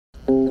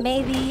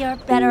Maybe you're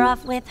better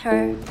off with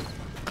her.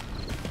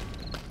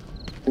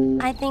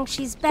 I think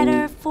she's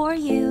better for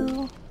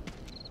you.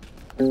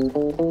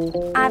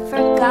 I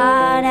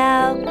forgot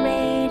how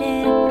great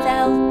it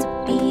felt to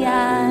be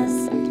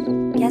us.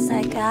 Guess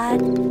I got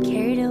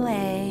carried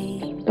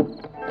away.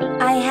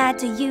 I had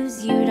to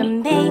use you to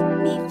make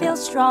me feel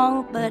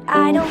strong, but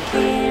I don't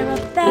care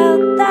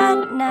about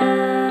that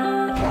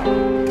now.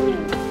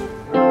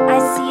 I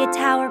see a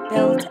tower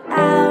built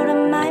out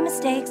of my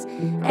mistakes,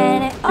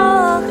 and it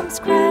all comes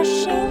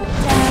crashing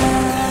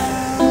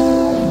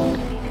down.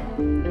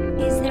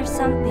 Is there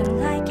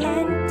something I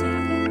can do?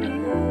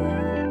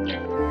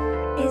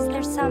 Is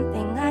there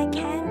something I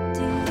can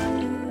do?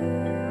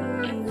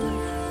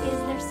 Is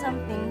there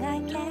something I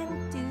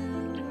can do?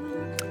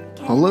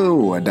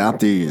 Hello,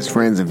 adoptees,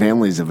 friends and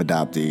families of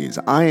adoptees.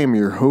 I am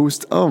your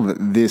host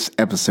of this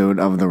episode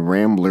of The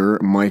Rambler,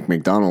 Mike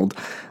McDonald.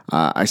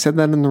 I said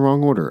that in the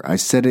wrong order. I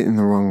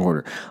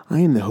I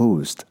am the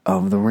host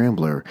of The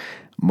Rambler,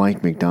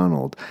 Mike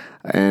McDonald.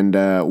 And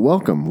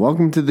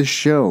welcome to the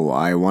show.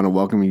 I want to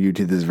welcome you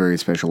to this very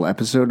special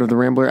episode of The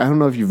Rambler. I don't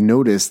know if you've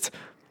noticed,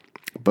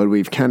 but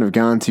we've kind of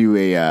gone to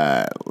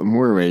a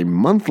more of a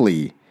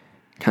monthly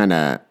kind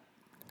of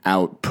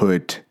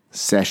output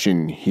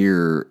session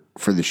here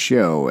for the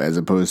show as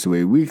opposed to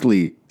a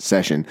weekly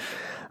session.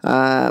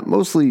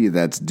 Mostly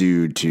that's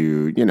due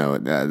to,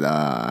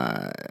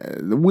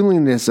 the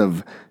willingness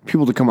of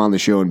people to come on the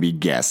show and be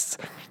guests.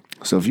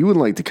 So if you would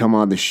like to come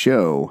on the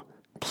show,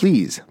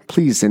 please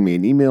send me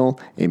an email,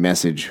 a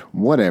message,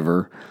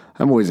 whatever.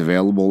 I'm always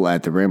available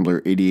at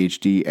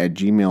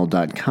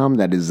therambleradhd@gmail.com.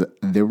 That is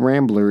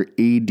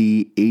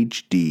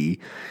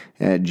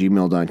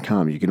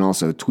therambleradhd@gmail.com. You can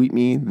also tweet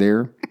me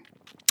there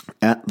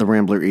at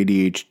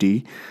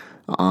therambleradhd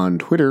on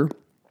Twitter,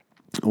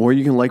 or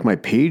you can like my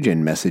page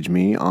and message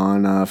me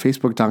on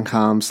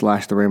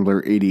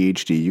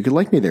facebook.com/therambleradhd. You can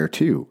like me there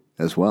too,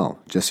 as well,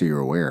 just so you're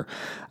aware.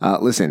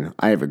 Listen,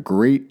 I have a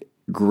great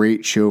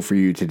show for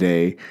you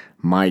today.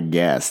 My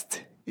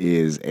guest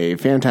is a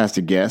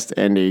fantastic guest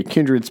and a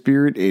kindred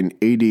spirit in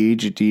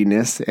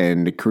ADHD-ness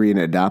and Korean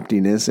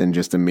adoptiness and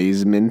just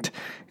amazement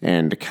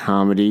and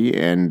comedy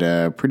and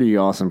a pretty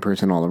awesome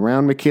person all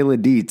around, Michaela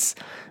Dietz.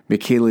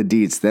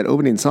 That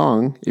opening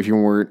song, if you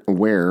weren't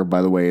aware,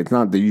 by the way, it's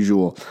not the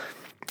usual.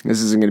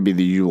 This isn't going to be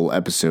the usual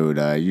episode.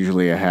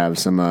 Usually I have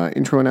some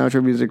intro and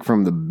outro music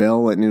from the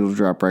Bell at Needle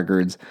Drop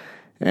Records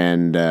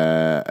and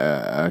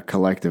a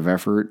collective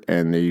effort,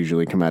 and they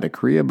usually come out of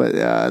Korea. But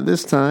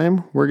this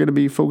time, we're going to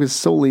be focused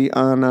solely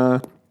on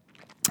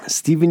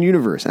Steven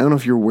Universe. I don't know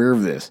if you're aware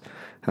of this.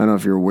 I don't know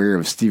if you're aware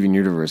of Steven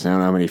Universe. I don't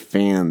know how many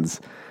fans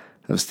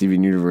of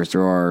Steven Universe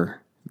there are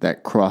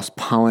that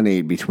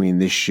cross-pollinate between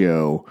this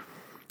show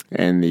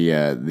and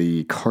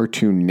the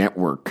Cartoon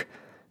Network.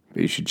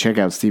 But you should check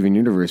out Steven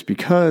Universe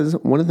because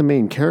one of the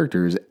main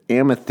characters,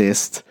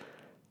 Amethyst,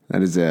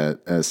 that is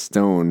a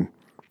stone,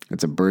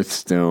 it's a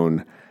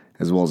birthstone,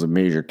 as well as a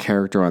major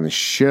character on the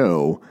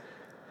show,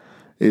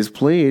 is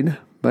played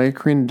by a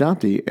Korean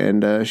adoptee,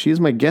 and she is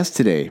my guest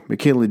today,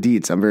 Michaela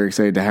Dietz. I'm very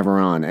excited to have her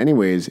on.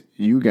 Anyways,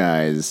 you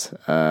guys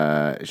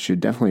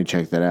should definitely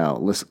check that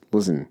out.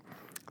 Listen,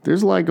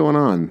 there's a lot going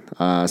on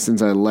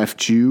since I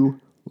left you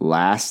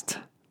last,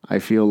 I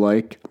feel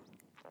like,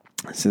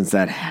 since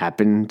that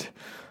happened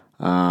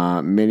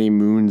many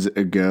moons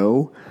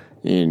ago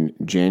in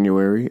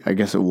January, I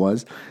guess it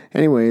was.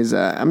 Anyways,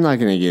 I'm not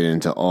going to get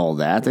into all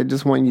that. I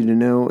just want you to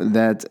know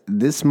that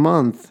this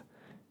month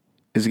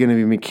is going to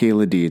be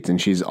Michaela Dietz,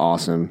 and she's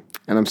awesome.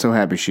 And I'm so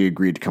happy she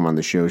agreed to come on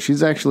the show.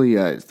 She's actually,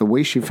 the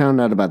way she found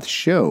out about the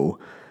show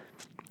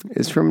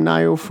is from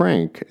Nio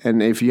Frank.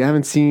 And if you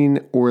haven't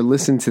seen or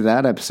listened to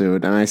that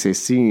episode, and I say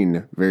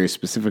seen very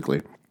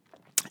specifically,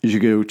 you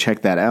should go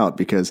check that out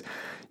because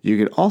you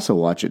could also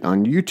watch it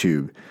on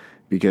YouTube.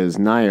 Because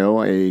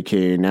Nio,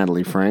 a.k.a.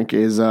 Natalie Frank,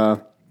 is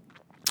a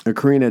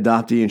Korean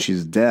adoptee and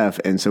she's deaf.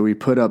 And so we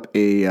put up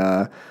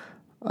an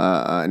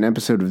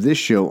episode of this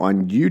show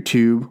on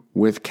YouTube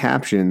with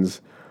captions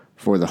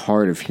for the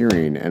hard of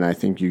hearing. And I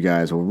think you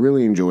guys will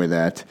really enjoy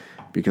that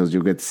because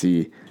you'll get to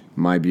see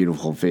my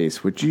beautiful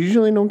face, which you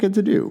usually don't get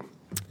to do.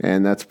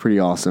 And that's pretty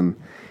awesome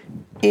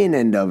in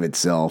and of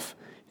itself.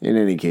 In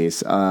any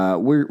case,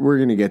 we're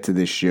going to get to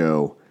this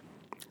show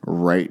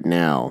right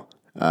now.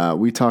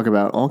 We talk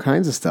about all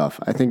kinds of stuff.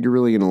 I think you're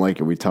really going to like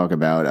it. We talk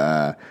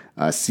about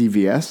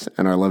CVS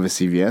and our love of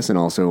CVS, and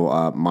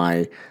also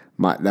my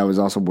that was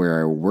also where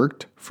I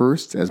worked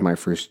first as my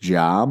first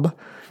job.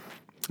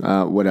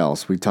 What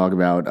else? We talk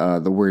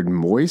about the word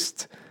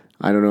moist.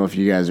 I don't know if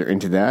you guys are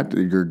into that.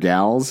 Your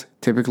gals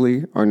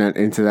typically are not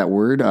into that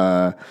word.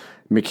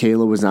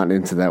 Michaela was not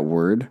into that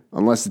word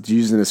unless it's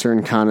used in a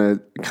certain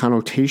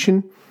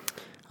connotation,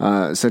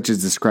 such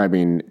as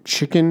describing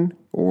chicken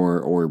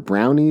or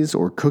brownies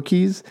or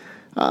cookies.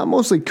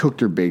 Mostly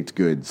cooked or baked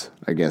goods,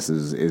 I guess,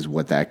 is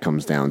what that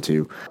comes down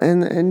to.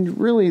 And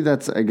really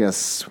that's, I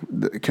guess,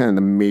 kind of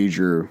the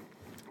major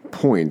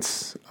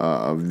points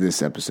of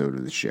this episode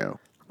of the show.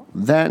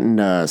 That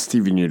and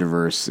Steven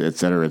Universe, et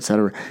cetera, et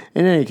cetera.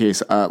 In any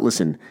case,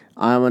 listen,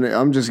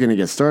 I'm just gonna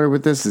get started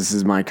with this. This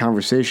is my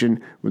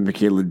conversation with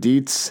Michaela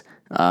Dietz,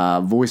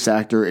 voice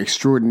actor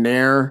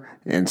extraordinaire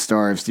and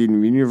star of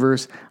Steven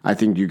Universe. I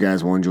think you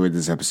guys will enjoy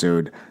this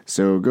episode.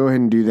 So go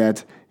ahead and do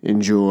that.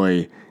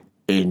 Enjoy.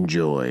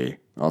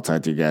 I'll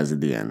talk to you guys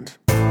at the end.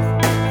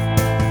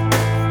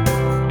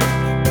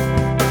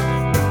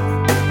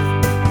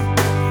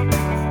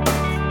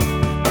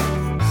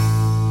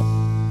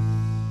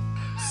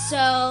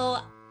 So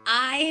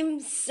I'm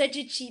such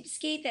a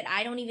cheapskate that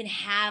I don't even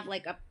have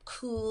like a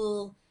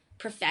cool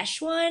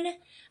profesh one.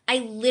 I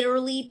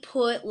literally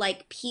put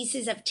like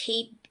pieces of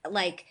tape,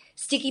 like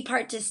sticky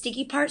part to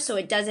sticky part, so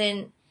it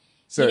doesn't,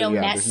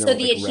 mess. So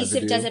the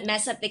adhesive doesn't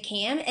mess up the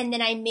cam. And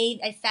then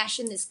I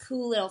fashioned this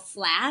cool little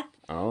flap,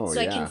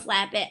 I can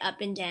flap it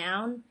up and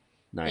down.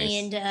 Nice.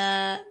 And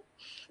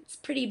it's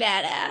pretty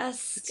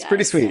badass. It's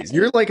pretty sweet.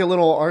 You're like a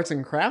little arts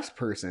and crafts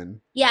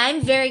person. Yeah,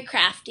 I'm very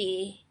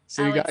crafty.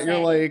 So you got your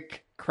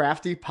like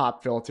crafty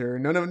pop filter.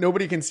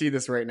 Nobody can see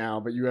this right now,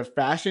 but you have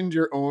fashioned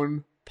your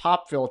own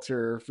pop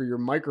filter for your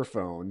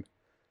microphone.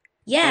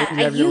 Yeah, I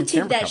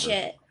YouTube that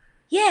shit.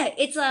 Yeah,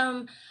 it's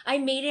I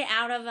made it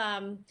out of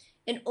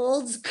an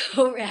old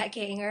coat rack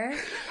hanger,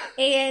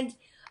 and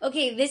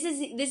okay, this is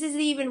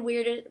the even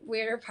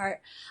weirder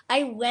part.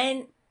 I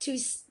went to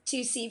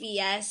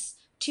CVS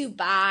to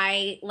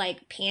buy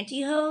like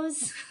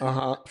pantyhose.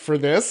 For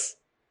this.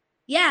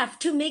 Yeah,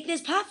 to make this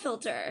pop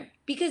filter.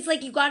 Because,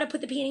 like, you gotta put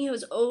the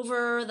pantyhose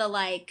over the,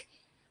 like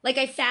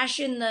I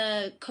fashioned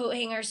the coat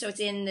hanger so it's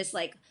in this,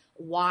 like,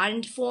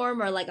 wand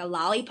form or, like, a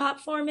lollipop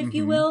form, if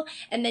you will.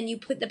 And then you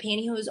put the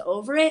pantyhose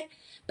over it.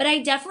 But I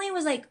definitely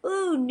was like,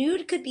 ooh,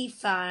 nude could be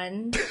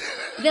fun.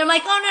 Then I'm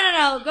like,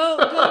 oh, no. Go.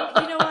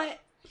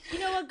 You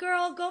know what,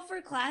 girl? Go for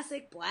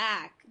classic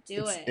black.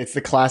 Do it. It's the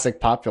classic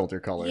pop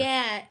filter color.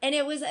 Yeah. And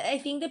it was, I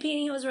think the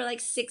pantyhose were, like,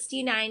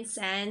 69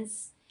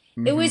 cents.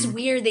 It was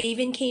weird. They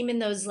even came in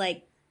those,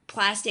 like,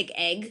 plastic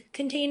egg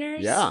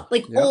containers. Yeah.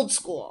 Old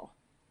school.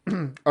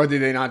 Oh, do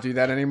they not do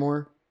that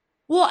anymore?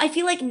 Well, I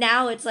feel like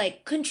now it's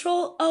like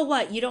control. Oh,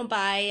 what? You don't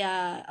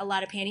buy a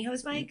lot of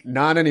pantyhose, Mike?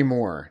 Not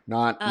anymore.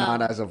 Not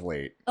as of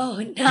late.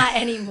 Oh, not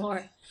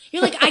anymore.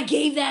 You're like, I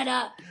gave that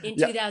up in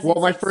 2016.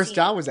 Well, my first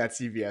job was at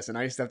CVS, and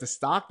I used to have to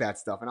stock that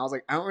stuff. And I was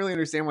like, I don't really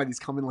understand why these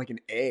come in like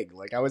an egg.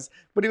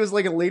 But it was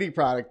like a lady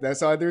product.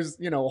 So there's,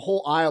 a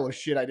whole aisle of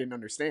shit I didn't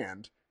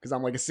understand because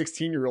I'm like a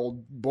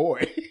 16-year-old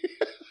boy.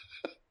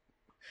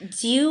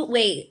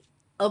 Wait,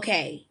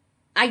 okay.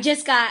 I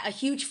just got a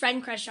huge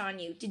friend crush on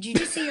you. Did you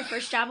just say your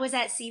first job was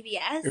at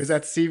CVS? It was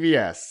at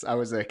CVS. I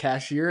was a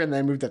cashier and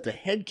then moved up to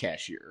head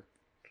cashier.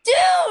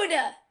 Dude!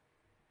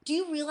 Do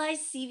you realize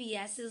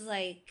CVS is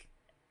like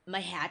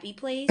my happy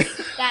place?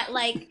 That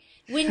like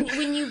when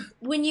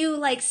you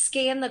like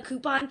scan the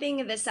coupon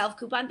thing, the self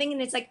coupon thing,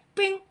 and it's like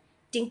bing,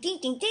 ding, ding,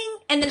 ding, ding,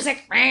 and then it's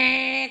like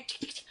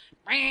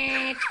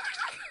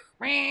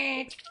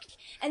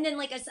and then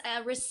like a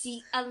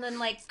receipt, and then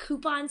like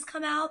coupons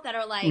come out that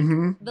are like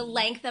the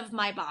length of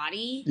my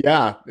body.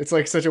 Yeah, it's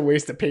like such a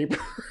waste of paper.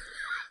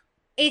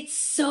 It's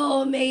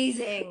so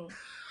amazing.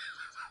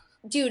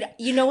 Dude,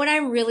 you know what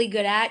I'm really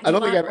good at? I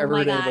don't think I've ever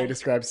heard anybody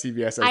describe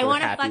CVS as I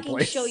want to fucking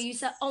place. show you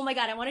some. Oh my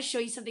God, I want to show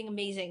you something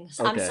amazing.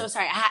 Okay. I'm so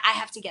sorry. I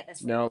have to get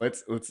this. No,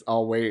 let's.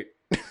 I'll wait.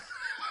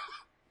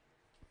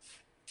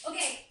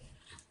 Okay.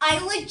 I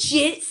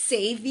legit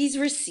save these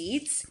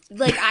receipts.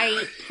 Like,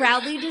 I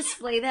proudly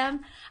display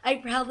them.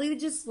 On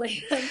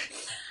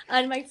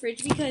my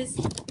fridge because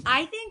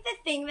I think the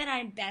thing that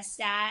I'm best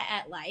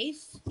at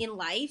in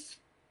life,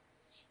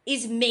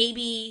 is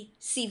maybe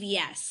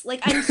CVS.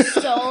 Like, I'm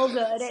so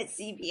good at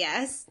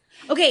CVS.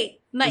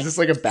 Okay, Mike. Is this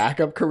like a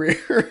backup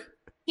career?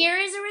 Here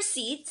is a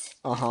receipt.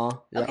 Yeah,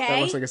 okay.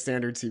 That looks like a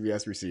standard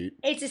CVS receipt.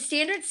 It's a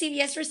standard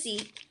CVS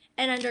receipt,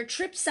 and under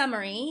trip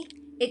summary,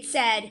 it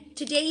said,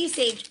 today you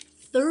saved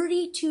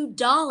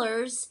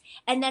 $32,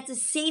 and that's a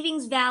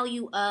savings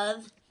value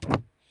of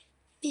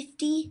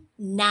 59%.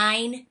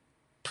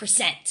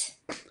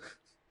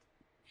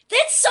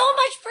 That's so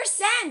much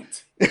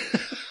percent.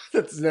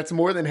 That's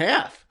more than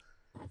half.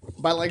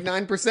 By like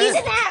 9%.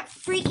 Isn't that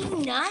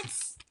freaking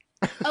nuts?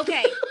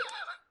 Okay.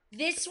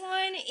 This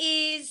one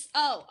is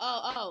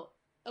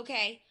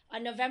okay.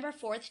 On November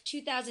 4th,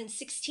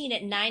 2016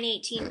 at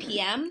 9:18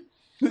 p.m.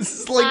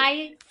 This is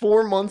like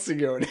 4 months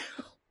ago now.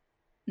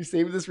 You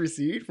saved this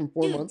receipt from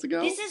 4 months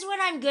ago? This is what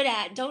I'm good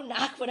at. Don't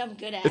knock what I'm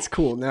good at. It's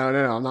cool. No,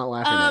 I'm not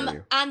laughing at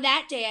you. On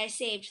that day, I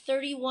saved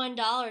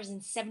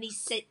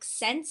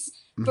 $31.76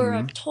 for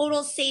a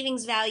total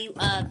savings value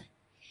of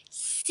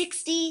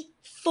 64%.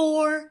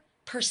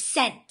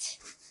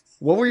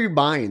 What were you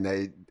buying?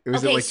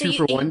 Was it like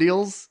 2-for-1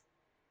 deals?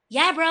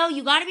 Yeah, bro.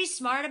 You got to be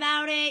smart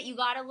about it. You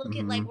got to look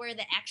at like where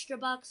the extra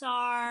bucks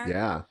are.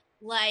 Yeah.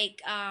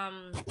 Like,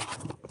 and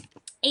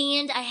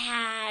I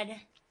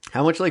had...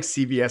 How much like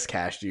CVS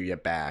cash do you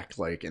get back?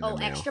 Like in the mail?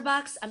 Extra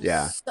bucks?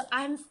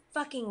 I'm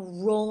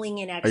fucking rolling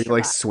in extra bucks. Are you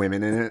like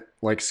swimming in it?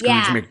 Like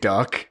Scrooge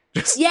McDuck?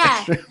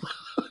 Yeah.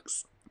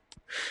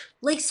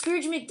 Like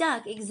Scrooge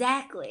McDuck,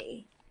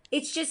 exactly.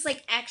 It's just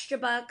like extra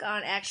buck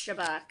on extra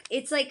buck.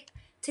 It's like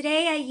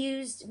Today I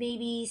used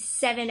maybe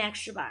 $7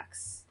 extra.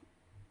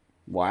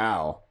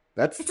 Wow.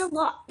 It's a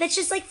lot. That's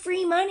just like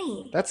free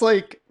money. That's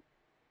like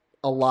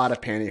a lot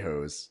of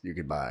pantyhose you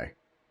could buy.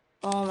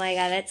 Oh my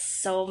God, that's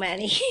so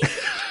many.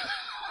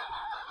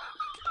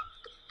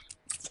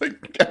 It's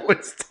like that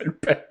was 10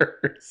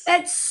 pairs.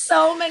 That's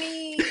so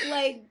many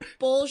like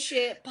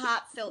bullshit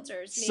pop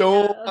filters.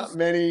 So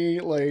many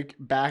like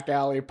back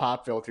alley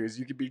pop filters.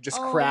 You could be just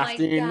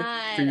crafting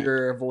for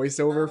your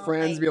voiceover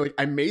friends. Be like,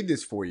 I made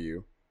this for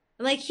you.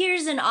 Like,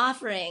 here's an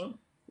offering.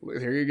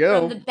 Here you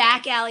go. From the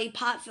back alley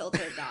pop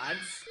filter gods.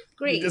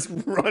 Great. You're just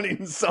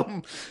running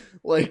some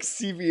like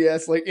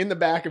CVS, like in the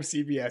back of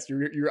CVS.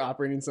 You're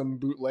operating some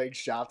bootleg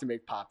shop to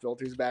make pop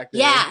filters back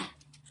there. Yeah.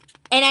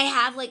 And I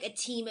have like a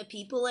team of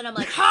people, and I'm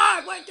like,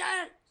 hard work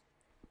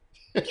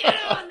done. Get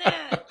on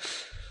that.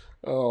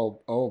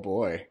 Oh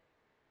boy.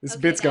 This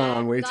bit's gone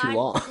on way too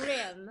long.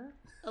 Grim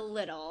a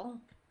little.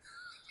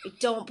 I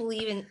don't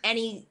believe in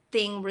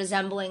anything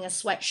resembling a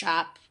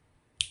sweatshop.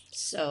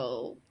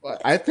 So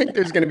I think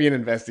there's going to be an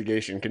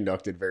investigation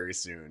conducted very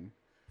soon.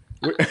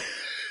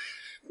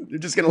 You're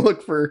just going to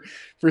look for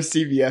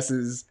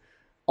CVS's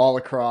all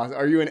across.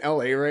 Are you in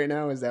LA right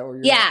now? Is that where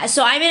you're at?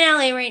 So I'm in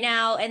LA right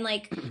now, and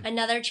like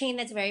another chain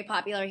that's very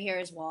popular here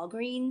is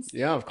Walgreens.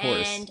 Yeah, of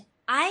course. And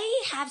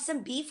I have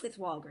some beef with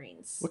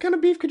Walgreens. What kind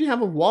of beef could you have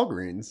with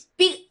Walgreens?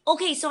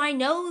 Okay, so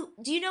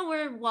do you know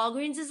where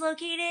Walgreens is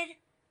located?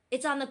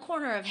 It's on the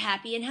corner of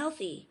Happy and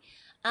Healthy.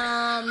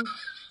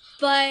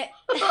 But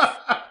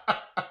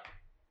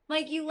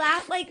like, you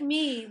laugh like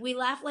me. We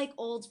laugh like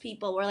old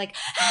people. We're like,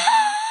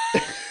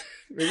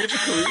 maybe it's a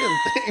Korean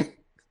thing.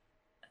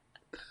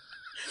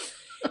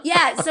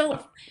 Yeah,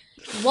 so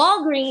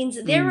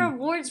Walgreens, their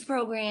rewards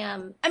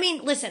program. I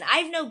mean, listen, I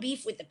have no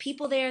beef with the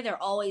people there. They're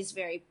always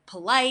very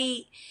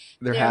polite.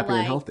 They're happy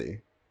and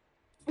healthy.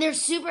 They're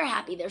super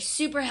happy. They're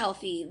super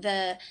healthy.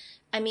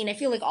 I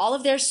feel like all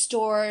of their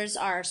stores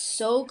are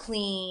so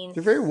clean.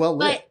 They're very well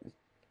lit.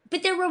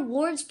 But their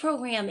rewards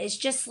program is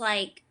just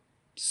like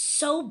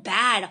so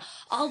bad.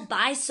 I'll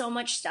buy so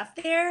much stuff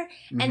there,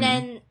 and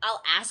then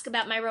I'll ask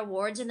about my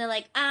rewards, and they're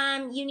like,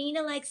 you need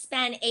to like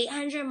spend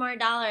 $800 more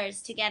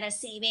to get a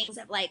savings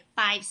of like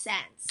 5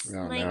 cents.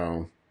 Oh, like,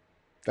 no.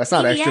 That's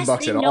not extra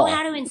bucks at all. They know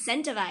how to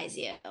incentivize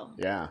you.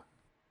 Yeah.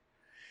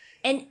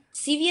 And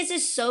CVS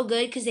is so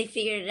good because they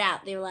figured it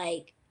out. They're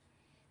like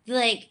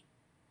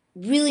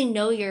really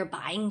know your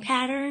buying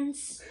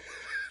patterns.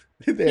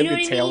 They have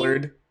it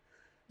tailored. mean?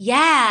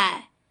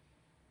 Yeah.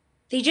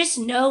 They just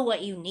know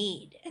what you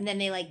need. And then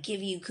they like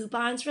give you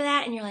coupons for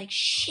that. And you're like,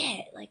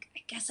 shit, like,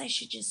 I guess I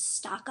should just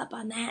stock up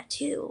on that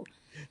too.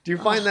 Do you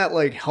find that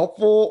like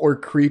helpful or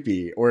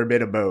creepy or a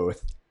bit of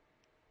both?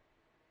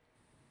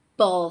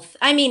 Both.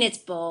 I mean, it's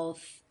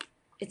both.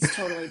 It's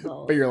totally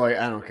both. But you're like,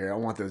 I don't care. I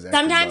want those extra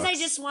Sometimes bucks. I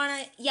just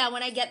want to,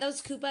 when I get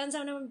those coupons,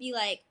 I'm going to be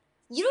like,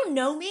 you don't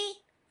know me?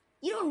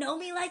 You don't know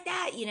me like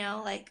that,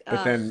 like.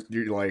 But then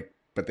you're like,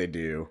 but they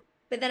do.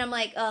 But then I'm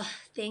like, oh,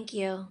 thank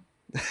you.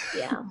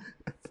 Yeah.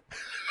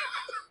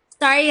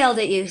 Sorry I yelled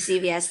at you,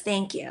 CVS.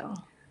 Thank you.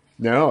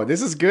 No,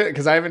 this is good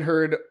because I haven't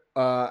heard.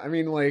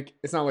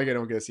 It's not like I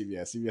don't go to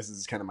CVS. CVS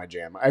is kind of my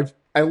jam.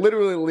 I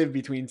literally live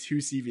between two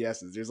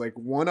CVSs. There's like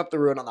one up the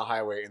road on the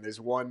highway, and there's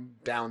one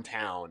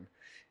downtown.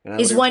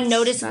 Is one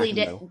noticeably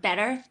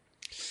better?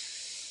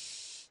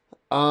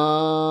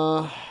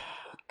 I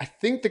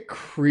think the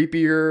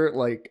creepier,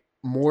 like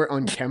more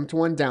unkempt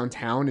one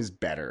downtown is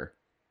better.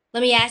 Let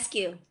me ask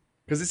you.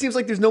 Because it seems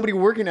like there's nobody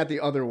working at the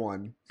other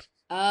one.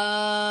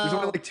 Oh. There's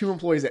only like 2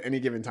 employees at any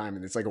given time,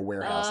 and it's like a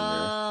warehouse in there.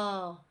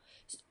 Oh.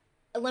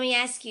 Let me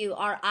ask you,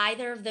 are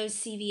either of those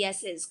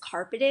CVSs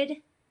carpeted?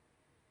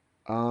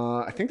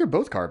 I think they're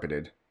both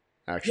carpeted,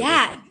 actually.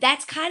 Yeah,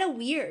 that's kind of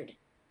weird.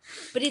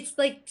 But it's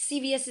like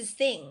CVS's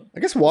thing. I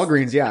guess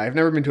Walgreens, yeah. I've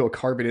never been to a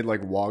carpeted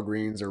like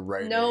Walgreens or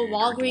Rite Aid. No,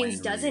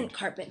 Walgreens doesn't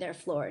carpet their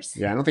floors.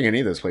 Yeah, I don't think any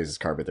of those places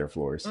carpet their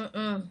floors.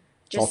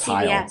 Just CVS.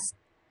 Tile.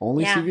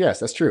 Only CVS,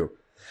 that's true.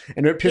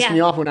 And it pissed me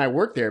off when I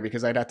worked there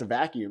because I'd have to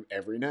vacuum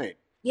every night.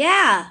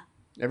 Yeah.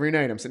 Every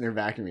night I'm sitting there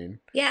vacuuming.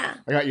 Yeah.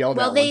 I got yelled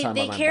at one time by my boss.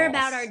 Well, they care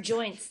about our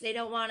joints. They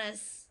don't want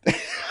us.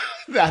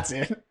 That's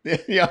it.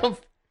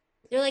 Yep.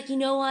 They're like, you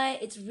know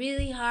what? It's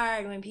really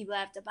hard when people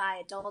have to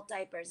buy adult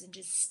diapers and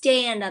just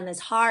stand on this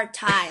hard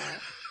tile.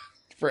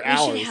 For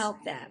hours. We should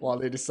help them. While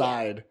they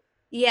decide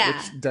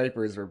which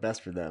diapers are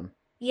best for them.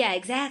 Yeah,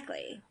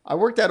 exactly. I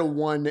worked at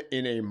one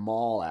in a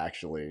mall,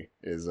 actually.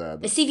 Is the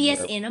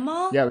CVS in a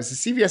mall? Yeah, it was a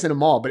CVS in a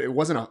mall, but there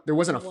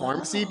wasn't a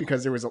pharmacy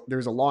because there was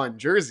a law in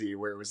Jersey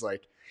where it was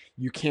like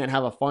you can't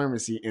have a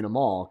pharmacy in a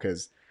mall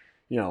because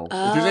if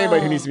there's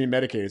anybody who needs to be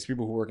medicated, it's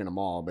people who work in a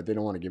mall, but they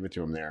don't want to give it to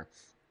them there.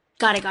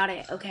 Got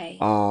it. Okay.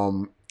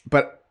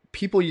 But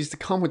people used to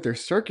come with their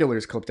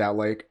circulars clipped out,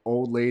 like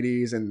old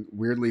ladies, and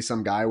weirdly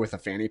some guy with a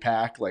fanny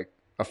pack, like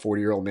a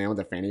 40-year-old man with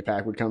a fanny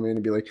pack would come in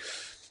and be like,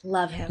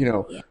 love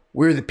him.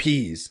 Where are the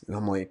peas? And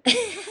I'm like,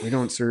 we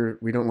don't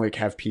like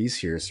have peas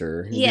here,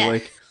 sir. He'd be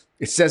like,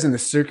 it says in the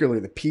circular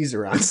the peas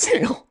are on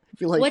sale.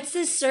 feel like What's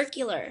this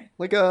circular?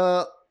 like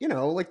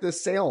like the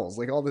sales,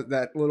 like all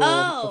that little the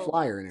Oh,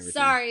 flyer and everything.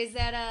 sorry. Is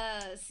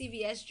that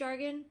CVS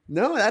jargon?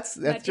 No, that's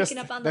Am I just picking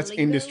up on the that's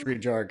lingo? industry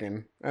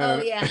jargon.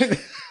 Oh, yeah.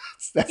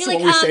 That's You're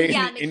what like, we say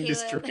yeah, in Michaela.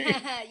 industry.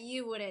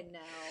 You wouldn't know.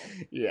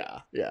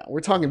 Yeah. We're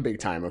talking big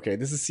time, okay?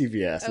 This is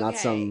CVS, Okay.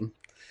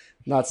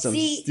 not some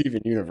See,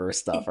 Steven Universe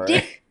stuff, all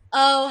right?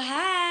 oh,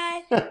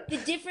 hi. The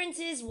difference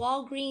is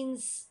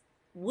Walgreens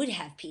would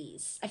have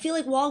peas. I feel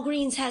like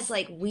Walgreens has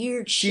like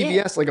weird shit.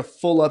 CVS, like a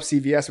full up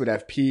CVS would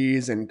have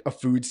peas and a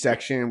food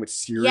section with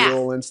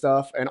cereal and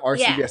stuff. And our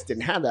Yeah. CVS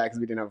didn't have that because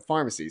we didn't have a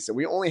pharmacy. So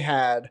we only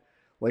had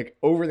like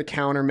over the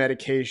counter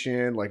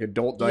medication, like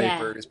adult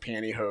diapers,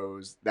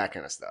 pantyhose, that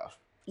kind of stuff.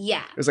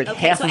 Yeah. It was like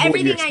Okay, half so of what you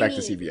everything expect I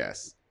at need.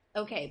 CVS.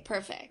 Okay,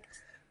 perfect.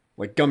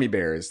 Like gummy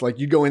bears. Like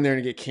you go in there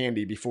and get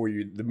candy before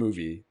the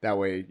movie. That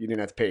way you didn't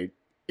have to pay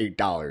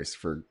 $8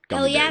 for gummy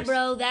Hell yeah, bears.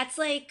 bro. That's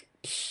like,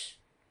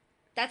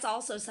 that's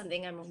also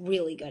something I'm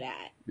really good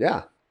at.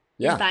 Yeah.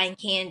 Is buying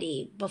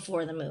candy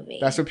before the movie.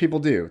 That's what people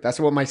do.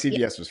 That's what my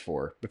CVS was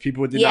for. But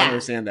people did not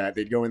understand that.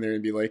 They'd go in there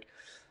and be like,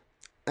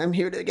 I'm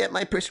here to get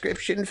my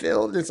prescription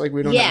filled. It's like,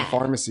 we don't have a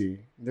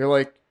pharmacy. They're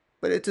like,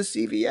 but it's a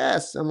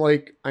CVS. I'm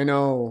like, I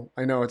know.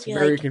 It's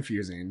very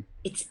confusing.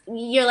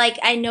 You're like,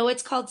 I know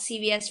it's called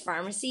CVS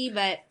Pharmacy,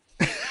 but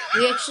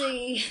we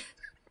actually...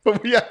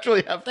 But we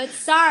actually have but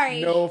sorry,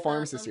 no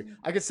pharmacist here.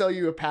 I could sell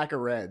you a pack of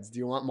Reds. Do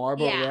you want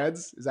Marlboro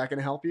Reds? Is that going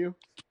to help you?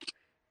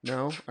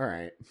 No? All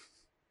right.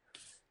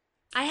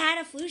 I had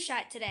a flu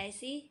shot today,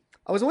 see?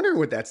 I was wondering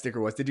what that sticker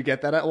was. Did you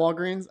get that at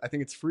Walgreens? I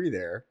think it's free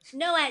there.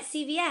 No, at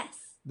CVS.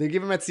 They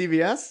give them at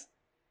CVS?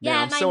 Yeah,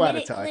 Man, I'm my so out of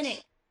Minute touch.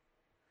 Clinic.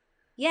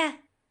 Yeah,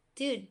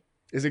 dude.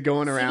 Is it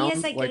going around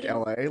CVS, like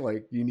LA?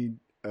 Like you need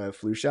a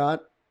flu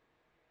shot?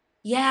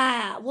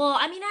 Yeah. Well,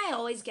 I mean, I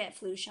always get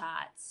flu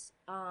shots.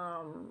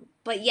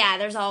 But yeah,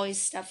 there's always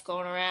stuff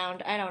going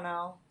around. I don't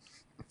know.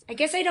 I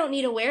guess I don't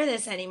need to wear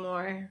this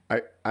anymore.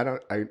 I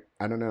don't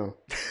know.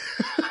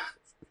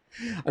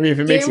 I mean, if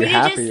it makes you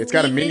happy, it's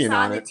got a minion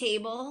on it. The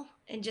table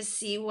and just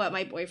see what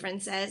my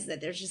boyfriend says,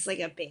 that there's just like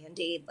a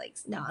Band-Aid. Like,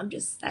 no,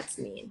 that's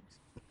mean.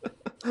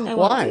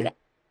 Why?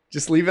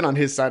 Just leave it on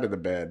his side of the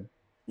bed.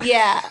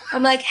 Yeah.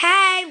 I'm like,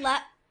 hey,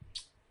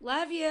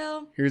 love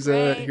you. Here's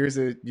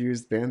a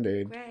used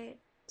Band-Aid. Right.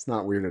 It's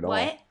not weird at all.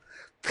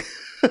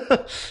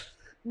 What?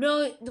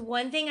 No, the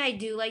one thing I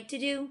do like to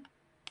do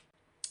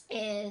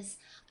is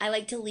I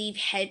like to leave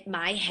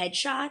my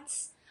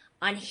headshots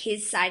on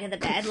his side of the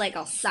bed. Like,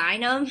 I'll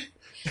sign them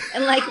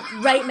and like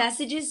write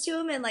messages to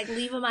him and like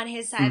leave them on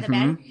his side of the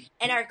bed.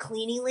 And our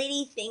cleaning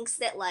lady thinks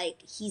that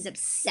like he's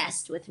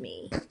obsessed with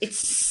me.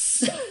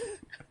 It's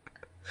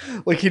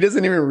like he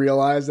doesn't even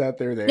realize that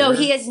they're there. No,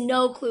 he has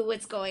no clue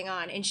what's going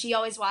on. And she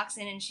always walks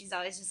in and she's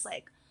always just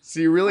like, so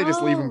you really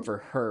just leave him for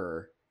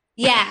her.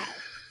 Yeah.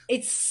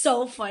 It's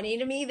so funny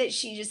to me that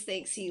she just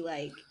thinks he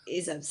like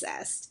is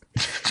obsessed.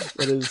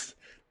 It is.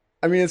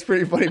 I mean, it's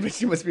pretty funny, but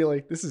she must be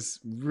like, this is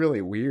really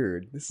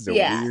weird. This is a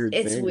weird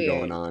thing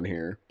going on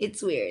here.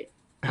 It's weird.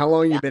 How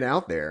long have you been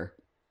out there?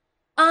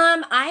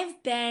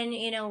 I've been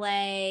in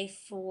LA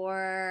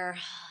for,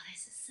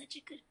 this is such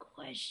a good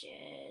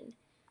question.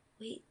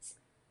 Wait.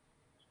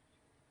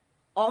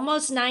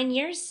 Almost 9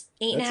 years,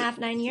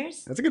 9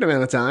 years. That's a good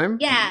amount of time.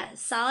 Yeah,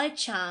 solid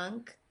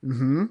chunk.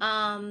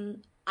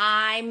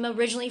 I'm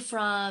originally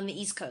from the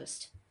East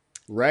Coast.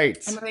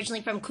 Right. I'm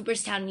originally from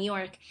Cooperstown, New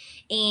York.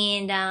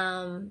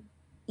 And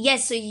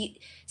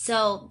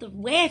so the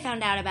way I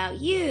found out about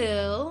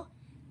you,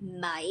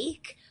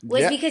 Mike,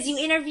 was because you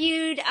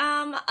interviewed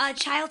a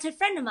childhood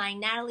friend of mine,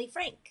 Natalie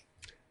Frank.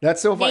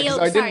 That's so funny because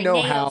I didn't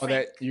know how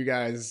that you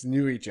guys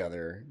knew each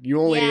other. You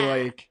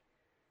only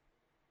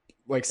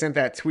like sent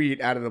that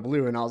tweet out of the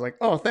blue, and I was like,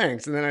 oh,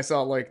 thanks. And then I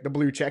saw like the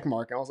blue check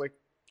mark, and I was like,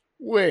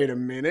 wait a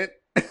minute.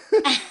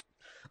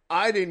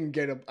 I didn't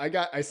get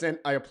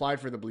I applied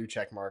for the blue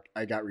check mark.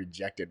 I got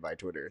rejected by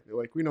Twitter. They're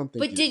like, we don't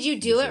think. But did you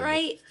do it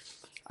right?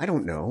 I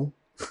don't know.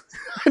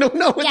 I don't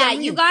know what that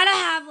means. You gotta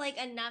have like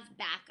enough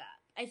backup.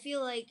 I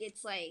feel like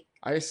it's like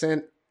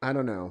I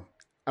don't know.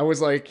 I was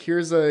like,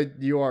 here's a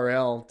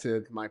URL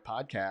to my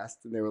podcast,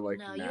 and they were like,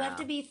 no, you have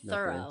to be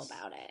thorough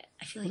about it.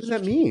 I feel like what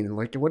does that mean?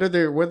 Like, what are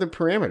the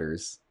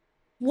parameters?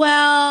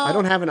 Well, I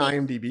don't have an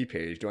IMDb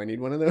page. Do I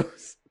need one of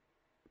those?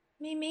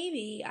 I mean,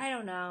 maybe. I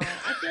don't know.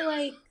 I feel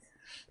like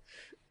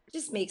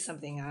just make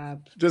something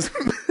up.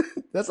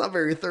 That's not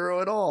very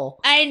thorough at all.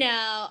 I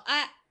know.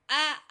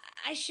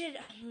 I should.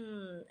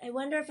 I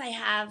wonder if I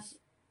have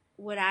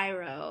what I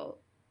wrote.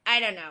 I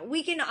don't know.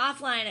 We can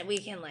offline it. We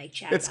can like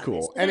chat. It's about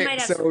cool. This,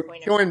 and so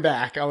going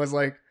back, I was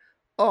like,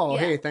 oh,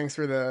 hey, thanks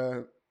for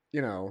the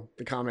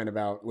the comment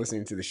about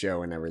listening to the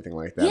show and everything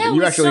like that. Yeah, but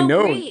you actually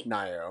know great.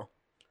 Nayo.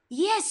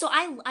 Yeah, so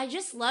I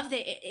just loved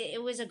it.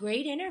 It was a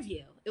great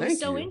interview. It was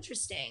so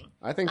interesting.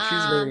 I think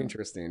she's very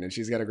interesting, and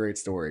she's got a great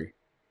story.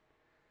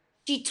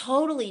 She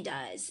totally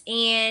does.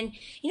 And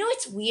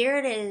what's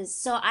weird is,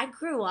 so I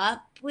grew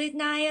up with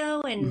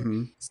Nayo,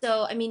 and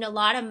so I mean a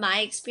lot of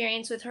my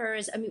experience with her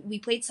is, I mean, we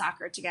played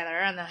soccer together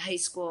on the high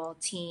school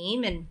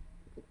team, and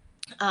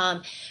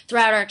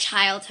throughout our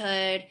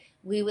childhood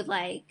we would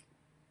like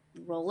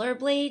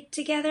rollerblade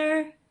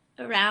together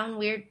around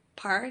weird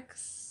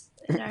parks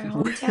in our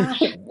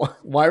hometown.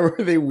 Why were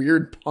they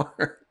weird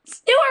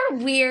parks? They were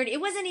weird.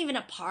 It wasn't even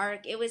a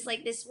park. It was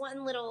like this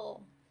one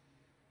little,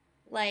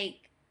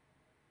 like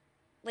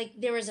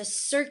there was a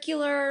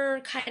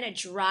circular kind of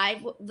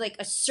drive, like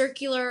a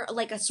circular,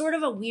 like a sort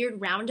of a weird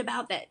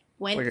roundabout that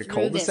went Like a through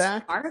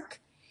cul-de-sac? this park.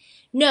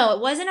 No,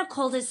 it wasn't a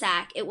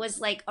cul-de-sac. It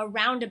was like a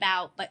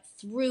roundabout, but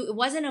through, it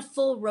wasn't a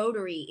full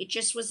rotary. It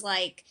just was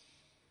like,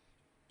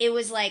 it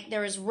was like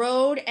there was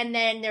road and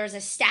then there was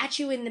a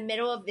statue in the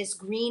middle of this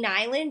green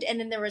island and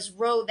then there was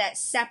road that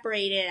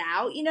separated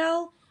out,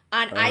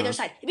 on either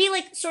side. It'd be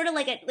like sort of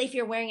like if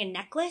you're wearing a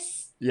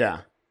necklace. Yeah.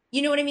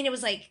 You know what I mean? It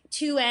was like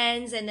two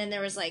ends and then there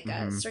was like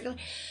a circular.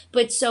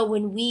 But so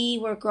when we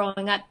were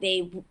growing up,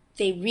 they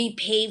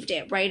repaved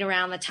it right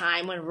around the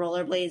time when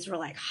rollerblades were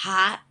like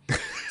hot.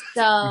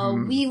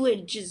 So we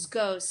would just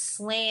go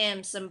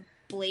slam some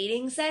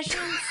blading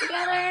sessions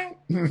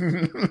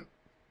together.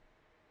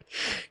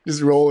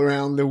 Just roll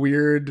around the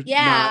weird,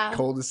 not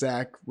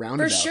cul-de-sac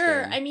roundabout. For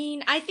sure. Thing. I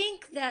mean, I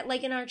think that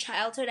like in our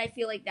childhood, I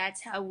feel like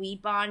that's how we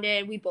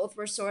bonded. We both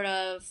were sort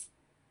of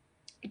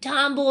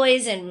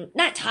tomboys and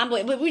not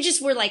tomboy, but we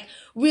just were like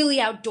really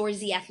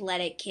outdoorsy,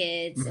 athletic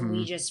kids, and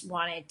we just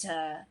wanted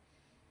to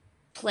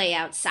play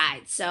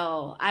outside.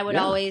 So I would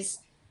always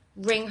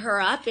ring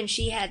her up, and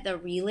she had the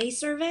relay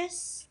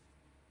service.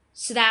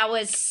 So that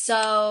was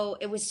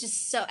it was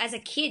just so, as a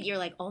kid, you're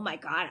like, oh my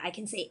God, I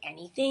can say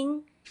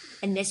anything.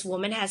 And this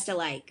woman has to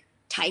like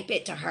type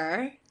it to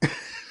her.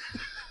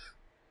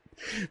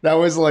 That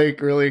was like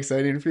really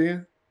exciting for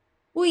you?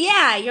 Well,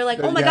 yeah. You're like,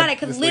 oh my God, I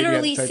could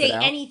literally say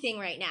anything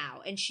right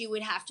now. And she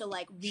would have to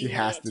like relay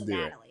it to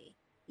Natalie.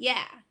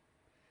 Yeah.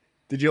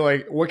 Did you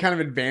like, what kind of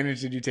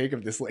advantage did you take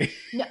of this lady?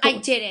 No, I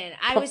didn't.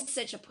 I was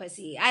such a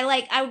pussy.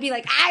 I would be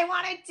like, I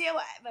want to do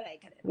it, but I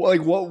couldn't. Well,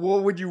 like, what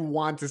would you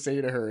want to say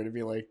to her to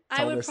be like,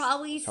 I would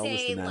probably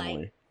say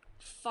like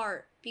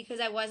fart, because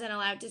I wasn't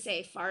allowed to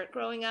say fart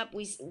growing up.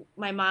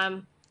 My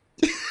mom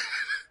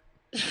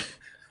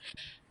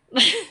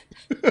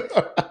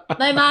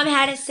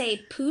had to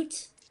say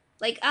poot.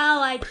 Like,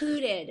 oh, I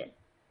pooted.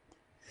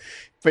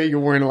 But you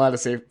weren't allowed to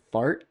say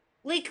fart?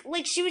 Like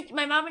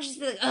my mom would just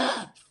be like,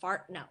 ugh,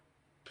 fart, no.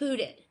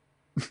 Pooted.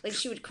 Like,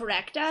 she would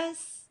correct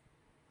us.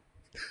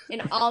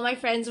 And all my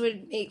friends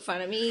would make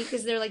fun of me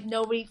because they're like,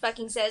 nobody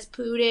fucking says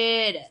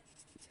pooted.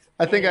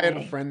 I think I had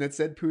a friend that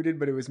said pooted,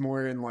 but it was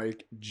more in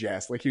like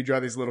jest. Like, he'd draw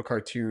these little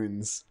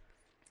cartoons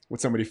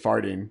with somebody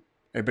farting,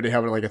 but it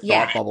had like a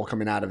thought bubble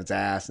coming out of its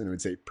ass, and it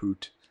would say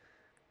poot.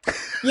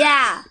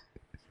 Yeah.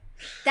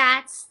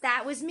 That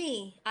was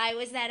me. I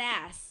was that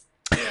ass.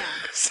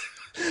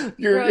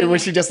 Yeah.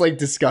 Was she just like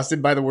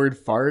disgusted by the word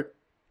fart?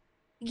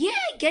 Yeah,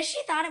 I guess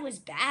she thought it was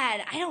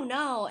bad. I don't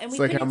know. And it's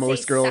like how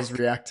most girls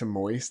react to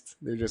moist.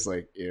 They're just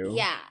like, ew.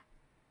 Yeah.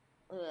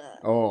 Ugh.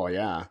 Oh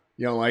yeah.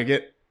 You don't like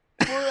it?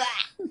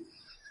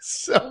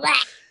 So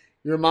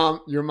your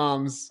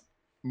mom's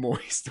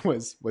moist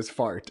was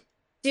fart.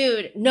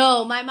 Dude,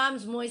 no, my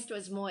mom's moist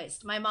was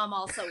moist. My mom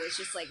also was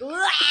just like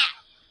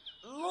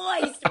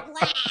moist.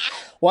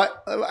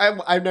 What?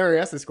 I've never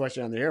asked this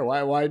question on the air.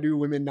 Why do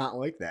women not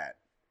like that?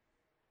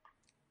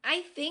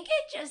 I think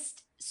it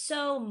just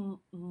so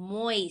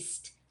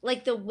moist.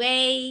 Like the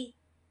way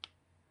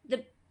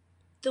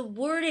the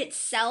word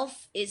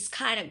itself is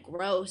kind of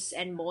gross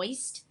and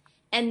moist.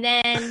 And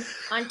then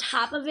on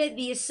top of it,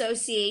 the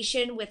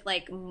association with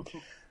like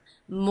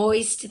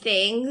moist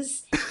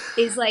things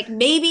is like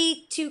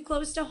maybe too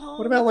close to home.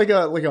 What about like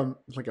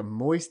a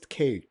moist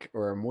cake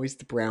or a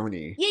moist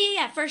brownie?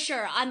 Yeah, for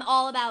sure. I'm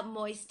all about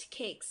moist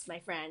cakes, my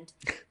friend.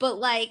 But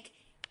like,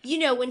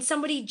 when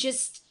somebody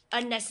just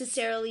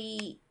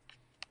unnecessarily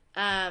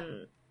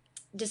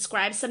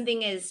describes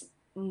something as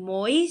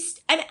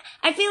moist,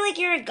 I feel like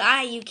you're a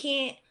guy. You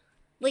can't.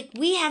 Like,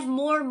 we have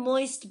more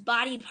moist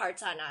body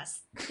parts on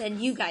us than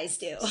you guys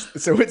do.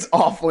 So it's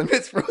off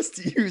limits for us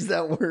to use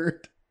that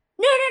word.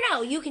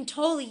 No. You can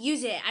totally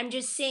use it. I'm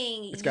just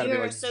saying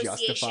your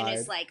association justified.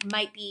 Is like,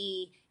 might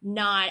be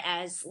not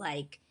as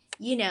like,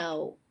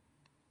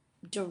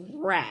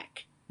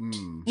 direct.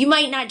 You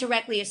might not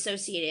directly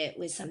associate it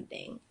with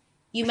something.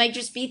 You might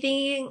just be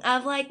thinking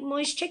of like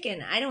moist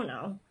chicken. I don't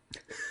know.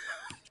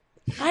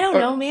 I don't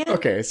know, man.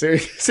 Okay, so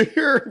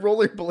you're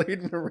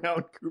rollerblading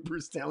around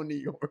Cooperstown, New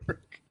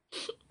York.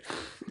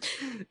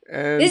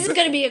 And this is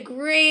going to be a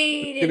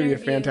great It's going to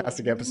be a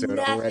fantastic episode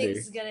already.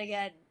 Nothing's going to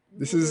get...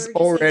 This is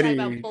already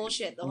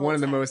one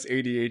of the most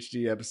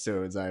ADHD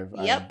episods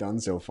I've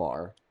done so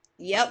far.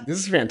 Yep. This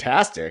is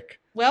fantastic.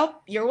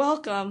 Well, you're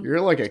welcome.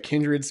 You're like a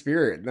kindred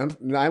spirit. This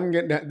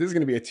is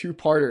going to be a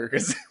two-parter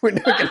because we're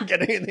not going to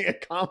get anything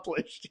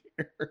accomplished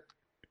here.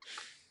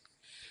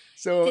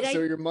 So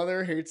your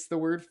mother hates the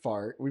word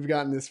fart. We've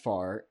gotten this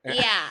far.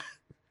 Yeah.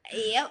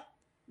 Yep.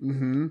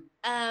 Mm-hmm.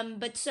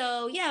 But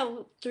so,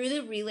 through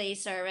the relay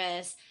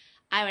service,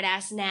 I would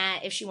ask Nat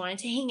if she wanted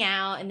to hang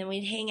out, and then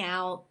we'd hang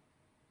out.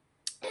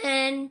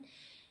 And,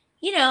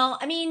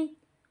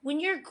 when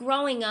you're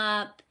growing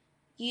up,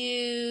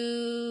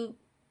 you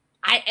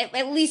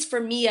at least for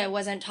me, I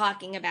wasn't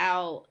talking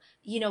about,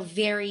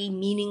 very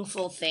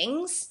meaningful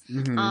things.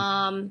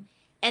 And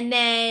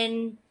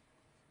then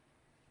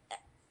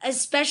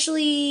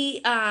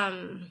especially, I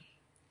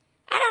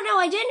don't know,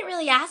 I didn't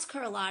really ask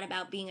her a lot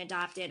about being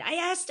adopted. I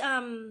asked,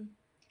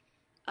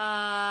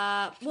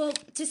 well,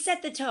 to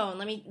set the tone,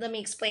 let me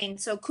explain.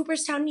 So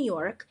Cooperstown, New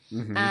York,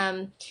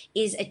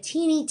 is a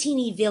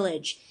teeny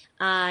village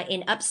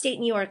in upstate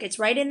New York. It's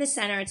right in the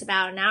center. It's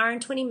about an hour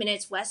and 20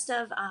 minutes west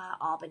of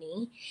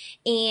Albany,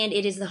 and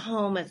it is the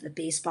home of the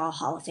Baseball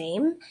Hall of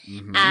Fame.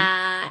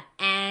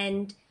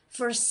 And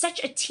for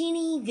such a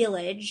teeny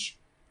village,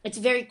 it's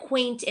very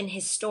quaint and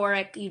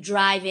historic. You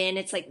drive in,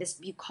 it's like this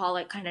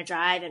bucolic kind of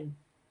drive, and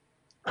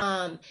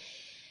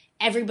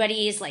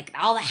everybody is like,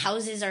 all the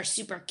houses are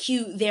super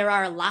cute. There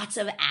are lots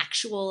of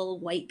actual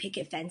white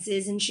picket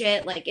fences and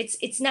shit. Like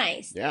it's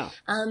nice. Yeah.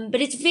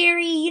 But it's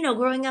very,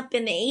 growing up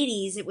in the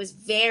 80s, it was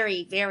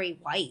very, very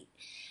white.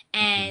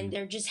 And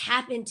there just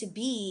happened to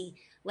be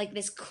like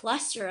this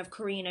cluster of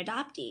Korean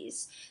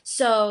adoptees.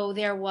 So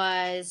there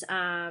was,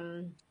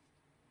 I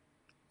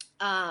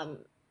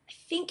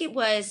think it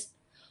was,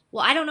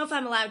 well, I don't know if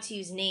I'm allowed to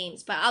use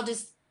names, but I'll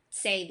just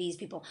say these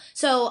people.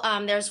 So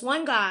there's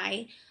one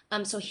guy,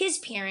 so his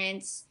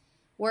parents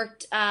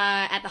worked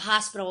at the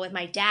hospital with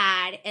my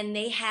dad, and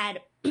they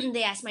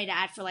asked my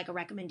dad for like a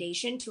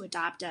recommendation to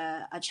adopt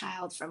a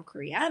child from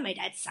Korea. My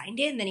dad signed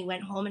it, and then he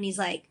went home and he's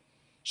like,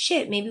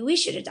 shit, maybe we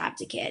should adopt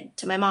a kid,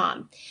 to my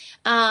mom.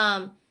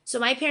 So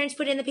my parents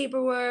put in the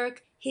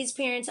paperwork. His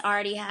parents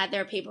already had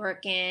their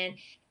paperwork in.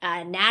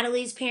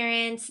 Natalie's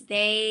parents,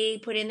 they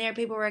put in their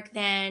paperwork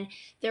then.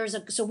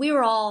 So we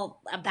were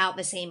all about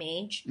the same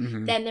age.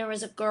 Then there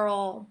was a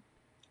girl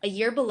a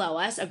year below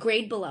us, a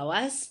grade below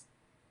us.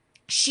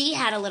 She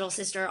had a little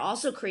sister,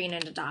 also Korean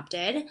and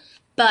adopted,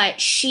 but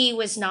she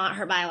was not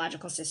her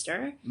biological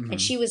sister.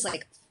 And she was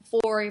like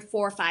 4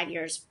 or 5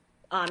 years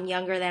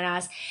younger than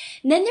us.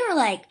 And then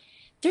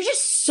there's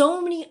just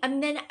so many.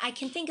 And then I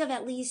can think of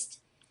at least,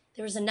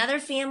 there was another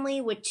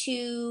family with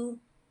 2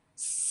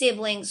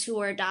 siblings who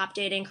were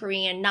adopted in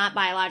Korean, not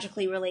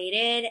biologically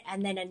related,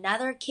 and then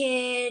another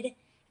kid,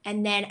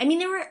 and then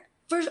there were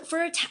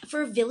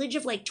for a village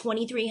of like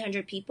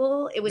 2,300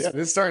 people. It was, yeah,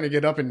 this is starting to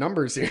get up in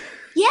numbers here.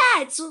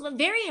 Yeah, it's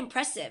very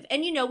impressive,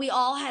 and we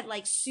all had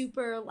like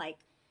super like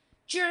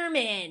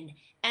German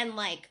and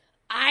like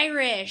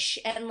Irish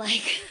and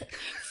like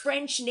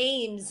French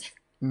names,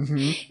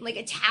 like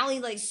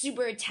Italian, like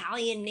super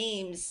Italian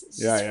names. It's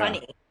just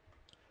funny.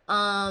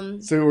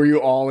 So were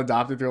you all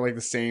adopted through like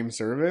the same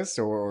service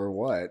or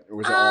what? Or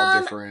was it all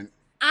different?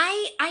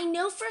 I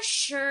know for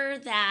sure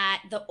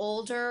that the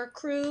older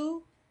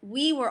crew,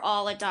 we were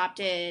all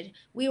adopted.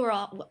 We were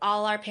all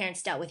our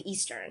parents dealt with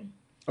Eastern.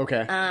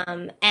 Okay.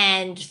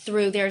 And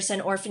there's an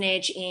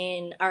orphanage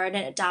or an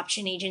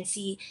adoption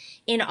agency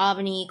in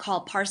Albany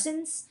called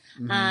Parsons.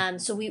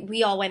 So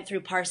we all went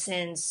through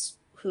Parsons,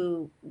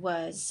 who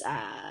was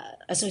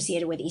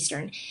associated with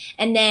Eastern.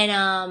 And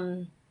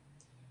then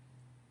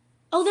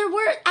there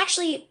were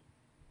actually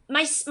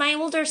my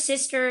older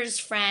sister's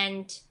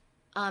friend.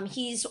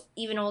 He's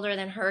even older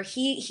than her.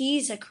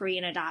 He's a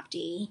Korean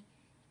adoptee.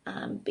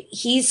 But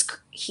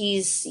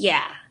he's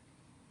yeah.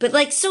 But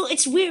like, so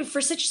it's weird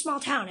for such a small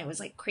town. It was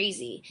like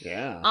crazy.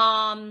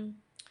 Yeah.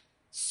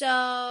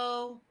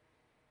 So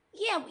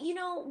yeah,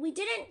 we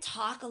didn't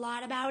talk a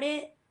lot about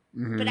it,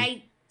 but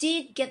I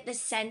did get the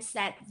sense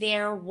that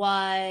there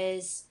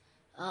was,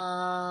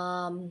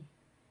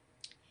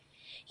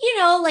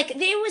 like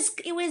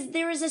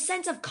there was a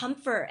sense of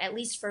comfort, at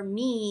least for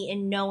me,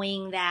 in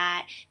knowing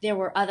that there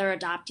were other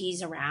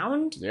adoptees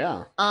around.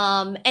 Yeah.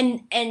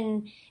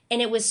 And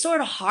it was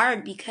sort of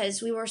hard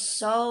because we were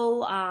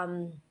so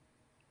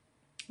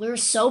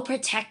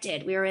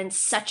protected. We were in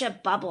such a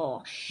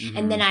bubble.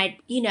 And then I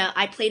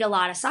played a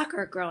lot of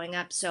soccer growing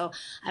up. So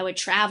I would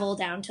travel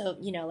down to,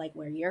 like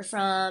where you're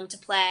from to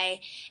play.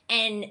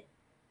 And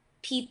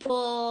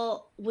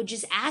people would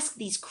just ask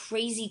these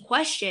crazy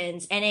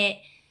questions. And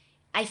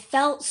I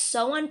felt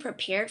so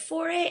unprepared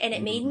for it, and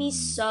it made me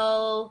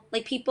so,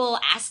 like, people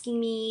asking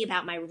me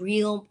about my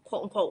real,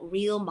 quote unquote,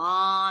 real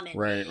mom, and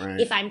right.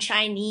 if I'm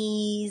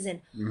Chinese,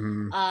 and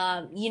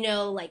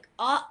like,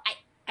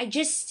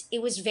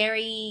 it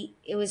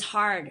was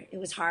hard. It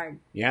was hard.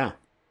 Yeah.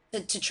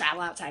 To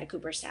travel outside of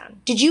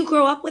Cooperstown. Did you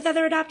grow up with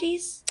other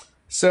adoptees?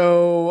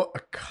 So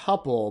a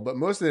couple, but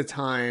most of the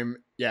time,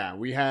 yeah,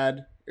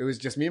 it was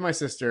just me and my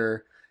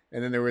sister.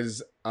 And then there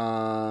was...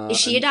 Is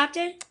she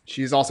adopted?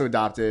 She's also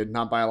adopted,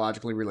 not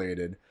biologically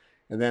related.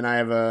 And then I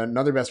have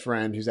another best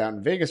friend who's out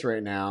in Vegas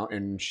right now,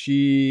 and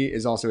she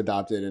is also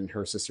adopted, and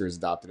her sister is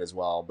adopted as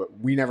well. But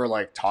we never,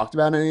 like, talked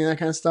about any of that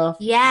kind of stuff.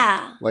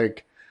 Yeah.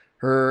 Like,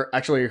 her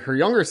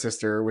younger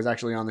sister was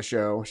actually on the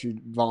show. She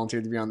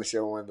volunteered to be on the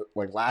show,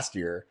 like, last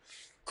year.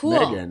 Cool.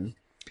 Megan.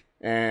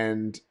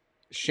 And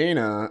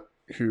Shayna,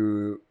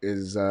 who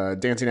is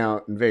dancing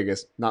out in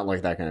Vegas, not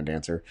like that kind of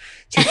dancer.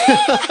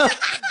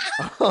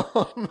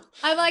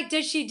 I'm like,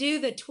 does she do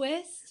the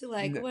twist?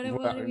 Like, what are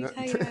we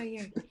talking about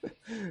here?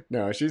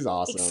 No, she's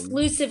awesome.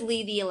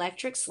 Exclusively the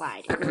electric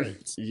slide.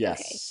 Great.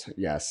 Yes, okay.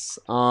 Yes.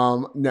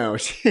 No,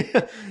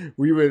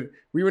 we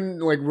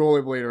wouldn't like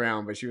rollerblade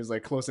around, but she was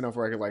like close enough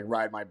where I could like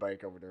ride my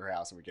bike over to her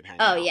house and we could hang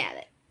out. Oh yeah,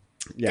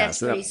 that's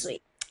so pretty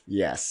sweet.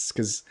 Yes,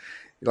 because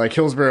like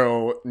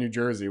Hillsborough, New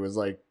Jersey was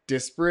like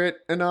disparate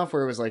enough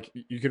where it was like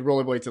you could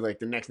rollerblade to like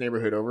the next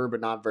neighborhood over, but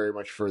not very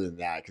much further than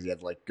that because you had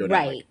to like go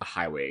down like a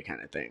highway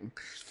kind of thing.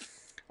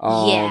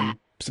 Yeah.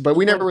 So, but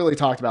we never really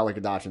talked about like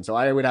adoption, so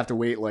I would have to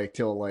wait like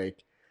till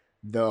like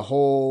the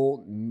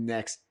whole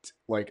next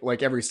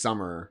like every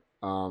summer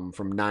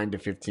from 9 to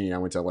 15 I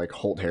went to like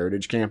Holt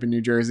Heritage Camp in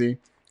New Jersey,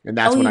 and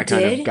that's when I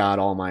kind of got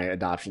all my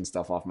adoption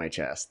stuff off my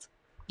chest.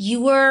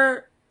 You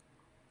were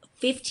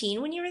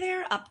 15 when you were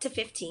there? Up to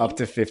 15? Up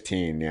to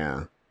 15,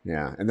 yeah.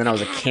 And then I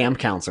was a camp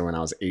counselor when I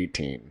was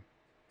 18.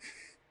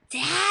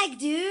 Dag,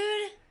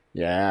 dude.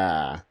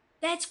 Yeah.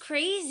 That's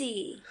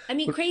crazy. I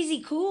mean,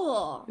 crazy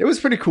cool. It was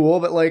pretty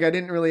cool, but like I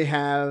didn't really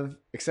have,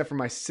 except for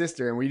my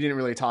sister, and we didn't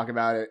really talk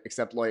about it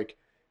except like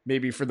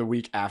maybe for the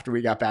week after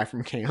we got back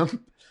from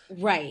camp.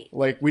 Right.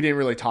 Like we didn't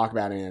really talk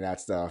about any of that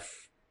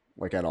stuff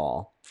like at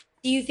all.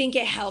 Do you think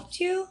it helped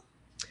you?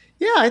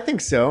 Yeah, I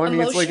think so. I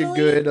mean, it's like a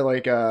good,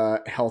 like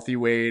a healthy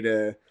way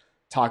to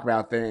talk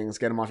about things,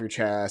 get them off your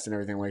chest and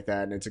everything like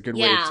that. And it's a good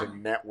way to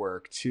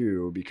network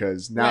too,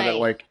 because now that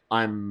like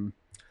I'm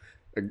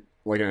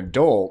like an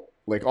adult,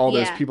 like all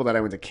those people that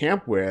I went to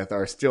camp with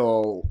are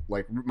still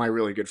like my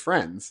really good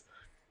friends.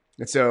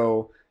 And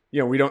so, you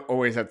know, we don't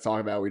always have to talk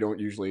about, we don't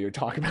usually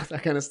talk about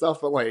that kind of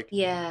stuff, but like,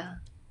 you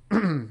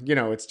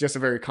know, it's just a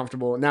very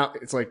comfortable, now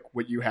it's like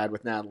what you had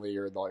with Natalie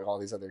or like all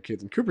these other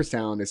kids in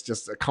Cooperstown. It's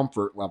just a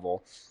comfort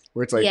level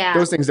where it's like,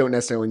 those things don't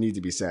necessarily need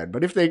to be said,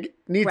 but if they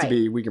need to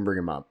be, we can bring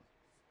them up.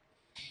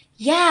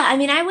 Yeah. I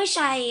mean, I wish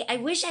I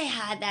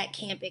had that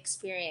camp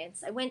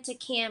experience. I went to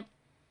camp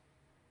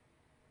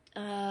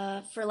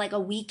for like a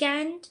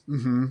weekend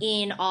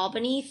in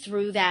Albany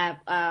through that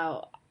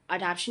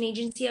adoption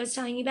agency I was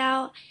telling you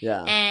about.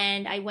 Yeah.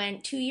 And I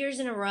went 2 years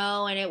in a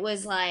row, and it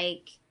was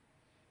like,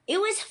 it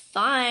was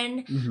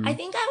fun. I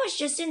think I was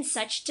just in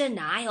such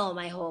denial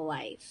my whole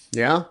life.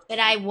 Yeah? That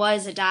I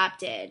was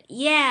adopted.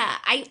 Yeah.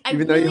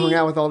 Even though you hung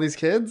out with all these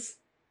kids?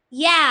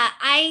 Yeah.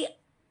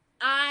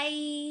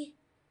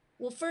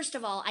 Well, first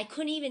of all, I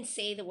couldn't even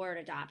say the word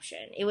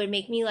adoption. It would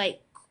make me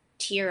like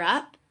tear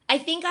up. I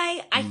think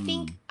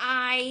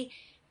I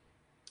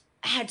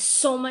had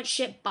so much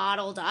shit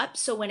bottled up.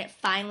 So when it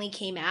finally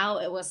came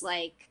out, it was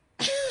like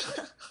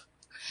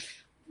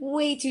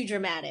way too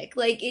dramatic.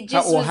 Like it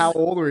just how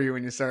old were you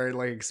when you started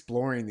like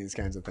exploring these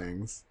kinds of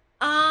things?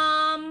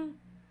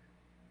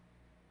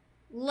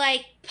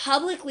 Like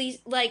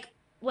publicly, like,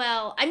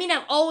 well, I mean,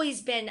 I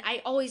always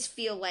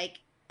feel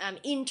like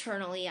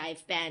internally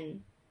I've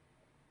been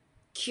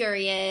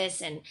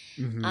curious and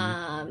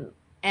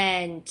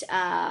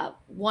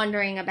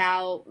wondering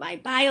about my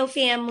bio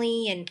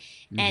family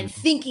and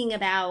thinking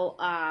about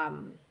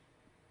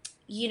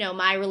you know,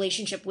 my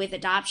relationship with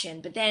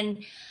adoption. But then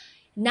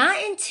not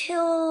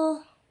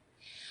until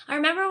I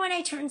remember when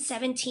I turned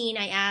 17,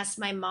 I asked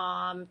my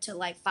mom to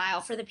like file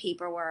for the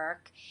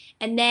paperwork,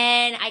 and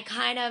then I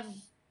kind of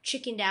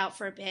chickened out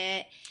for a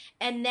bit,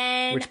 and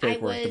then which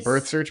paperwork? The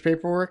birth search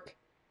paperwork?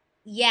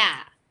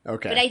 Yeah.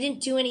 Okay. But I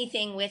didn't do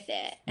anything with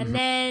it. And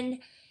then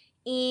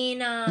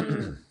in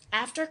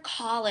after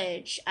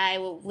college, I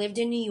lived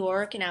in New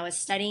York and I was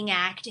studying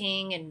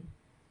acting, and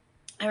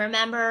I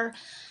remember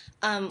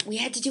we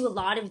had to do a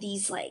lot of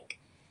these like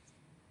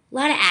a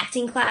lot of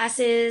acting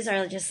classes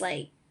or just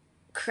like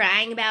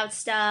crying about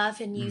stuff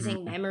and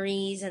using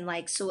memories, and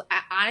like, so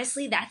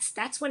honestly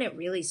that's when it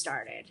really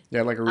started.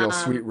 Yeah, like a real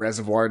sweet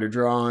reservoir to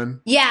draw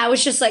on. Yeah, I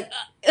was just like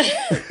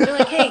they're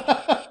like,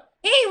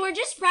 hey, we're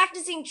just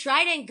practicing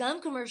Trident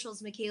gum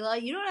commercials, Michaela.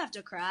 You don't have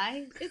to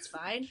cry. It's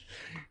fine.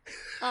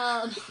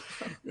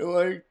 You're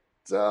like,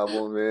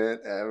 double man,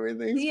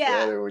 everything's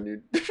better when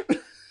you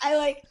I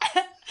like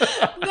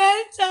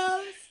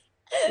Mentos.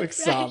 Like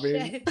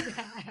sobbing.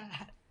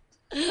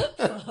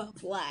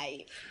 Of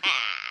life.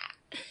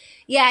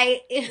 Yeah,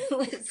 it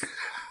was.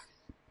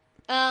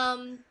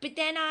 But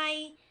then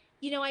I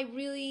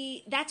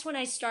really, that's when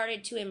I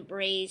started to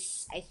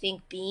embrace, I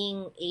think,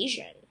 being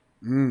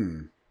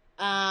Asian.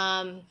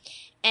 And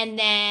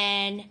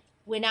then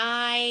when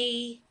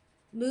I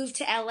moved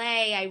to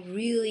LA, I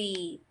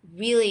really,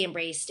 really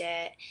embraced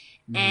it.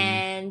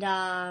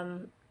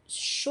 And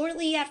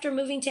shortly after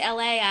moving to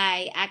LA,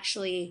 I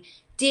actually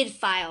did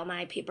file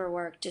my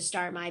paperwork to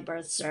start my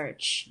birth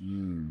search.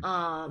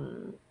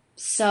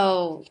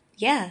 So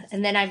yeah,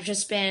 and then I've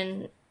just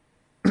been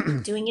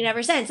doing it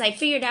ever since. I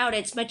figured out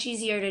it's much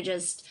easier to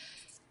just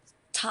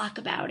talk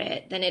about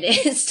it than it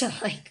is to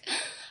like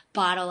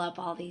bottle up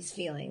all these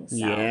feelings. So.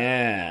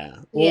 Yeah.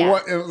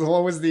 Well,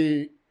 what was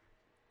the?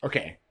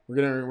 Okay, we're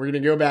gonna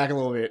go back a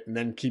little bit and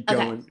then keep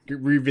going.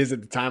 Revisit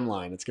the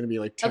timeline. It's gonna be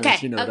like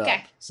Tarantino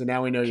up. So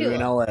now we know you're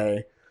in LA,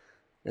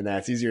 and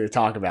that's easier to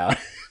talk about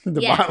than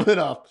to bottle it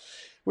up.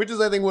 Which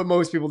is, I think, what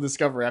most people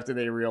discover after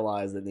they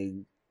realize that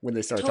when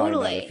they start talking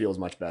about it, it Totally. feels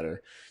much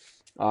better.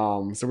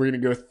 So we're gonna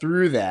go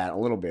through that a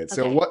little bit.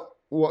 So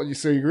Okay.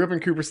 so you grew up in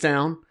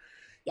Cooperstown.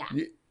 Yeah.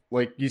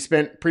 You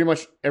spent pretty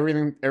much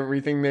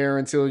everything there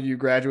until you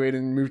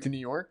graduated and moved to New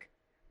York.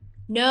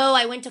 No,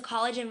 I went to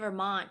college in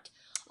Vermont.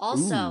 Ooh.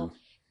 Also,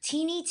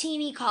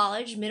 teeny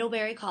college,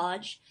 Middlebury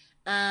College.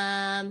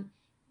 Um,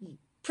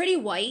 Pretty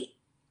white.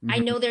 I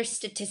Mhm. know their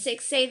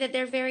statistics say that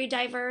they're very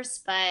diverse,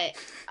 but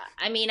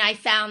I mean, I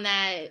found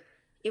that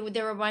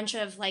there were a bunch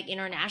of like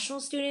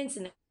international students,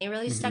 and they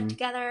really stuck Mhm.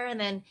 together. And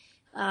then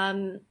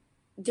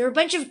there were a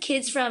bunch of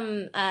kids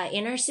from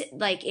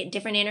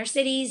different inner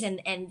cities,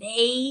 and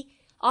they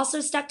also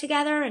stuck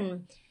together.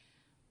 And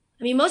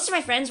I mean, most of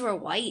my friends were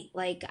white.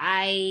 Like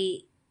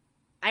I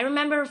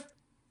remember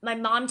my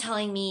mom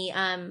telling me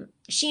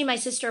she and my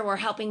sister were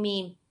helping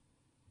me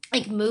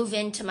like move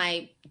into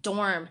my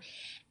dorm,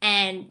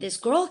 and this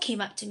girl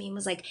came up to me and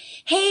was like,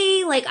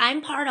 "Hey, like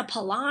I'm part of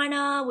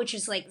Palana, which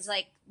is like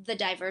the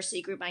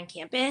diversity group on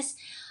campus."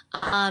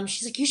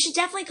 She's like, "You should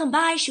definitely come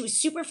by." She was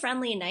super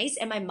friendly and nice,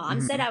 and my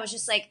mom said Mhm. I was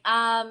just like,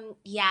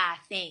 yeah,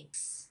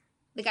 thanks."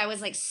 Like I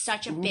was like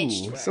such a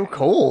bitch Ooh, to so her.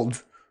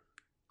 cold.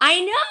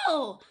 I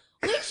know.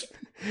 Which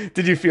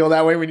Did you feel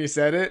that way when you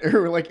said it,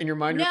 or like in your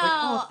mind you were like,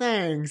 "Oh, no,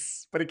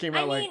 thanks," but it came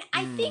I out like, mean,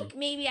 I think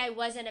maybe I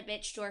wasn't a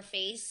bitch to her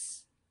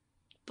face,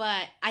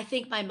 but I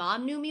think my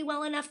mom knew me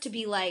well enough to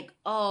be like,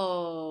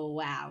 "Oh,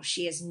 wow,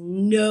 she has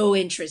no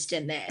interest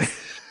in this."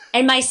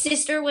 And my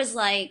sister was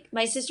like,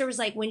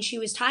 when she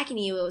was talking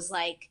to you, it was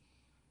like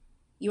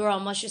you were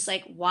almost just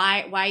like,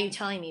 why are you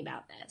telling me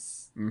about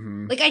this?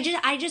 Mm-hmm. Like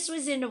I just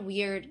was in a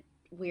weird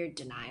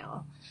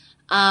denial.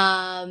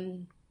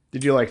 Um,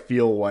 Did you like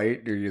feel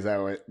white, or is that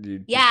what you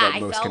just yeah, felt I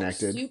most felt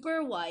connected?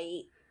 super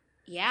white.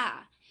 Yeah,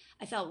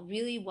 I felt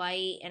really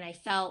white, and I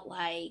felt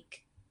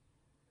like,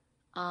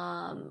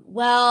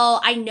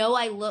 well, I know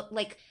I look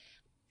like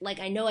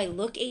I know I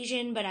look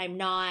Asian, but I'm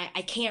not.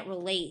 I can't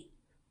relate.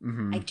 I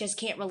Mm-hmm. just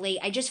can't relate.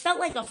 I just felt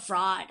like a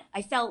fraud.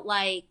 I felt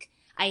like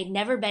I had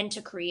never been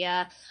to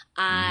Korea. Mm-hmm.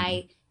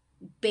 I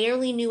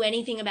barely knew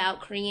anything about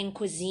Korean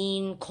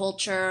cuisine,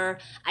 culture.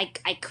 I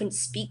couldn't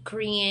speak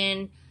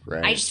Korean. I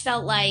Right. just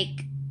felt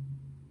like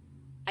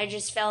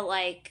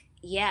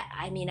yeah,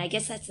 I mean, I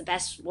guess that's the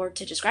best word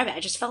to describe it. I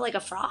just felt like a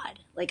fraud.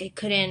 Like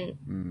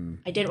Mm.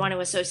 I didn't want to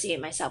associate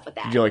myself with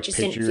Did that. you It like just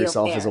picture didn't feel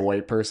yourself as a fair.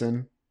 white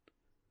person?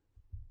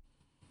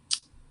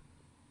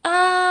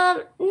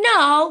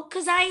 No,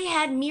 because I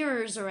had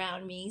mirrors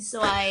around me,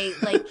 so I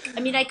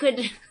mean, I could.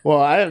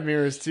 Well, I have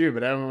mirrors too,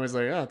 but everyone was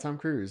like, "Oh, Tom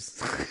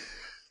Cruise."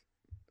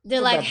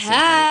 They're like, About the same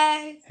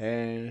height.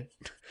 "Hey,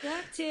 Hey.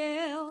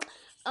 cocktail."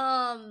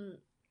 Um,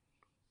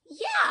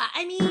 yeah,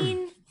 I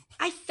mean,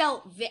 I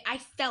felt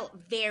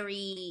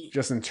very,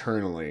 Just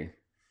internally,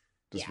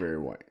 just yeah, very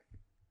white.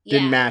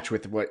 Didn't yeah, match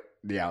with what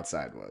the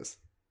outside was.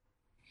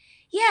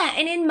 yeah.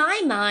 And in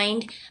my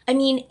mind, I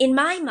mean, in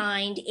my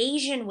mind,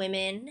 Asian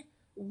women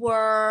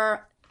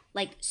were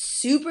like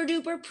super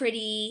duper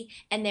pretty,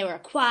 and they were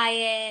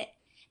quiet,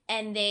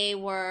 and they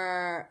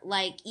were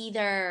like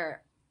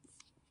either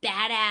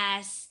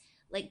badass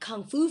like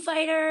kung fu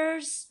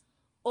fighters,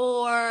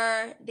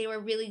 or they were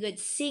really good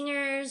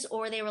singers,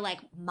 or they were like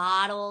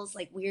models,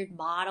 like weird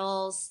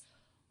models.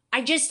 I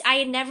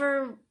had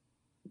never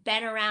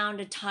been around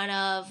a ton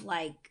of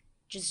like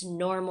just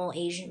normal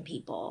Asian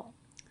people.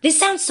 This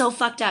sounds so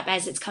fucked up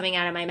as it's coming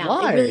out of my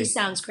mouth. It really Why?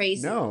 sounds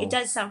crazy. It No,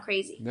 does sound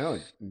crazy. no,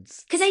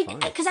 it's Cuz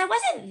fine. I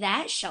wasn't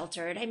that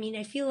sheltered. I mean,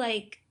 I feel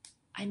like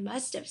I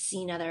must have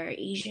seen other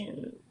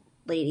Asian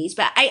ladies,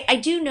 but I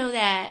do know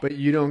that But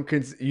you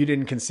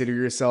didn't consider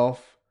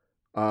yourself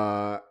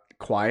uh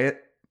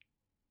quiet.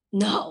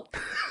 no.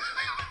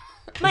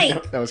 No,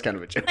 Mike, that was kind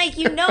of a joke. Mike,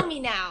 you know me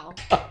now.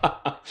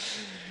 I'm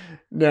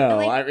No,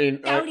 like I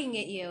mean, shouting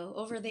at you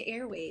over the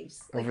airwaves.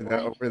 Like what?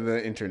 over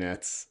the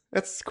internets.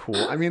 That's cool.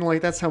 I mean,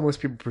 like that's how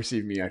most people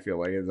perceive me. I feel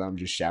like is I'm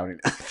just shouting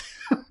at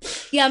them.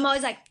 Yeah, I'm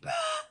always like,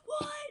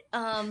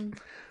 what?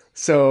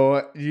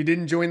 So you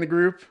didn't join the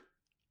group?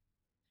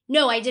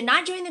 No, I did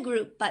not join the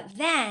group, but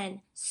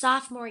then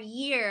sophomore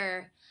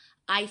year,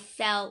 I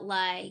felt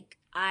like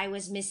I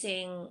was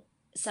missing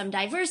some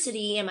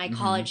diversity in my Mm-hmm.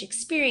 college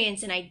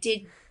experience, and I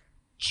did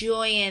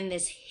join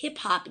this hip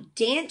hop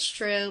dance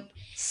troupe,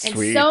 and so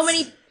Sweet.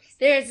 many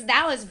there's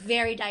that was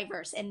very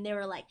diverse, and there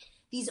were like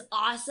these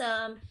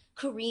awesome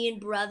Korean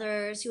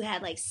brothers who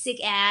had like sick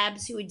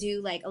abs who would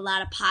do like a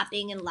lot of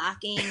popping and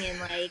locking, and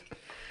like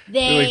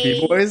They're like b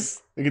they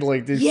boys. They could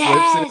like do flips and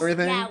yes, yeah,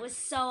 everything. it was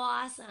so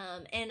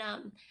awesome. And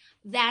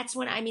that's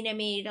when I mean I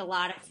made a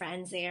lot of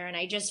friends there, and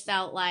I just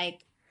felt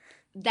like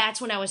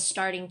that's when I was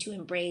starting to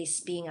embrace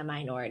being a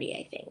minority,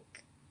 I think.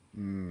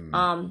 Mm.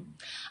 Um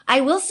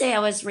I will say I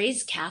was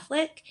raised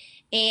Catholic,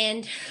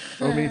 and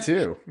Oh, me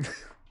too.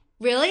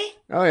 really?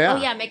 Oh Oh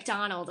yeah, yeah,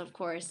 McDonald, of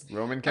course.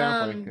 Roman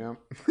Catholic. Um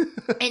Yeah.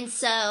 and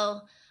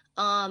so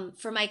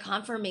for my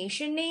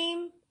confirmation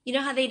name, you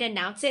know how they'd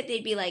announce it?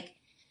 They'd be like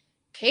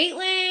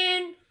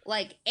Caitlin,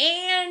 like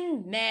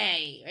Anne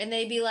May, and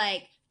they'd be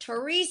like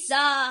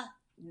Teresa,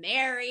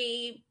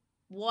 Mary,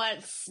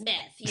 what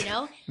Smith, you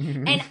know?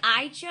 And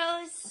I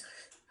chose,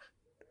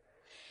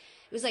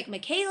 it was like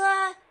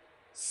Michaela,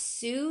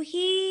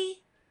 Suhi,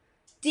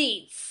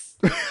 Dietz.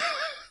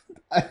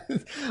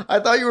 I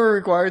thought you were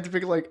required to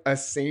pick like a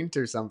saint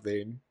or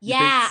something.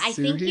 Yeah, I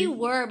think you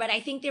were, but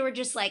I think they were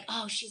just like,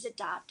 oh, she's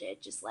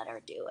adopted. Just let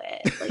her do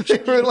it. Like,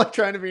 they were like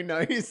trying to be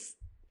nice.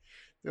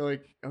 They're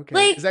like, okay,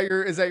 like, is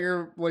that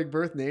your like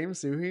birth name,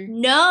 Suhi?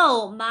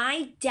 No,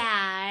 my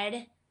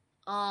dad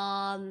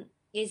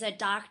is a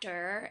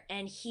doctor,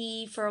 and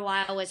he for a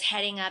while was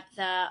heading up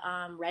the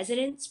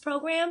residence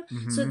program.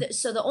 Mm-hmm.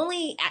 So the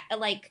only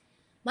like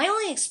my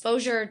only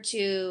exposure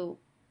to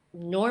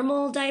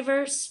normal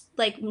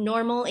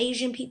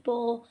Asian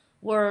people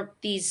were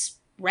these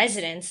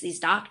residents, these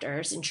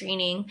doctors in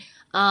training.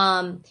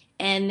 And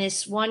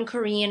this one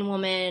Korean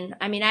woman,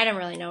 I mean, I don't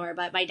really know her,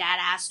 but my dad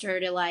asked her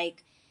to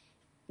like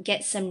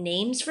get some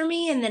names for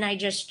me, and then I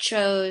just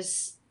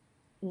chose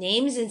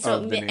names, and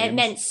so it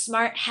meant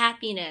smart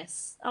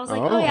happiness. I was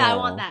like, oh yeah, I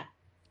want that.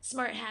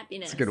 Smart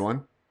happiness. It's a good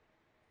one.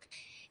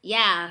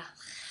 Yeah.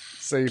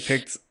 So you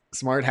picked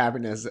smart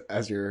happiness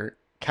as your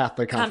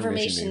Catholic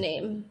confirmation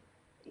name.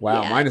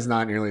 Wow, yeah. Mine is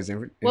not nearly as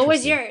interesting. What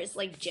was yours?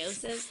 Like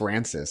Joseph?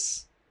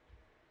 Francis.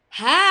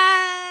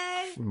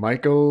 Hi!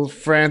 Michael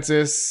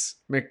Francis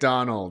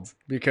McDonald.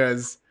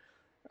 Because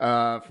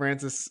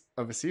Francis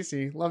of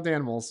Assisi loved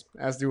animals,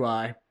 as do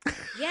I.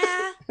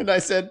 Yeah. And I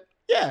said,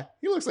 yeah,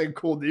 he looks like a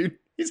cool dude.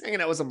 He's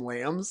hanging out with some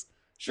lambs.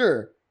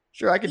 Sure,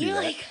 I could do that.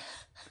 Like...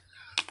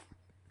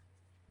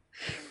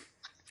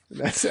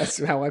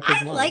 That's how I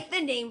picked mine. I like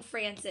the name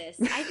Francis.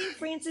 I think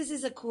Francis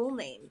is a cool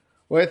name.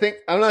 Well,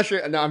 I'm not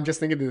sure. No, I'm just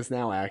thinking of this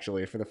now,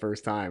 actually, for the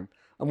first time.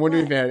 I'm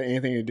wondering if it had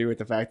anything to do with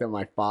the fact that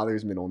my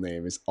father's middle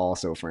name is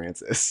also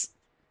Francis.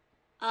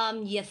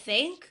 You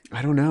think?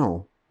 I don't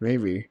know.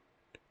 Maybe.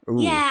 Ooh.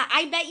 Yeah,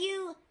 I bet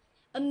you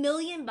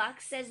 $1,000,000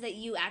 says that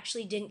you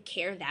actually didn't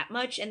care that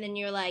much, and then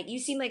you're like, you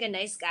seem like a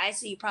nice guy,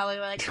 so you probably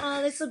were like,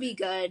 oh, this will be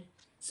good.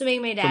 So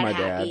make my dad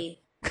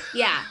happy. Dad.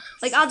 Yeah,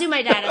 like I'll do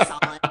my dad a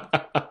solid.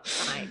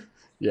 Fine.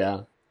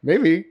 Yeah,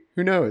 maybe.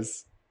 Who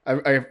knows?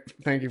 I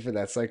thank you for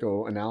that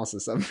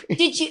psychoanalysis of me.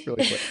 Did you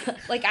really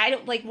like? I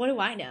don't like. What do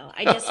I know?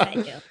 I just met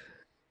you.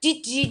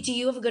 Do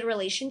you have a good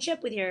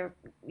relationship with your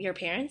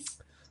parents?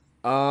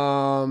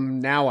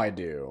 Now I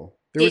do.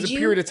 There was a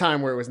period of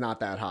time where it was not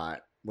that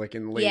hot, like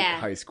in late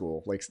high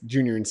school, like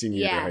junior and senior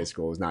year of high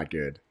school was not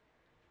good.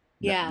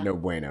 No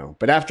bueno.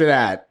 But after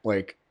that,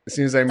 like as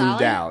soon as I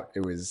moved out,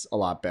 it was a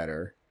lot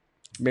better.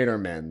 Made our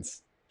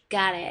amends.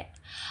 Got it.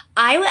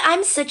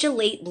 I'm such a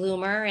late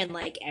bloomer in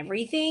like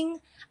everything.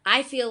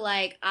 I feel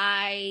like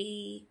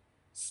I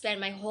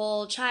spent my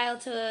whole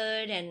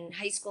childhood and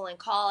high school and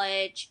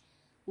college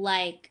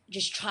like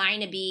just trying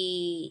to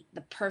be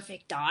the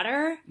perfect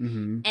daughter.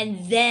 Mm-hmm.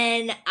 And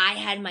then I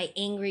had my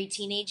angry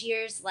teenage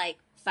years like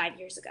 5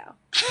 years ago.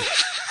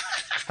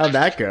 How'd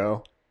that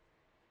go?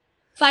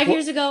 5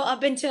 years ago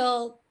up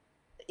until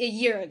a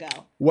year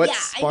ago. What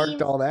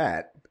sparked all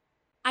that?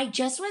 I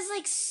just was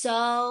like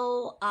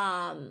so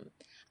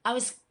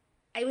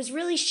it was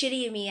really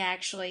shitty of me,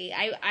 actually.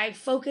 I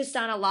focused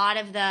on a lot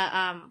of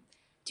the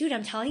dude,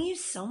 I'm telling you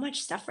so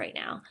much stuff right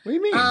now. What do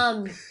you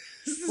mean?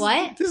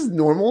 What? This is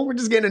normal. We're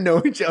just getting to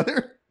know each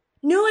other.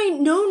 No,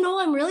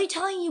 I'm really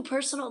telling you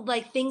personal,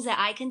 like things that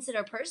I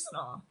consider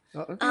personal. Oh,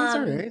 okay, that's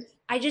all right.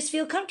 I just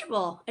feel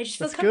comfortable. I just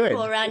feel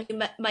comfortable around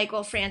you,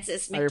 Michael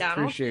Francis McDonald.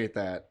 I appreciate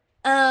that.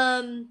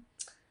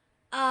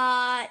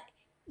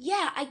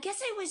 Yeah, I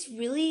guess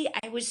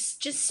I was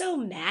just so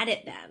mad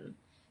at them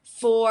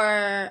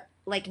for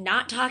like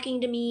not talking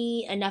to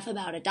me enough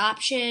about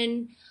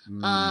adoption.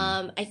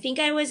 I think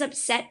I was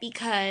upset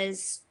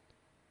because,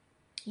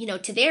 you know,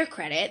 to their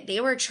credit, they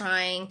were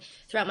trying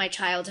throughout my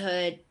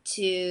childhood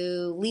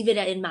to leave it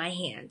in my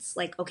hands.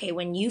 Like, okay,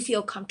 when you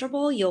feel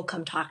comfortable, you'll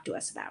come talk to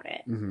us about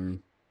it. Mm-hmm.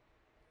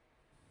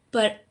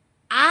 But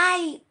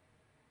I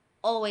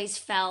always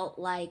felt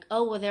like,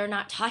 oh, well, they're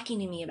not talking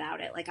to me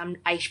about it. Like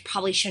I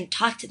probably shouldn't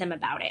talk to them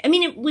about it. I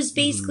mean, it was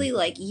basically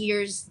like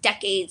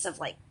decades of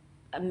like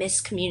a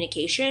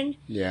miscommunication.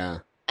 Yeah.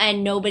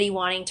 And nobody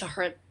wanting to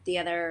hurt the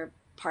other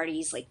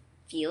party's like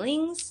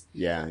feelings.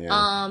 Yeah,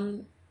 yeah.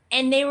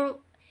 And they were,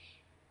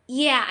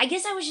 I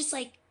guess I was just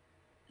like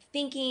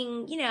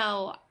thinking, you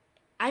know,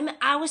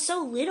 I was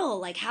so little,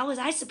 like how was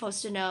I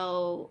supposed to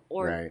know,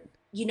 or,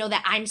 you know,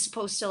 that I'm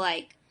supposed to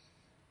like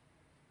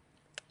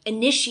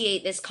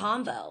initiate this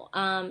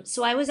convo.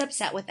 So I was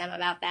upset with them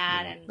about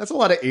that. And that's a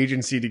lot of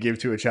agency to give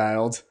to a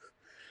child.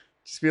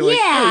 Just be like,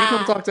 hey, you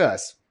come talk to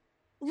us.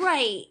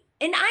 Right.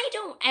 And I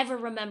don't ever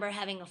remember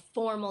having a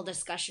formal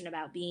discussion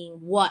about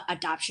what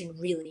adoption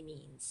really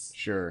means.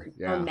 Sure,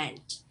 yeah. Or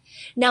meant.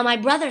 Now, my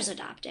brother's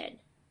adopted,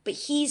 but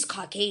he's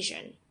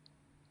Caucasian.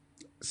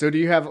 So do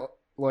you have,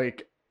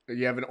 like,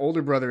 you have an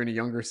older brother and a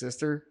younger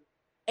sister?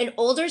 An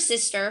older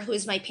sister who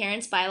is my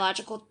parents'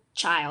 biological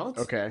child.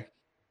 Okay.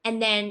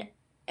 And then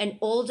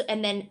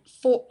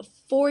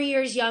four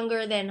years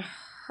younger than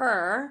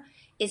her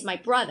is my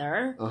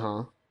brother.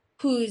 Uh-huh.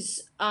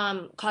 who's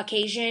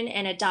Caucasian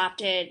and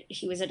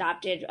he was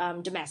adopted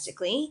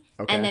domestically.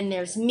 Okay. And then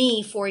there's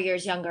me 4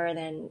 years younger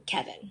than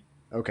Kevin.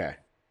 Okay.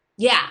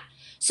 Yeah.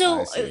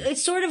 So I see. it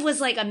sort of was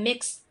like a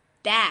mixed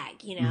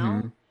bag, you know?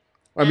 Mm-hmm.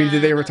 I mean,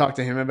 did they ever talk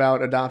to him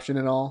about adoption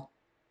at all?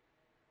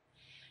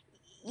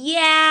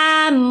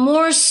 Yeah,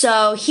 more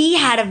so. He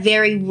had a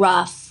very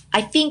rough,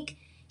 I think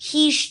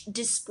he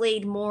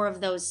displayed more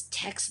of those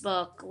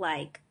textbook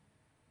like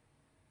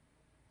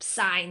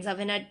signs of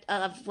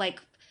like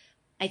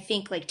I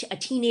think like a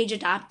teenage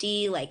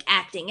adoptee, like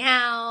acting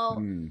out.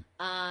 Mm.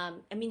 I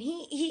mean,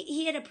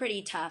 he had a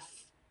pretty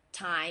tough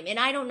time, and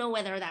I don't know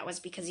whether that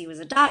was because he was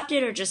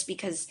adopted or just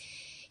because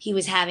he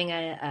was having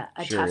a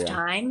Sure, tough yeah.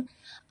 time.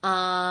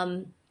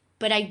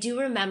 But I do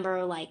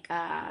remember like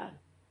I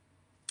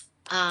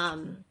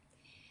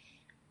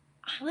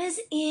was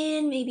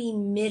in maybe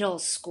middle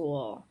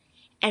school,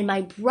 and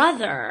my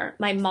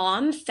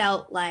mom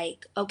felt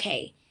like,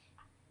 okay,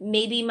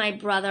 maybe my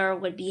brother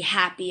would be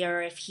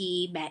happier if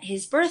he met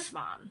his birth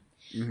mom.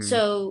 Mm-hmm.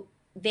 So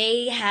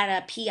they had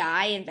a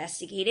PI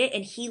investigate it,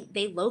 and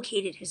they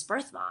located his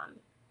birth mom.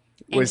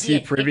 Was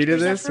he privy to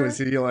this? Was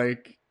he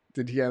like,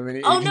 did he have any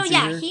agency? Oh no,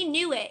 yeah, here? he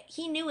knew it.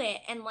 He knew it,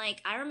 and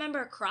like I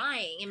remember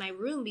crying in my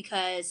room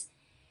because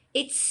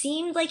it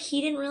seemed like he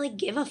didn't really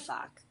give a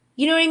fuck.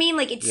 You know what I mean?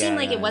 Like it seemed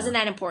like it wasn't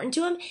that important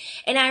to him.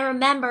 And I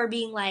remember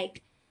being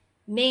like,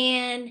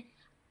 man,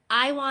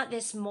 I want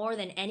this more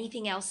than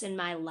anything else in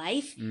my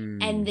life.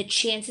 And the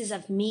chances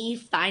of me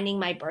finding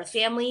my birth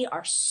family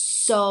are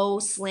so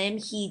slim.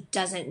 He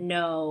doesn't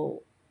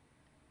know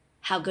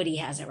how good he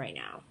has it right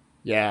now.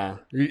 Yeah.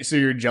 So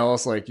you're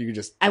jealous? Like you could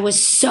just... I was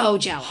so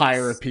jealous.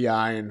 Hire a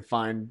PI and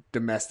find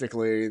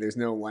domestically. There's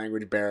no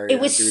language barrier. It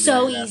was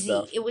so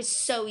easy. It was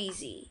so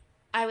easy.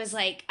 I was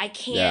like, I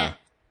can't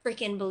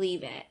freaking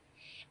believe it.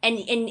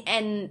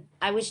 And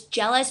I was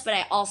jealous, but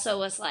I also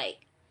was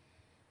like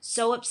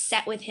so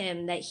upset with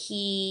him that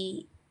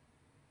he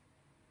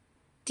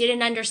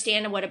didn't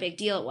understand what a big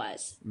deal it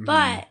was. Mm-hmm.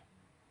 But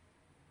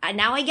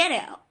now I get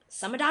it.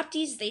 Some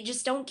adoptees, they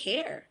just don't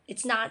care.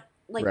 It's not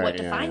like what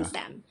defines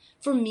them.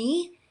 For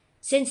me,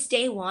 since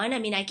day one, I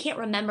mean, I can't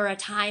remember a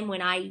time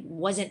when I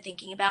wasn't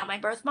thinking about my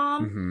birth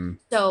mom. Mm-hmm.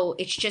 So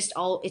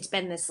it's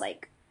been this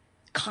like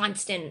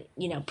constant,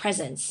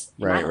 presence.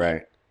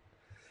 Right.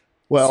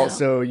 Well,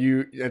 so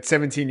you at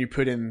 17, you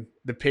put in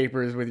the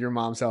papers with your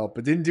mom's help,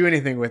 but didn't do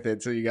anything with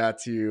it till you got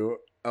to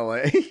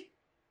LA.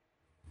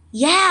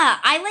 Yeah,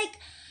 I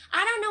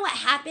don't know what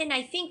happened.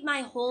 I think my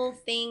whole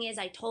thing is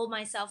I told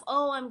myself,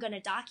 oh, I'm going to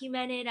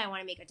document it. I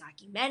want to make a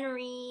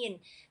documentary. And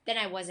then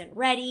I wasn't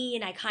ready.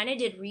 And I kind of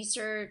did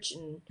research,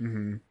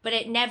 but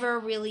it never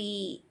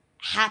really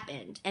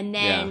happened. And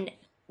then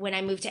when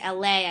I moved to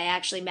LA, I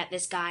actually met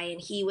this guy, and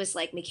he was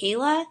like,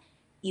 Michaela,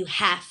 you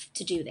have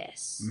to do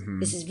this. Mm-hmm.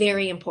 This is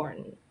very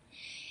important.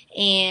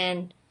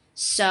 And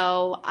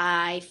so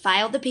I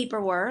filed the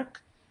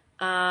paperwork.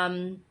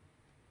 And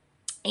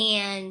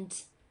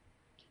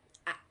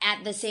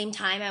at the same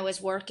time, I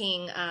was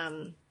working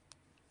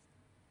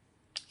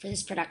for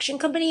this production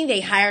company.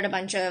 They hired a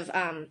bunch of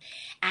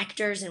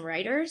actors and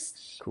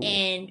writers. Cool.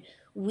 And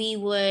we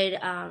would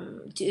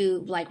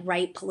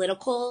write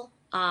political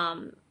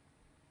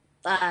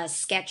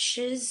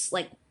sketches,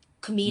 like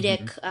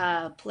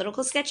comedic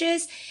political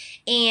sketches.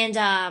 And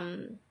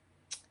then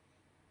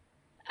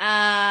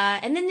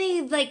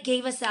they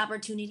gave us the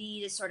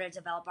opportunity to sort of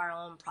develop our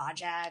own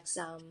projects.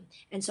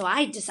 And so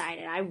I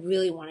decided I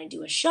really want to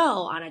do a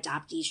show on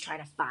adoptees trying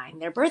to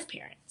find their birth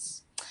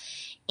parents.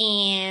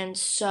 And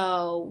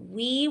so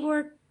we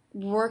were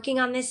working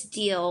on this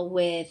deal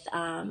with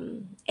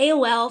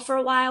AOL for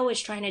a while, was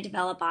trying to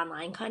develop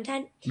online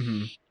content.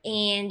 Mm-hmm.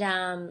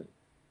 And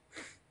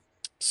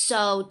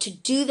so to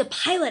do the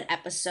pilot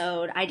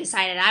episode, I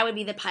decided I would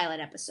be the pilot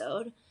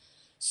episode.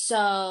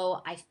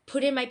 So I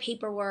put in my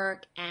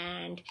paperwork,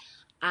 and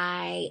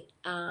I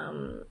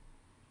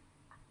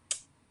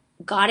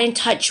got in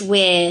touch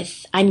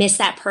with I Miss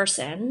That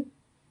Person,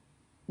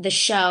 the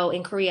show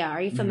in Korea.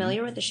 Are you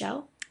familiar with the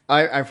show?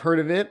 I've heard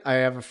of it. I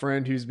have a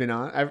friend who's been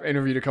on. I've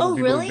interviewed a couple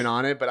people who've been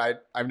on it, but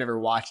I've never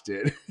watched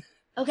it.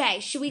 Okay,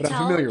 should we but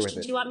tell? I'm familiar with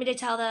it. Do you want me to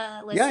tell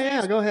the listeners?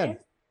 Yeah, go ahead.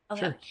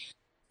 Okay. Sure.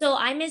 So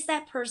I Miss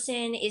That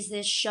Person is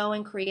this show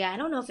in Korea. I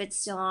don't know if it's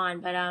still on,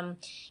 but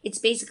it's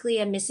basically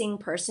a missing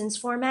persons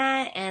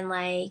format, and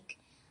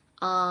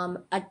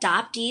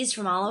adoptees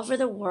from all over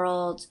the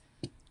world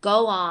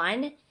go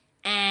on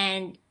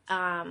and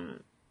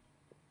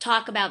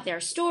talk about their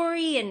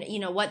story and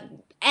what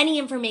any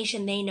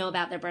information they know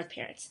about their birth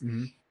parents.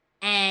 Mm-hmm.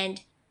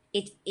 And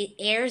it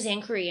airs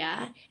in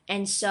Korea,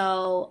 and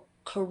so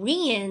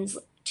Koreans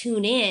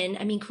tune in.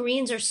 I mean,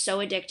 Koreans are so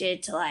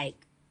addicted to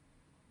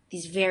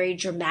these very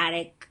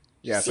dramatic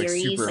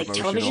series, like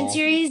television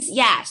series.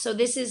 Yeah. So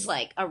this is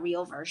like a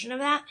real version of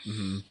that.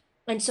 Mm-hmm.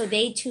 And so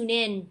they tune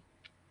in,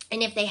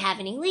 and if they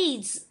have any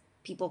leads,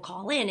 people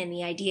call in, and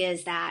the idea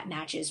is that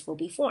matches will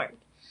be formed.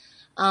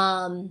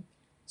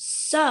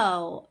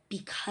 So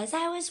because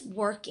I was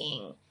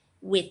working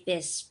with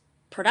this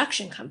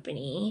production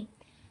company,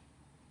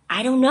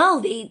 I don't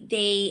know.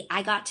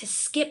 I got to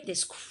skip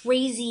this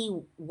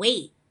crazy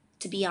wait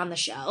to be on the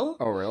show.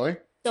 Oh, really?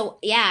 So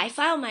yeah, I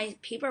filed my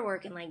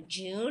paperwork in like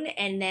June,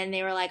 and then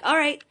they were like, all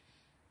right,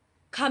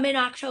 come in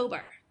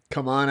October.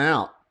 Come on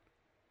out.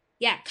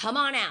 Yeah, come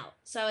on out.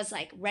 So I was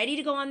like ready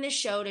to go on this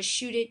show to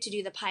shoot it, to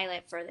do the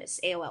pilot for this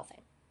AOL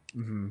thing.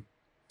 Mm-hmm.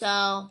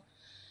 So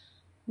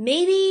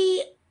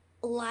maybe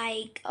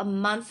like a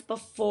month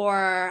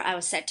before I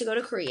was set to go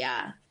to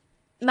Korea.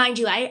 Mind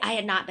you, I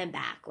had not been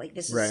back. Like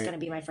this was going to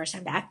be my first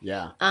time back.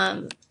 Yeah.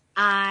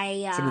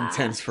 It's an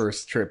intense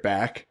first trip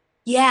back.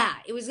 Yeah,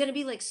 it was going to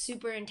be like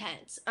super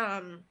intense.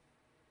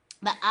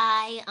 But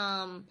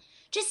I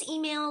just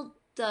emailed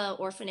the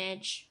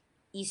orphanage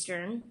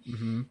Eastern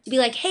to be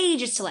like, hey,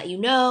 just to let you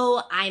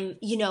know, I'm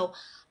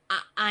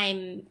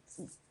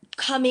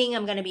coming.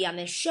 I'm going to be on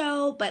this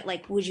show, but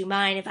like, would you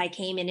mind if I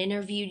came and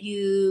interviewed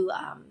you?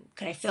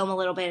 Could I film a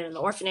little bit in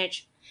the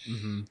orphanage?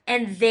 Mm-hmm.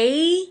 And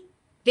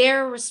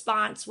their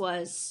response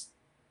was,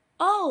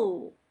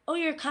 oh,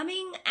 you're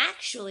coming?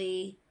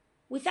 Actually,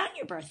 we found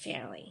your birth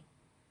family.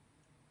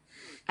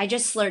 I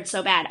just slurred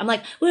so bad. I'm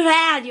like, we've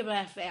had your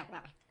birth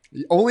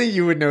family. Only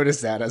you would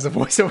notice that as a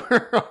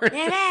voiceover artist.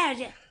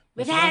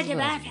 We've had your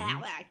birth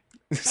family.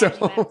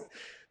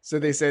 So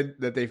they said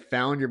that they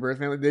found your birth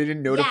family. They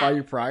didn't notify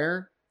you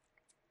prior?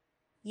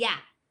 Yeah.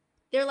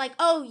 They're like,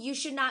 oh, you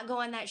should not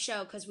go on that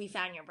show because we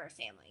found your birth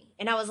family.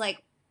 And I was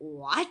like,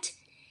 what?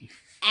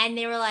 And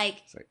they were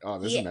like, it's like, oh,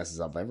 this messes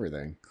up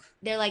everything.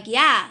 They're like,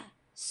 yeah.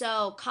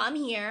 So come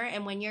here,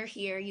 and when you're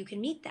here, you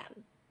can meet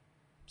them.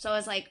 So I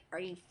was like,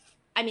 I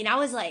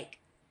was like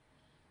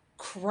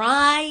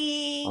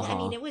crying. Uh-huh. I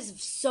mean, it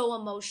was so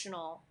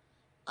emotional.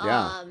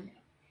 Yeah.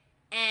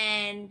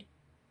 And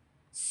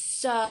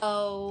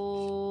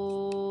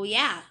so,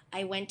 yeah,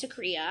 I went to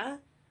Korea.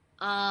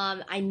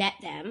 I met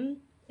them.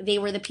 They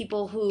were the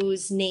people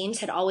whose names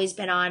had always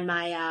been on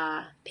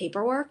my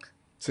paperwork.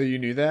 So you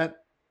knew that?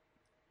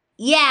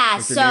 Yeah.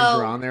 Like their names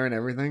were on there and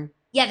everything?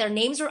 Yeah, their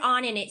names were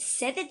on, and it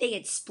said that they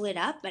had split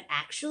up, but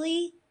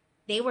actually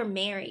they were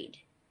married.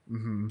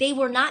 Mm-hmm. They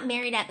were not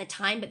married at the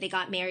time, but they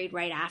got married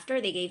right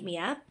after. They gave me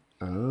up.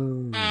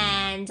 Oh.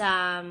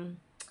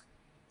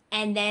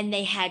 And then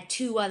they had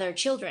 2 other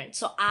children.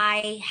 So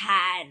I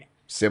had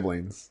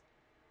siblings.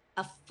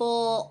 A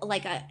full,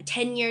 like a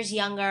 10 years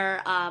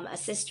younger, a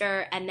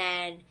sister, and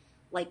then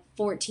like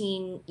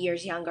 14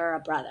 years younger, a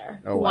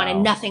brother who wanted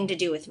nothing to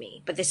do with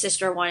me. But the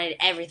sister wanted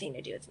everything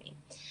to do with me.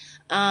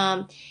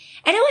 And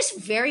it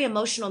was very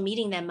emotional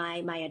meeting them.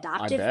 My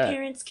adoptive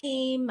parents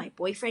came, my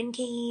boyfriend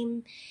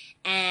came,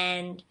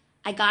 and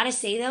I gotta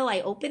say though,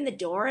 I opened the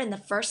door and the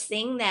first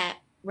thing that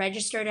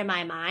registered in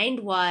my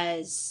mind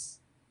was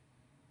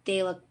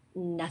they look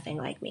nothing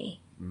like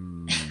me.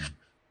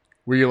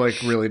 Were you like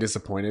really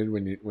disappointed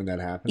when that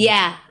happened?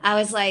 Yeah, I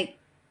was like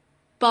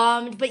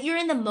bummed, but you're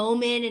in the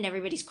moment and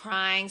everybody's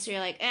crying, so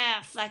you're like,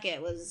 fuck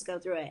it, let's just go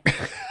through it.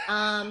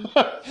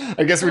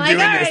 I guess we're doing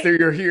this. Right.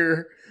 You're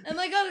here. I'm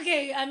like,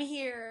 okay, I'm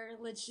here.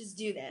 Let's just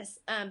do this.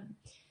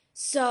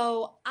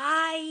 So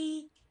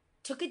I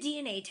took a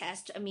DNA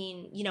test. I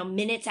mean,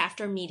 minutes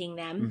after meeting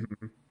them.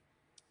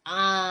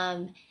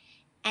 Mm-hmm.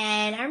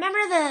 And I remember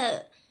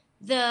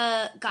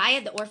the guy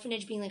at the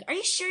orphanage being like, are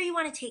you sure you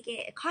want to take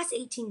it? It costs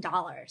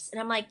 $18. And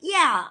I'm like,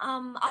 yeah,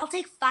 I'll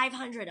take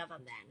 500 of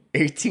them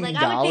then. $18? Like,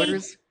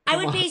 I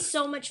would pay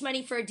so much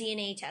money for a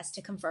DNA test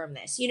to confirm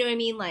this. You know what I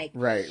mean? Like,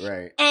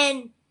 right.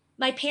 And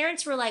my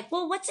parents were like,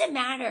 well, what's it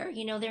matter?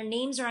 Their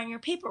names are on your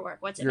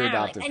paperwork. What's it matter?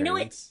 Adoptive like, I know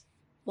parents.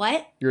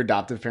 What? Your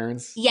adoptive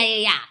parents?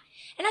 Yeah.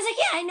 And I was like,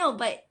 yeah, I know,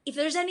 but if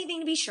there's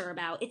anything to be sure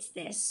about, it's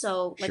this.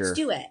 So let's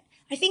do it.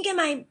 I think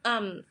I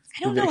don't know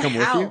how. Did they come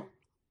with you?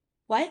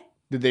 What?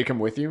 Did they come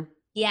with you?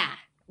 Yeah.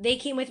 They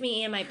came with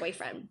me and my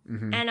boyfriend.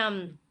 Mm-hmm.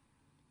 And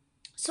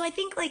so I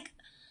think like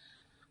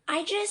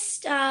I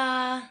just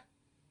I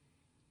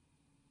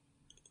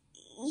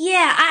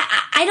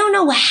don't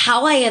know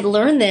how I had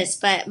learned this,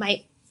 but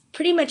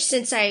pretty much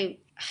since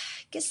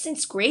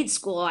grade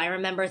school, I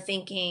remember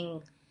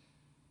thinking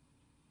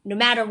no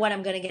matter what,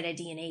 I'm going to get a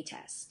DNA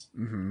test.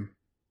 Mm-hmm.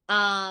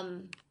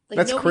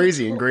 That's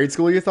crazy. In grade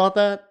school, you thought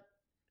that?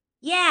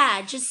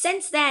 Yeah, just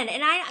since then.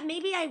 And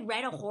maybe I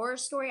read a horror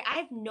story. I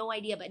have no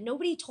idea, but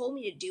nobody told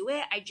me to do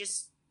it.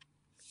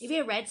 Maybe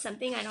I read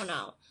something. I don't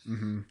know.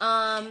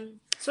 Mm-hmm.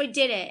 So I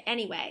did it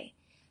anyway.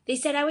 They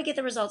said I would get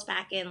the results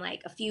back in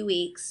like a few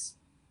weeks.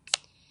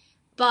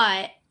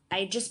 But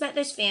I just met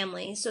this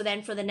family. So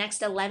then for the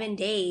next 11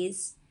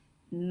 days,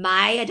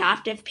 my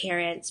adoptive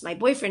parents, my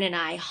boyfriend and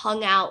I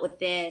hung out with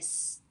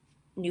this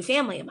new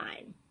family of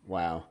mine.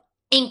 Wow.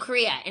 In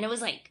Korea. And it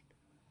was like,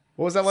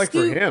 what was that like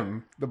for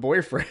him, the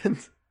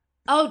boyfriend?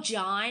 Oh,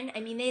 John.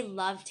 I mean, they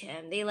loved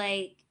him.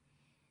 They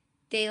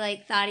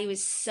thought he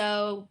was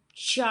so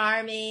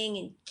charming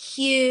and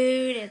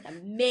cute and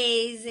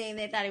amazing.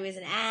 They thought he was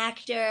an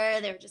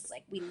actor. They were just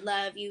like, we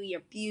love you.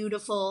 You're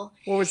beautiful.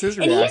 What was his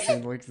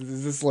reaction? Like,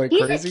 is this like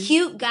crazy? He's a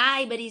cute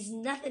guy, but he's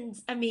nothing.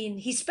 I mean,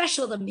 he's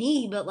special to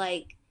me, but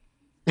like,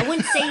 I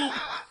wouldn't say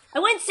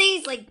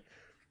he's like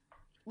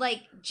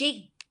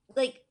Jake.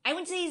 Like, I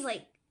wouldn't say he's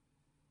like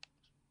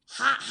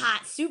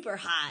hot, super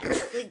hot.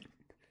 Like,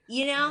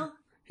 you know?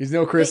 He's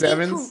no Chris But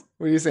Evans?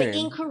 What are you But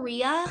saying?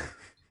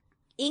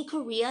 in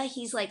Korea,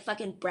 he's like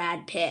fucking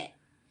Brad Pitt.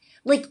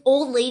 Like,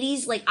 old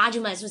ladies, like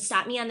ajumas, would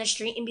stop me on the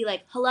street and be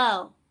like,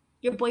 hello,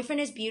 your boyfriend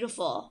is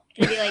beautiful.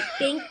 And I'd be like,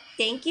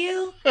 thank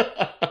you.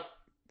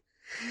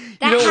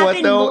 That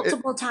happened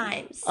multiple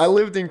times. I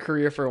lived in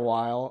Korea for a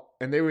while,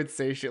 and they would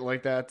say shit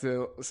like that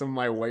to some of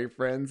my white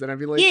friends, and I'd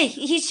be like, yeah,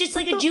 he's just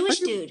like a Jewish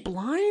dude.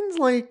 Blind?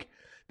 Like,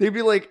 they'd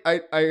be like,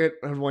 I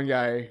had one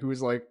guy who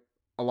was like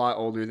a lot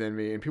older than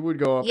me, and people would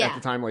go up at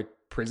the time, like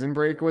Prison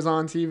Break was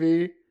on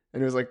TV,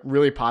 and it was like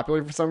really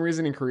popular for some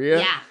reason in Korea.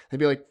 Yeah. They'd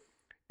be like,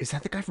 is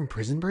that the guy from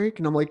Prison Break?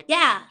 And I'm like,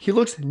 yeah. He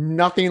looks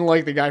nothing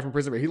like the guy from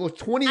Prison Break. He looks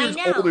 20 years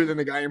older than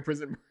the guy in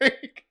Prison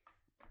Break.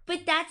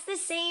 But that's the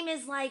same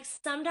as, like,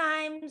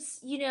 sometimes,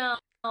 you know,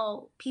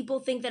 people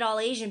think that all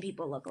Asian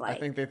people look alike. I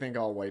think they think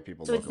all white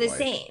people look alike. So it's the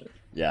same.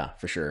 Yeah,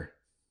 for sure.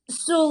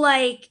 So,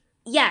 like,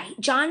 yeah,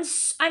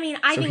 John's, I mean,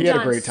 I think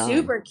John's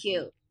super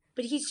cute.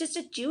 But he's just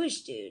a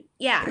Jewish dude.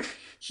 Yeah.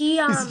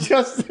 He's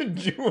just a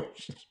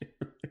Jewish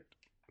dude.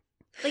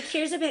 Like,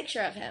 here's a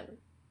picture of him.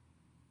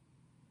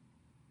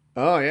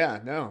 Oh, yeah,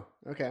 no.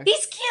 Okay.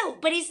 He's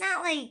cute, but he's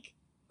not like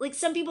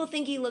some people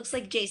think he looks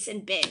like Jason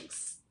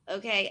Biggs.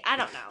 Okay? I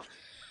don't know.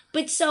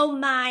 But so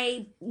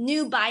my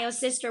new bio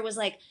sister was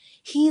like,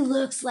 he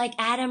looks like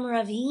Adam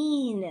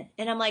Ravine.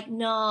 And I'm like,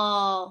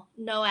 no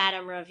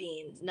Adam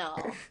Ravine. No,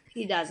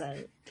 he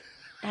doesn't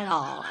at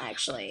all,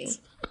 actually.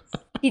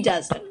 He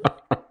doesn't.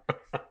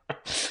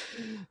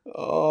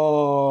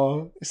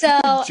 Oh. Is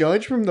that the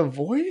judge from The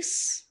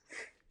Voice?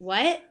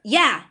 What?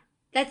 Yeah.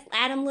 That's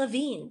Adam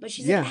Levine. But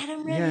she's like,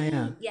 Adam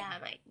Ravine. Yeah,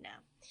 I'm like,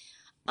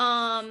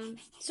 no.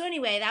 So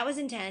anyway, that was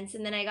intense.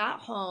 And then I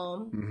got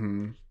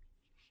home.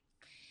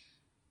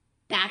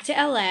 Back to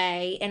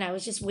LA, and I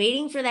was just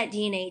waiting for that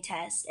DNA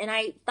test, and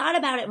I thought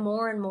about it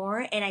more and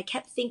more, and I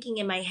kept thinking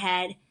in my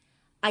head,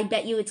 I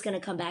bet you it's going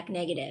to come back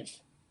negative.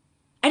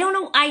 I don't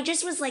know. I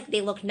just was like, they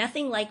look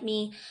nothing like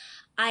me.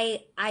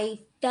 I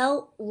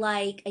felt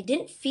like, I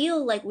didn't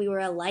feel like we were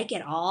alike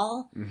at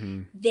all.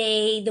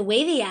 The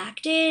way they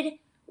acted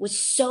was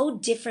so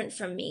different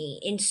from me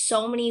in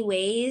so many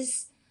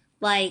ways.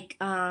 Like,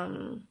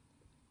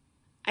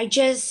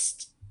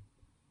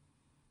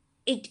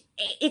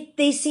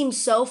 they seem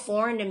so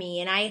foreign to me,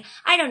 and I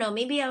don't know,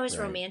 maybe I was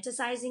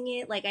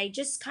romanticizing it. Like, I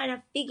just kind of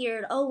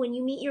figured, oh, when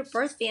you meet your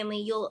birth family,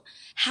 you'll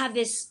have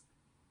this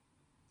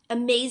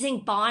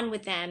amazing bond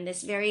with them,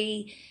 this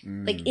very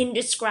like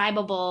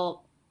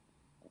indescribable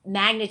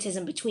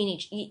magnetism between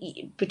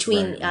you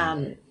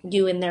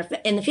and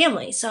the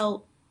family.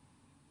 So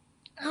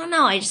I don't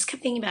know, I just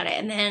kept thinking about it,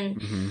 and then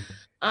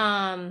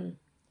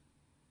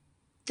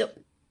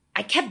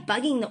I kept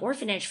bugging the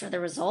orphanage for the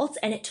results,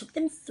 and it took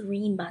them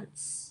 3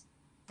 months.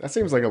 That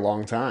seems like a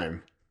long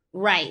time.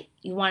 Right.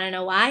 You want to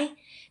know why?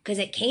 Because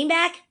it came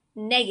back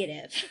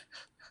negative.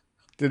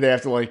 Did they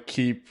have to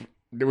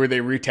were they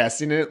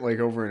retesting it like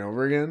over and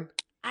over again?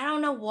 I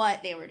don't know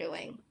what they were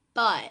doing,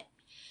 but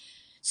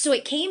so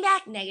it came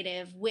back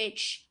negative,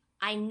 which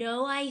I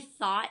know I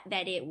thought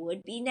that it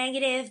would be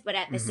negative, but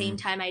at the same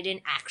time, I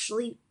didn't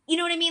actually, you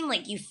know what I mean?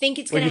 Like, you think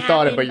it's going to happen. You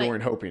thought it, but you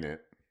weren't hoping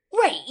it.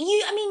 Right.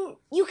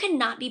 You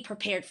cannot be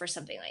prepared for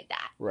something like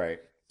that. Right.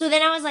 So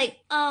then I was like,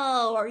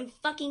 oh, are you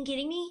fucking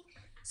kidding me?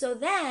 So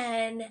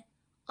then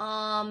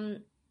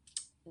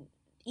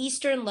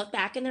Eastern looked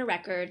back in their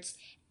records,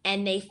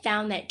 and they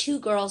found that 2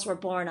 girls were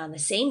born on the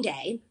same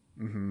day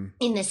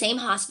in the same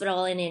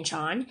hospital in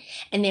Incheon,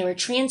 and they were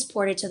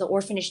transported to the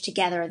orphanage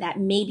together, that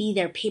maybe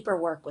their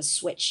paperwork was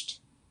switched.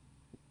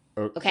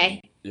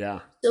 Okay?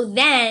 Yeah. So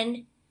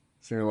then...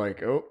 So you're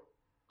like, oh...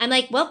 I'm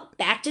like, well,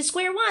 back to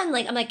square one.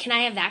 Like, I'm like, can I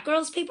have that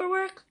girl's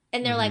paperwork?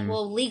 And they're like,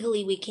 well,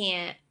 legally we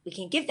can't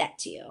give that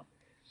to you.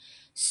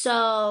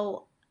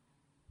 So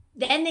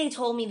then they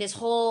told me this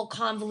whole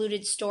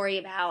convoluted story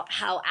about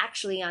how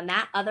actually on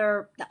the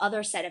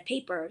other set of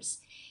papers,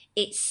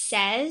 it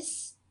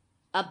says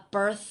a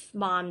birth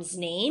mom's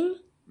name,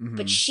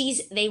 but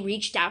they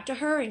reached out to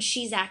her, and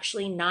she's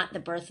actually not the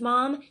birth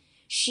mom.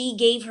 She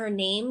gave her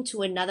name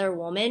to another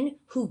woman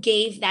who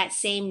gave that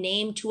same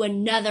name to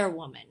another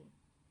woman.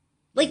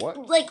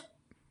 Like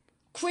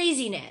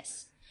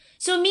craziness.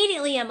 So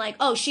immediately I'm like,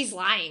 oh, she's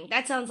lying.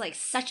 That sounds like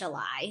such a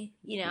lie,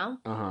 you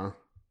know?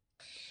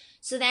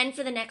 So then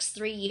for the next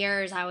 3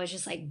 years, I was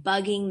just like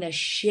bugging the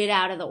shit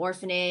out of the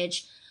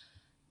orphanage.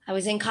 I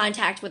was in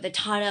contact with a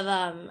ton of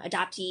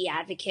adoptee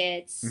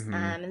advocates.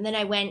 And then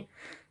I went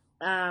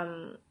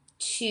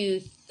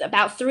to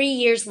about 3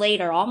 years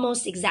later,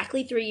 almost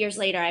exactly 3 years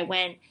later, I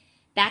went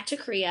back to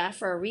Korea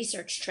for a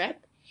research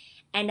trip.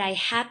 And I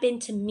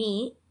happened to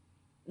meet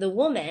the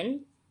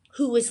woman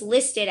who was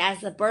listed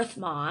as the birth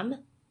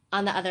mom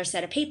on the other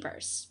set of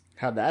papers.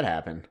 How'd that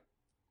happen?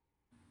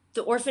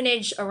 The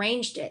orphanage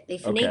arranged it. They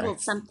finagled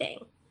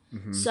something.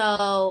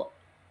 So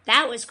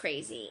that was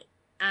crazy.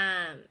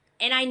 And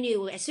I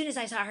knew as soon as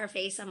I saw her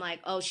face, I'm like,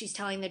 oh, she's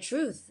telling the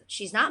truth.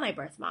 She's not my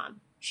birth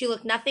mom. She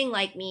looked nothing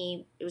like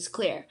me. It was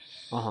clear.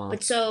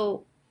 But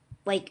so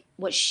like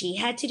what she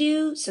had to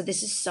do. So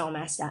this is so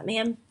messed up,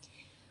 man.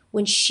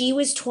 When she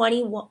was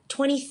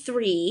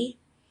 23,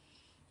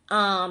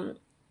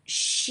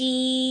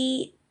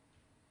 she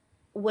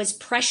was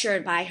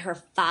pressured by her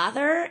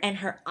father and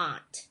her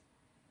aunt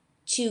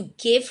to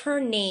give her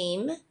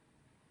name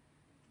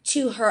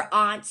to her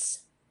aunt's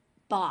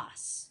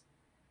boss,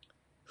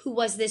 who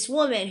was this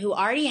woman who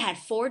already had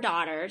 4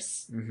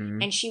 daughters,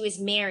 and she was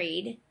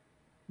married,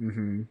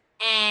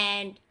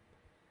 and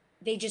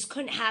they just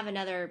couldn't have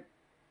another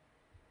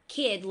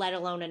kid, let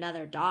alone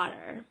another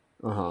daughter.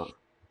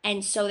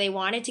 And so they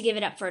wanted to give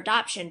it up for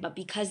adoption, but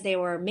because they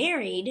were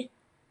married,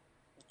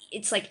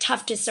 it's like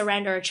tough to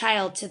surrender a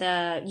child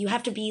to you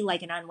have to be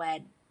like an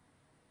unwed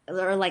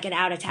or like an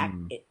out attack.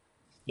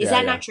 Is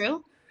that not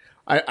true?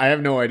 I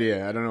have no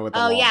idea. I don't know what the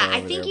laws are I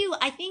over think there.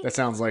 I think that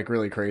sounds like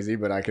really crazy,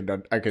 but I could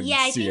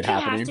see it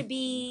happening.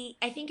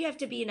 I think you have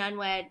to be an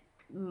unwed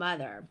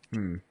mother.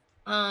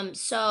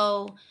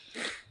 So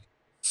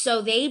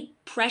they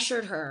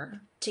pressured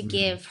her to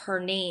give her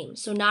name.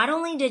 So not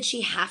only did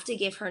she have to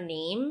give her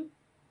name,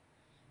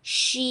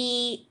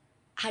 she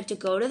had to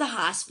go to the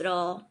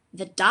hospital.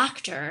 The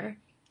doctor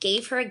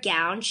gave her a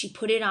gown. She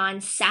put it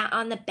on, sat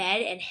on the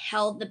bed, and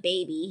held the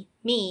baby,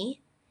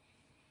 me,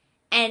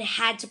 and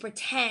had to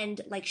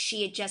pretend like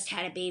she had just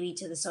had a baby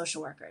to the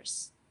social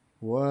workers.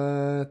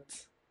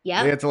 What?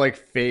 Yep. They had to like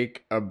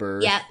fake a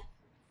birth. Yep.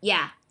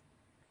 Yeah.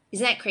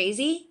 Isn't that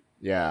crazy?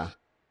 Yeah.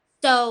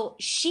 So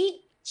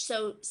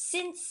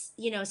since,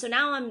 so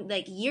now I'm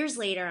like years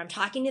later, I'm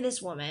talking to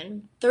this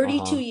woman,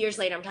 32 years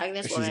later, I'm talking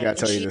to this woman. She's got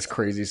to tell you this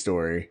crazy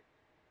story.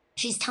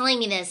 She's telling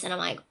me this and I'm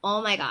like,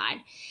 oh my God.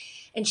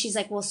 And she's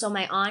like, well, so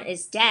my aunt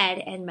is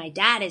dead and my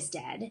dad is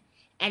dead.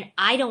 And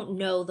I don't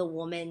know the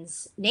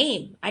woman's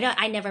name.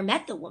 I never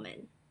met the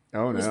woman.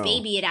 Oh, no. Whose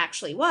baby it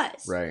actually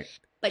was. Right.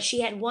 But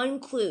she had one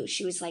clue.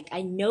 She was like,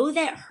 I know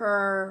that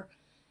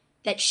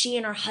she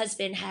and her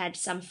husband had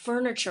some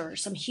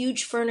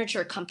huge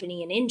furniture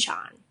company in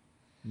Incheon.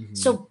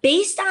 So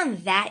based on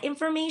that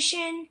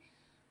information,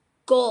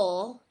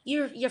 Goal,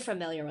 you're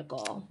familiar with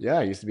Goal. Yeah,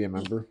 I used to be a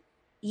member.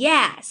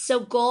 Yeah, so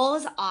Goal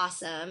is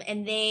awesome,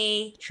 and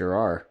they sure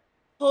are.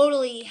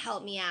 Totally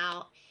helped me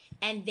out.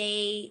 And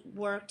they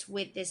worked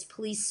with this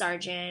police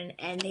sergeant,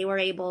 and they were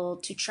able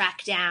to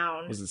track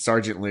down. Was it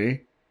Sergeant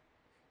Lee?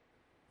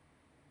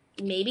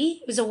 Maybe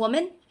it was a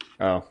woman.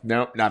 Oh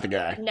no, not the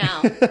guy.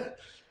 No,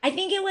 I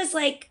think it was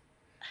like,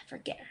 I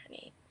forget her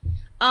name.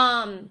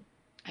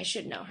 I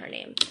should know her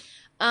name.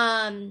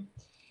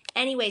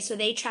 Anyway, so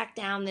they tracked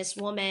down this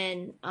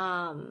woman,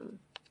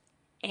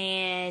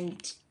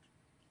 and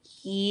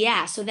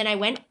yeah, so then I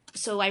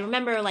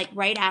remember like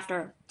right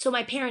after, so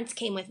my parents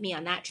came with me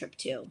on that trip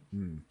too.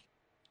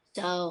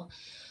 So,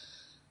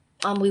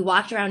 we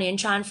walked around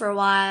Incheon for a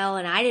while,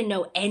 and I didn't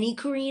know any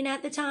Korean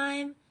at the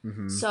time.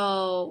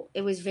 So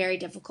it was very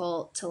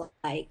difficult to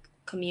like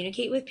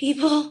communicate with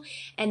people,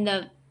 and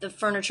the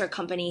furniture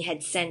company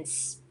had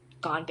since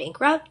gone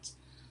bankrupt.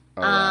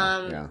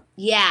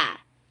 Yeah.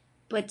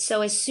 But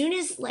so as soon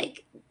as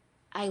like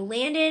I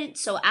landed,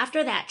 so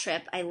after that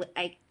trip,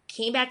 I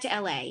came back to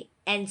LA,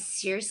 and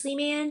seriously,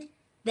 man,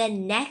 the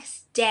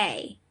next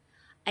day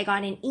I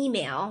got an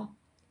email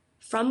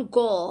from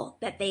Goal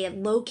that they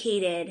had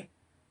located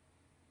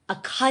a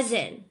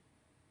cousin,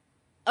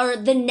 or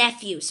the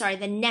nephew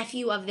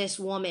of this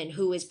woman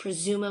who is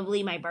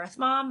presumably my birth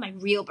mom, my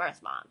real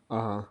birth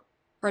mom.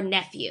 Her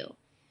nephew,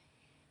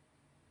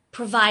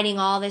 providing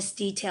all this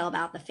detail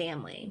about the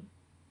family.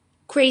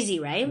 Crazy,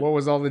 right? What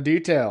was all the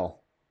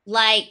detail?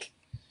 Like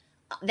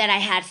that I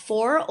had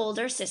 4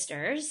 older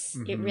sisters.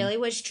 It really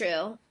was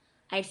true.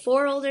 I had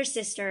 4 older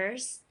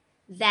sisters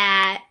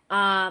that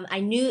I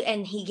knew,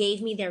 and he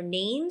gave me their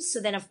names. So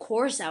then, of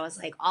course, I was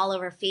like all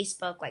over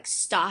Facebook, like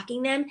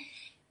stalking them.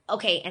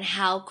 Okay, and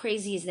how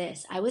crazy is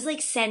this? I was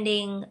like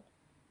sending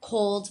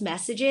cold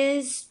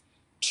messages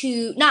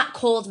not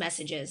cold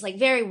messages, like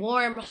very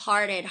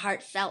warm-hearted,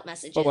 heartfelt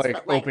messages. But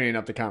like opening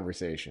up the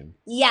conversation.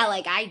 Yeah,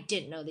 like I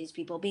didn't know these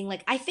people, being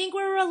like, I think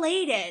we're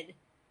related,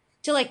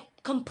 to like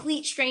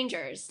complete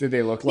strangers. Did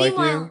they look like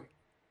you?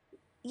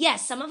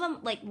 Yes, some of them,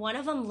 like one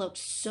of them looked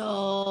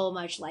so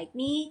much like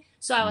me.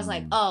 So I was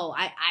like, oh,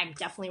 I'm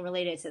definitely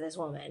related to this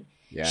woman.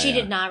 Yeah, she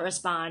did not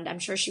respond. I'm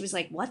sure she was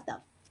like, what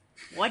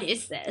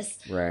is this?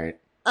 Right.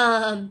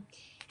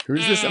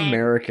 Who's this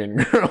American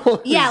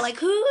girl? Yeah, like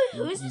who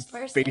is this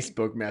person?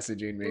 Facebook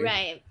messaging me.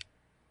 Right.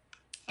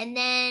 And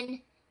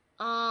then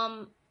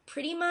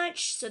pretty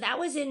much, so that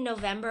was in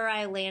November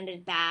I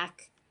landed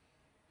back.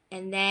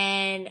 And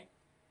then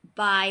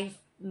by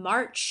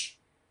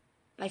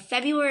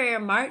February or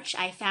March,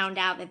 I found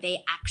out that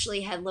they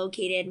actually had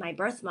located my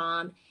birth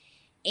mom.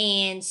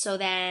 And so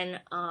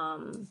then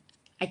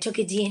I took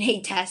a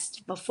DNA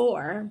test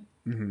before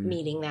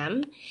meeting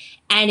them,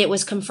 and it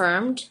was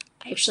confirmed.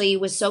 I actually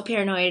was so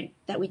paranoid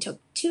that we took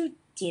 2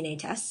 DNA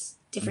tests,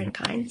 different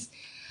kinds.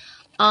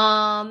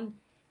 And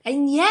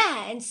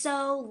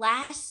so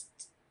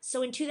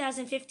in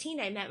 2015,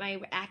 I met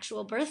my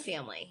actual birth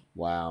family.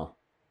 Wow.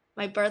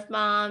 My birth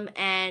mom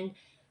and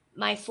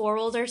my 4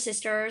 older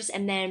sisters,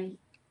 and then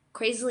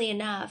crazily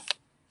enough,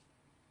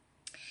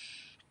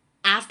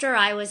 after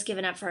I was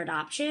given up for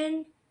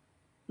adoption,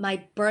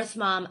 my birth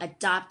mom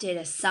adopted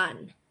a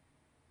son.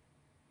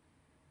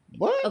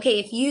 What? Okay,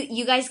 if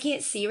you guys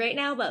can't see right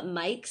now, but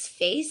Mike's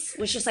face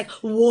was just like,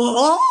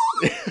 whoa!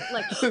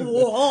 Like,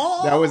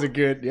 whoa! That was a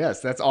good,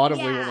 yes, that's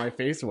audibly what Yeah. my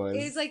face was.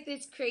 It was like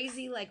this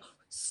crazy, like,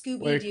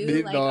 Like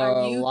Scooby-Doo, the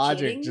are you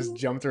logic kidding just me?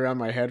 jumped around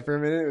my head for a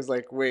minute. It was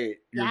like, wait,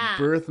 your Yeah.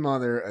 birth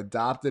mother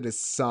adopted a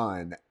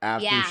son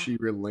after Yeah. she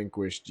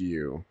relinquished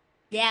you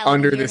Yeah, like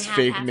under a year and this a half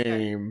fake after.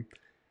 name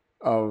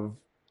of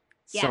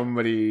Yeah.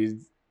 somebody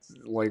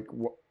like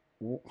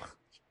her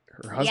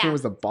husband Yeah.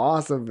 was the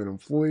boss of an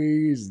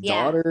employee's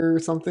Yeah. daughter or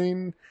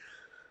something.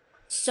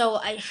 So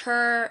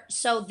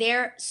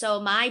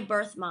my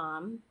birth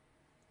mom's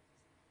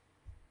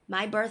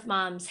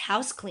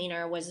house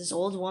cleaner was this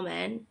old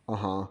woman,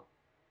 Uh-huh.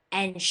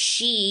 and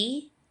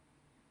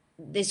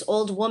this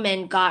old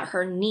woman got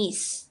her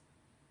niece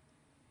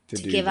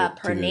to give up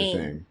her name.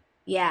 Thing.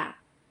 Yeah,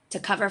 to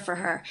cover for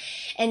her.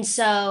 And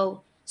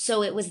so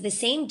it was the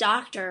same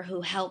doctor who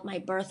helped my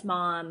birth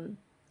mom,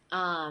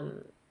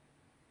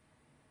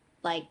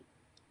 like,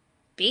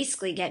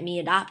 basically get me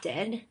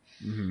adopted.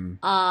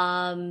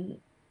 Mm-hmm.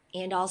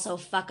 And also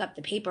fuck up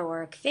the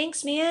paperwork.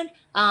 Thanks, man.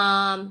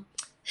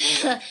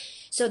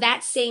 So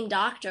that same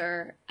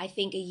doctor, I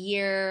think a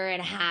year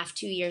and a half,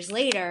 2 years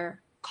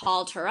later,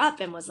 called her up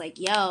and was like,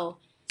 yo,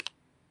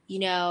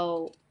 you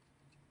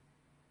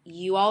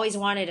always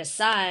wanted a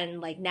son,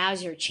 like,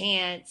 now's your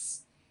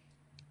chance.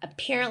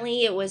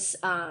 Apparently it was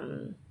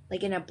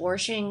like an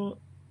abortion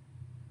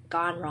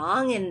gone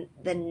wrong, and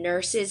the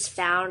nurses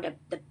found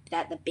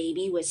that the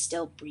baby was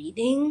still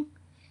breathing,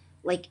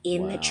 like,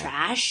 in the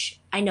trash.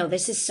 I know,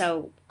 this is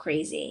so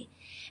crazy.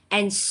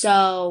 And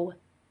so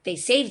they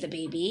saved the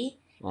baby.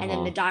 And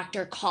then the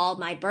doctor called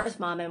my birth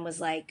mom and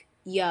was like,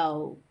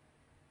 yo,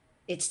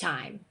 it's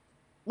time.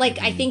 Like,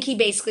 I think he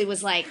basically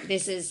was like,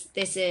 this is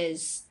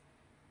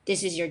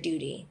your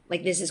duty.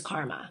 Like, this is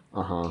karma.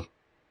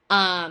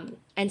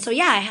 And so,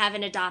 yeah, I have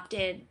an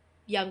adopted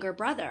younger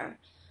brother,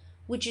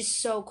 which is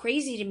so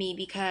crazy to me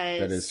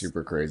because that is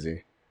super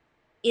crazy.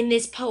 In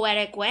this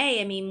poetic way,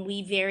 I mean,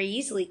 we very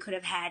easily could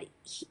have had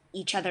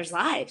each other's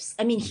lives.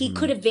 I mean, he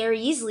could have very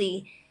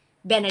easily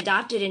been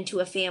adopted into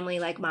a family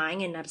like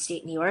mine in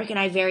upstate New York, and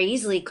I very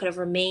easily could have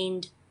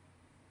remained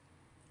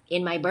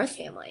in my birth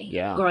family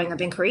growing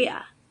up in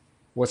Korea.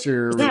 What's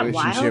your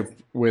relationship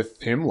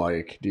with him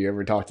like? Do you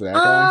ever talk to that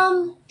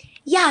guy?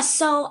 Yeah,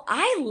 so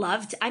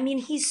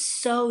he's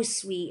so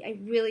sweet. I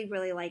really,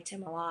 really liked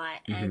him a lot.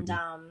 And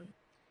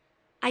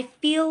I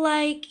feel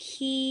like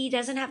he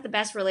doesn't have the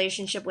best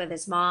relationship with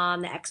his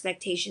mom. The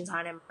expectations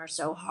on him are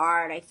so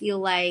hard. I feel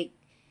like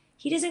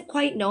he doesn't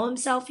quite know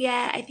himself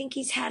yet. I think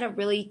he's had a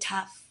really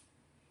tough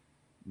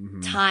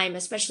time,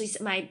 especially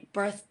since my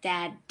birth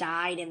dad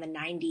died in the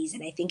 90s.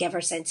 And I think ever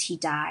since he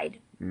died,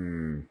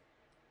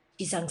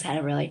 Jisung's had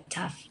a really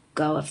tough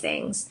go of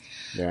things.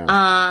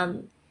 Yeah.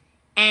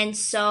 And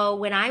so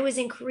when I was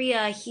in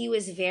Korea, he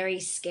was very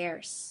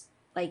scarce.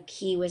 Like,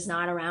 he was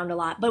not around a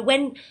lot. But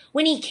when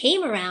he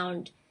came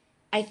around,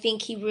 I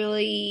think he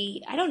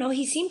really, I don't know,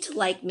 he seemed to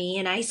like me,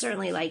 and I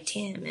certainly liked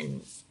him.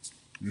 And,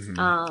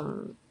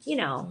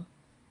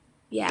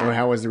 yeah. Well,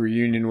 how was the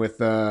reunion with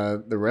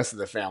the rest of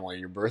the family,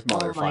 your birth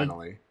mother,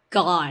 finally?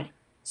 God.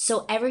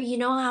 So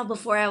how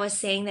before I was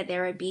saying that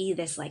there would be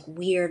this, like,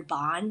 weird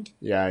bond?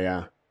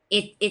 Yeah.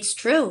 It's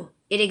true.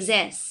 It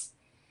exists.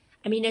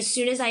 I mean, as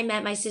soon as I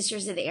met my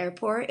sisters at the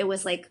airport, it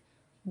was like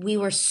we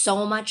were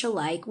so much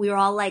alike. We were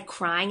all, like,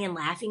 crying and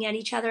laughing at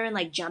each other and,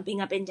 like,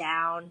 jumping up and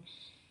down.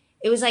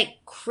 It was, like,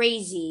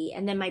 crazy.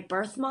 And then my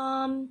birth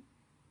mom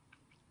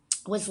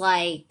was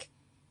like,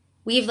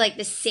 we have, like,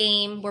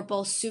 we're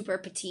both super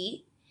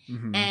petite.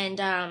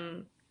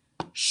 And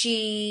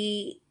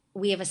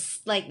we have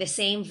the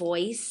same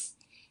voice.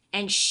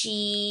 And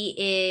she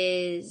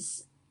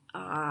is,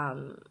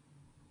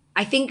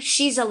 I think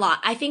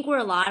we're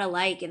a lot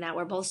alike in that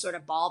we're both sort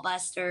of ball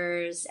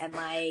busters, and,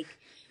 like,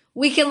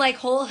 we can, like,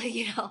 hold,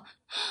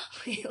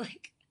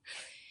 like,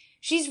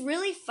 she's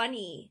really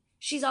funny.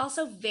 She's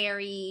also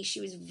she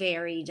was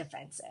very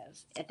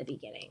defensive at the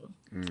beginning.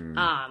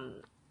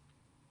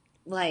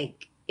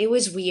 Like, it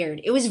was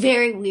weird. It was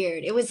very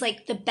weird. It was,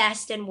 like, the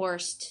best and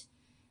worst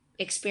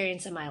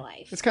experience of my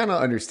life. It's kind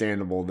of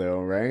understandable, though,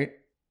 right?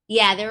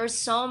 Yeah, there was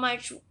so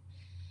much.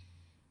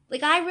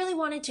 Like, I really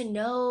wanted to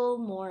know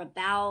more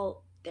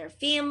about their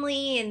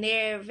family, and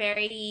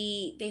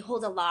they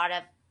hold a lot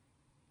of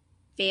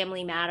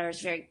family matters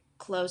very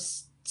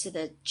close to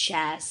the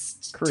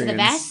chest. Koreans. To the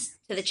vest?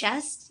 To the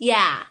chest?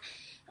 Yeah.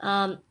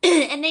 And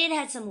they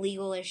had some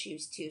legal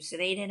issues too, so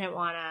they didn't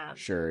want to.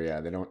 Sure,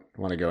 yeah, they don't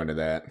want to go into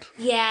that.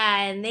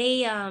 Yeah, and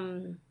they,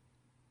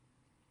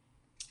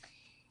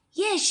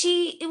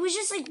 it was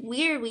just, like,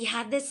 weird. We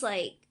had this,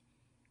 like,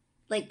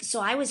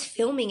 so I was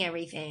filming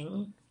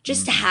everything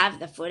just to have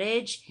the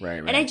footage. Right.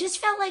 And I just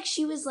felt like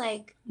she was,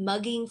 like,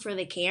 mugging for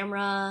the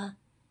camera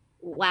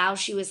while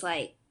she was,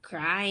 like,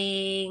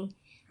 crying.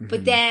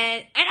 But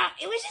then,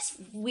 it was just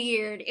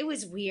weird. It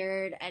was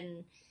weird.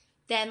 And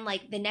then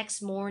like the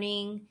next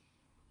morning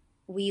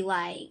we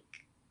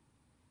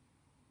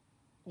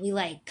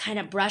kind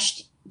of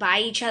brushed by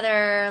each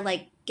other,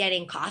 like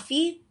getting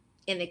coffee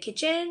in the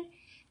kitchen.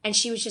 And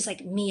she was just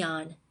like,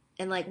 Mion,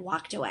 and like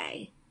walked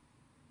away.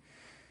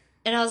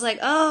 And I was like,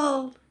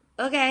 oh,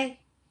 okay.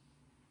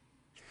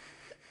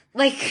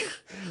 Like,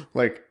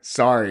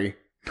 sorry.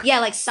 Yeah,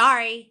 like,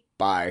 sorry.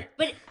 Bye.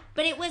 But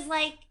it was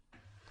like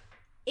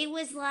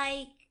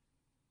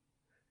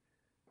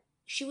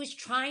she was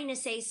trying to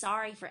say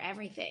sorry for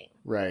everything.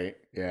 Right.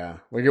 Yeah.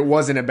 Like it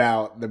wasn't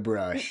about the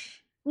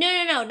brush.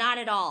 No, not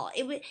at all.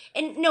 It was,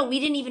 and no,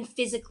 we didn't even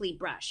physically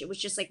brush. It was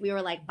just like we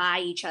were like by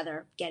each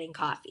other getting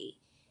coffee,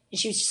 and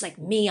she was just like,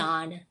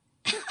 Mion.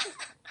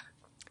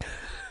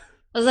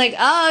 I was like,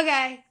 oh,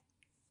 okay.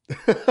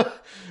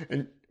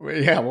 And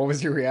yeah, what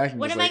was your reaction?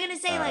 What Just am I gonna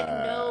say? Like,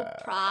 no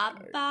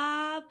prob,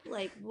 Bob.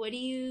 Like, what do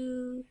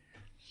you?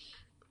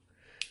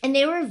 And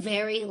they were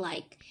very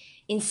like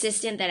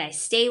insistent that I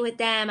stay with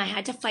them. I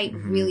had to fight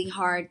really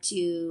hard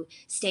to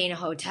stay in a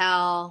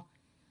hotel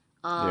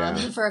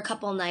for a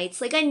couple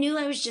nights. Like, I knew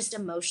I was just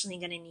emotionally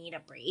gonna need a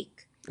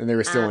break. And they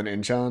were still in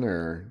Incheon,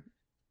 or?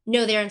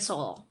 No, they're in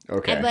Seoul.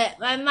 Okay. But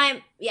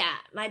my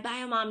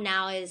bio mom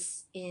now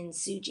is in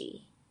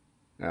Suji.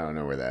 I don't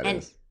know where that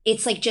is.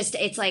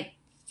 It's like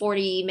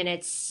 40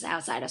 minutes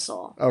outside of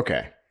Seoul.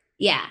 Okay.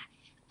 Yeah.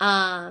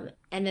 And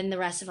then the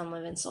rest of them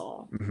live in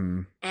Seoul.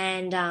 Mm-hmm.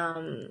 And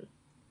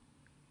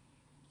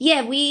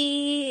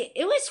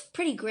it was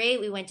pretty great.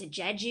 We went to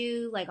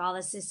Jeju, like all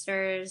the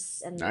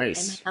sisters and,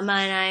 nice. And Emma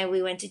and I,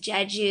 we went to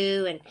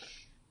Jeju, and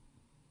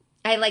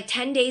I had like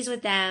 10 days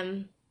with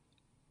them.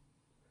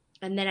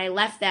 And then I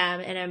left them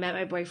and I met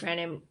my boyfriend,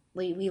 and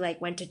we like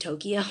went to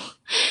Tokyo,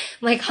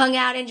 like hung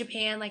out in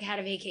Japan, like had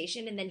a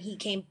vacation. And then he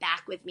came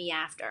back with me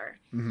after.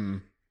 Mm-hmm.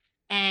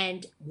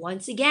 And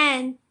once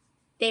again,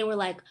 they were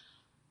like,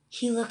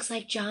 he looks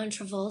like John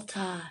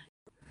Travolta.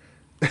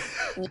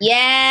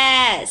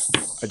 Yes.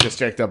 I just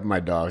checked up my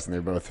dogs, and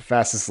they're both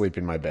fast asleep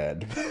in my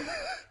bed.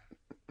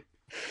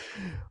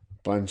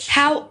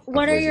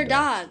 What are your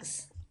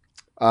dogs?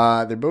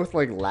 They're both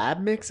like lab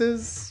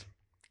mixes,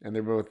 and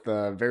they're both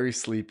very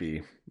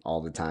sleepy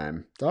all the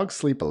time. Dogs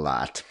sleep a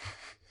lot.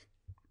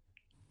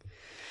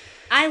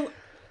 I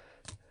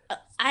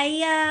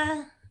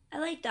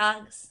like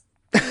dogs.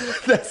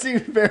 That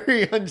seemed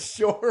very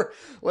unsure.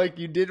 Like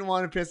you didn't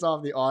want to piss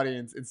off the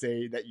audience and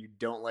say that you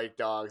don't like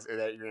dogs or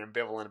that you're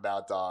ambivalent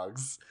about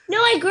dogs. No,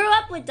 I grew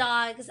up with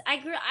dogs. I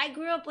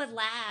grew up with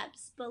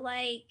labs, but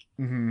like,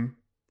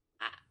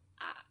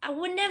 I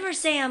would never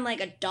say I'm like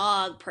a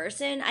dog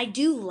person. I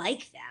do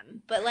like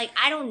them, but like,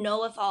 I don't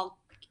know if I'll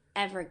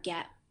ever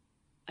get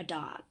a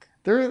dog.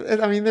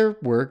 They're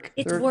work.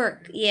 It's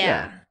work.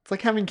 Yeah. It's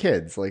like having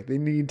kids. Like they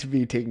need to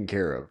be taken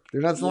care of.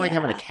 It's not like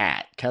having a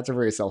cat. Cats are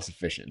very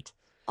self-sufficient.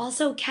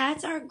 Also,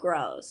 cats are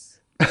gross.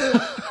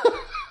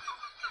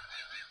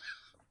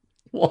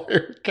 Why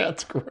are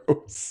cats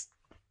gross?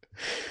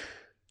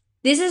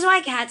 This is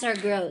why cats are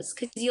gross.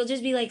 Because you'll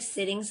just be like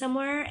sitting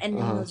somewhere and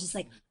then they'll just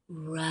like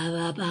rub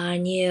up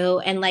on you.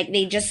 And like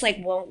they just like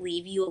won't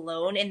leave you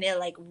alone. And they're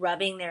like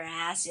rubbing their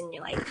ass. And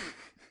you're like,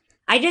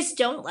 I just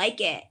don't like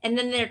it. And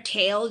then their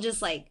tail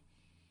just like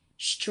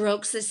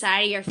strokes the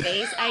side of your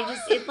face.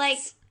 It's like.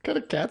 What kind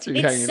of cats are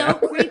you hanging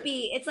out with? It's so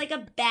creepy. It's like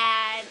a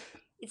bad.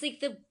 It's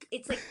like the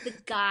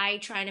guy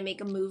trying to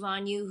make a move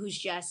on you who's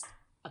just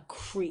a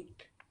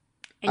creep.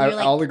 And you're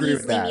like, I'll agree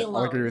with that.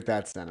 I'll agree with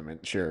that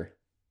sentiment. Sure.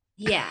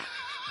 Yeah.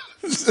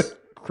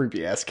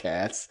 Creepy ass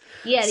cats.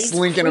 Yeah, these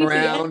slinking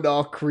around,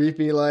 all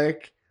creepy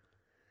like.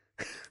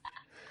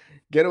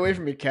 Get away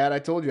from me, cat! I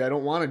told you I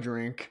don't want to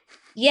drink.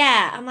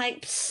 Yeah, I'm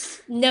like,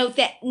 no,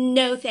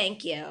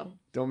 thank you.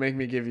 Don't make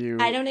me give you.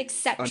 I don't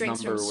accept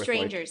drinks from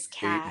strangers, like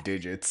cat. 8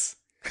 digits.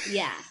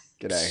 Yeah.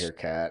 Get out of here,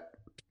 cat.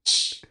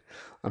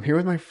 I'm here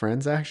with my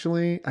friends,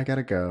 actually. I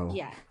gotta go.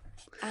 Yeah.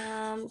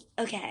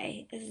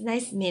 Okay. It's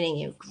nice meeting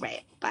you.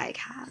 Great. Bye,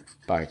 cat.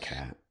 Bye,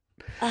 cat.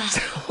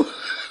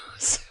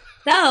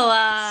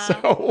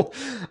 So,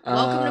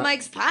 welcome to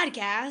Mike's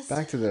podcast.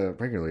 Back to the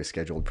regularly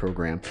scheduled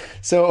program.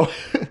 So,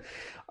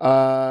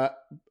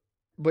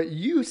 but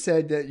you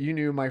said that you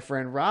knew my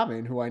friend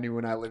Robin, who I knew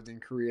when I lived in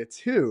Korea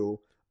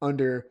too,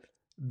 under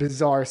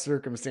bizarre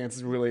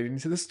circumstances relating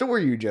to the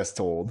story you just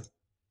told.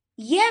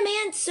 Yeah,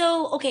 man.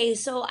 So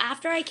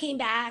after I came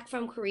back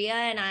from Korea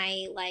and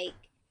I like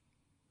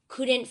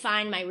couldn't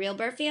find my real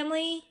birth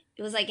family,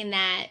 it was like in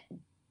that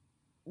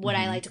what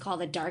I like to call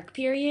the dark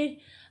period.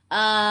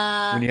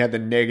 When you had the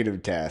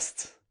negative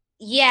test.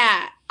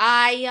 Yeah,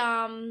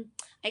 I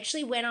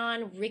actually went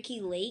on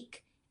Ricky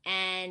Lake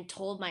and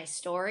told my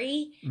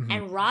story,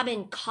 and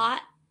Robin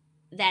caught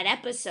that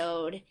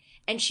episode.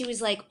 And she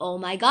was like, oh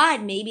my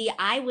God, maybe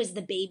I was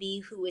the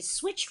baby who was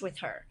switched with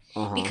her.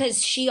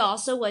 Because she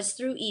also was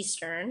through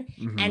Eastern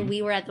and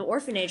we were at the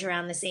orphanage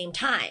around the same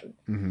time.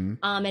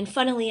 And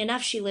funnily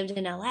enough, she lived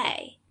in LA.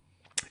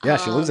 Yeah,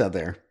 she lives out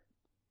there.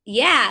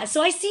 Yeah,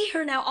 so I see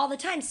her now all the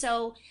time.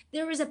 So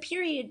there was a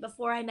period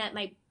before I met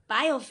my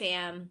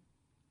biofam,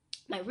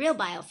 my real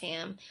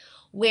biofam,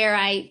 where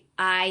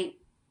I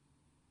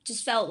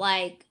just felt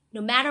like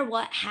no matter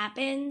what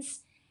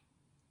happens,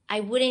 I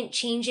wouldn't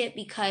change it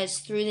because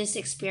through this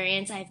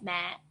experience I've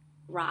met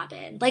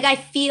Robin. Like I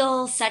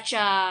feel such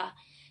a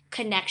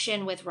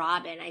connection with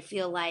Robin. I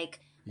feel like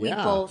we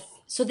Yeah. both,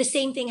 so the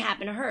same thing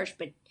happened to her,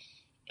 but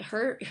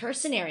her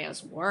scenario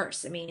is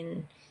worse. I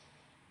mean,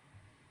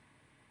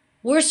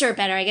 worse or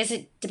better, I guess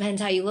it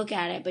depends how you look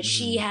at it, but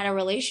she had a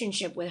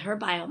relationship with her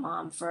bio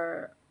mom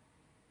for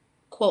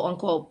quote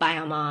unquote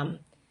bio mom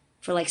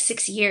for like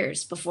 6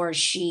 years before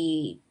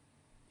she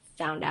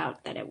found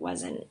out that it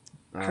wasn't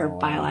her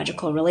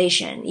biological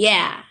relation.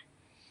 Yeah.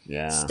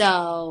 Yeah.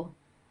 So,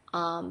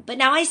 but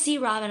now I see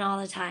Robin all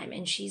the time,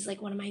 and she's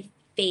like one of my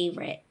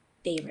favorite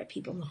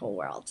people in the whole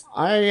world.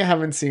 I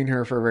haven't seen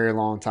her for a very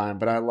long time,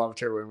 but I loved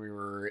her when we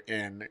were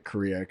in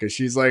Korea because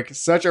she's like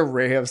such a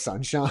ray of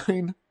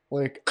sunshine,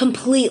 like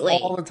completely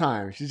all the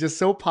time. She's just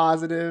so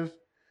positive.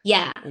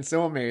 Yeah. And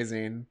so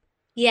amazing.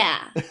 Yeah.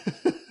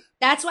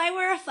 That's why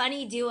we're a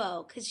funny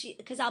duo,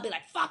 because I'll be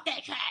like, fuck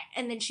that shit.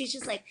 And then she's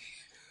just like,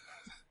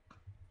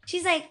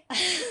 she's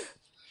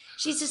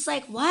just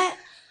like, what?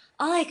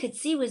 All I could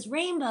see was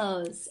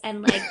rainbows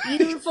and like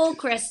beautiful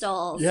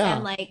crystals. Yeah.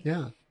 And like,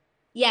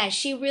 yeah,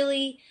 she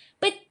really,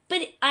 but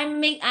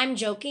I'm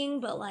joking,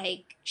 but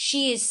like,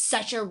 she is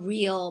such a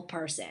real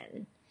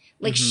person.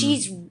 Like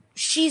she's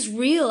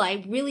real.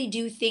 I really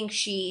do think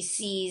she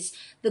sees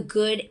the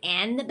good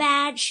and the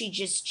bad. She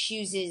just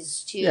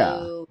chooses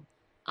to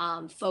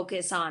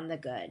focus on the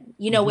good.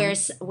 You know,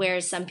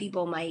 whereas some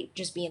people might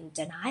just be in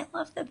denial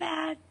of the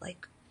bad.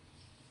 Like,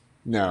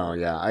 no,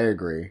 yeah, I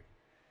agree.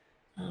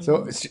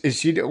 So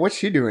what's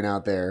she doing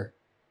out there?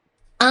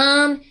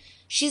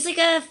 She's like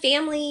a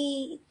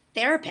family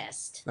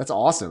therapist. That's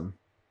awesome.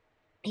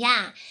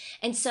 Yeah.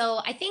 And so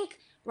I think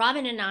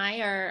Robin and I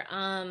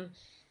are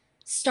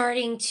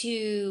starting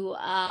to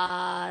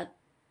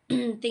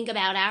think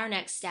about our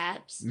next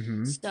steps.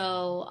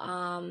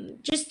 So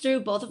just through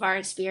both of our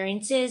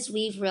experiences,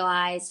 we've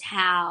realized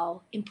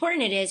how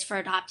important it is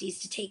for adoptees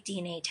to take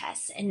DNA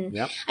tests. And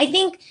I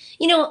think,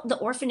 you know, the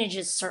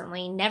orphanages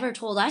certainly never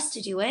told us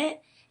to do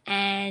it.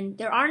 And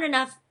there aren't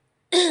enough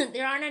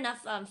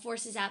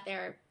forces out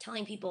there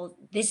telling people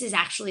this is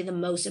actually the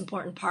most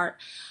important part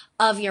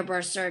of your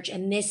birth search,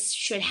 and this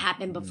should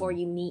happen before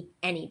you meet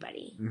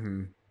anybody.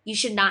 You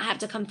should not have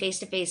to come face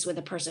to face with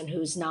a person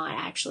who's not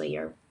actually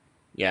your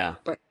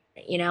birth,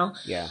 you know?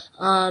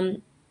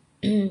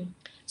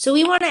 So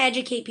we want to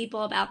educate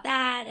people about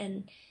that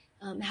and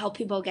help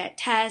people get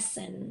tests,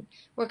 and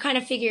we're kind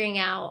of figuring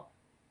out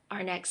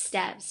our next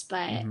steps.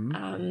 But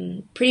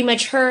pretty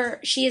much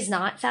she has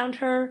not found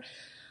her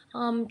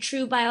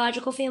true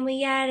biological family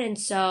yet, and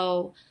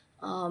so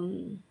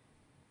so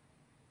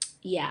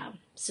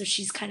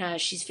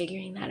she's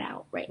figuring that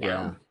out right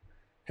now.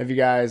 Have you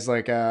guys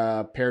like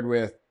paired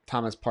with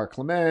Thomas Park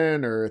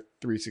Clement or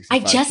 365 I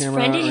just Camera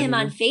friended him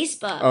on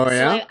Facebook. Oh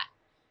yeah?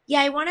 So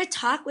I want to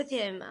talk with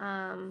him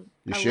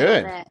you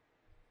should. Little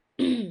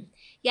bit.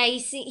 Yeah,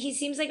 he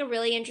seems like a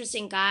really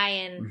interesting guy,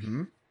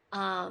 and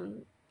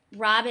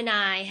Rob and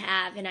I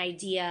have an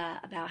idea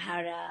about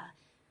how to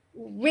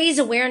raise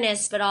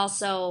awareness, but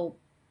also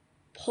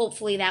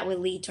hopefully that would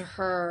lead to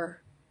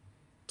her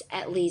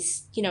at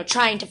least, you know,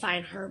 trying to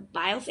find her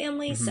bio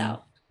family.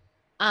 So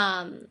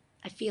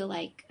I feel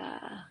like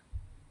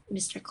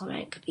Mr.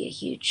 Clement could be a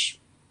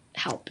huge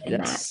help in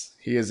that.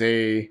 He is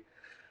a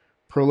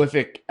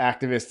prolific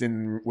activist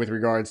with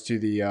regards to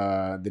the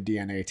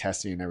DNA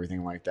testing and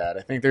everything like that.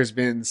 I think there's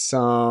been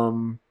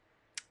some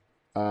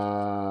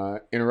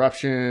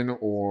interruption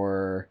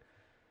or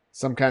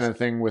some kind of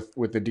thing with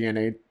the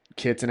DNA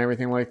kits and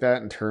everything like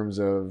that in terms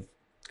of,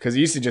 because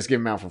he used to just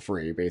give them out for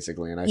free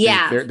basically, and I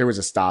think there was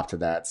a stop to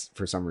that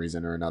for some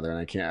reason or another,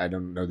 and I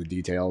don't know the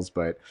details,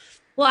 but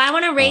I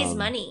want to raise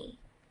money.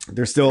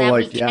 They're still so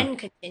like we can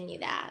continue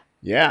that.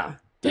 Yeah,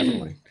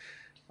 definitely.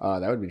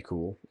 That would be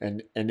cool.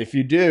 And if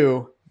you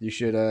do, you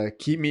should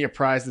keep me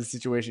apprised of the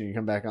situation. You can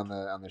come back on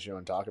the show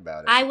and talk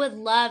about it. I would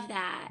love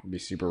that. It'd be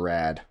super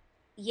rad.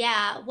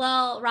 Yeah.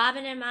 Well,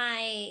 Robin and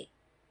my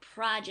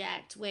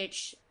project,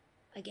 which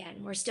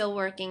again we're still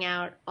working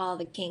out all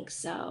the kinks,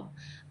 so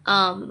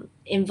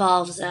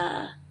involves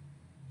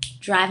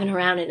driving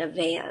around in a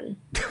van.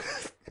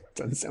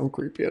 Doesn't sound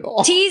creepy at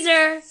all.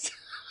 Teaser.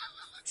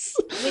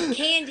 With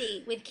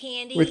candy,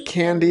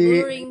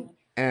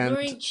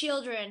 luring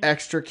children,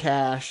 extra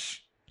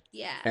cash,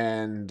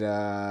 and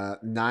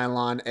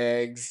nylon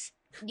eggs.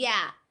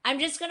 Yeah, I'm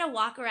just gonna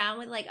walk around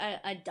with like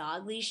a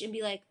dog leash and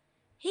be like,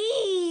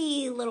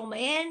 "Hey, little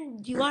man,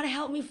 do you want to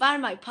help me find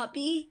my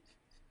puppy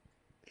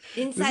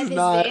inside this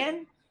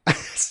van?"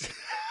 This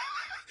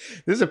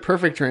is a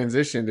perfect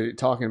transition to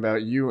talking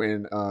about you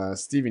and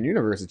Steven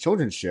Universe, a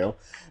children's show.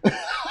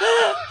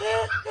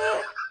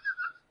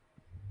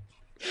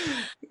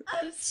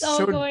 I'm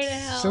so going to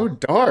hell. So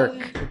dark.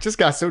 It just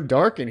got so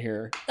dark in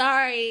here.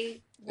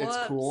 Sorry.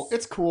 Whoops.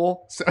 It's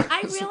cool. So,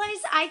 I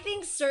realize I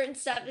think certain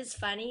stuff is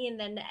funny, and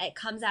then it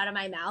comes out of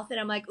my mouth, and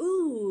I'm like,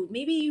 ooh,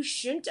 maybe you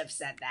shouldn't have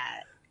said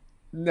that.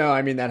 No,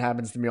 I mean, that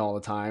happens to me all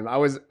the time. I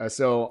was,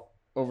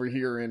 over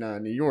here in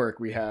New York,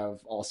 we have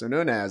also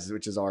known as,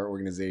 which is our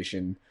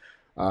organization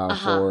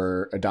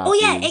for adoptees. Oh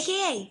yeah,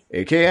 AKA.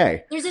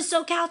 AKA. There's a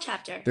SoCal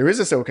chapter. There is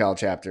a SoCal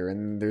chapter,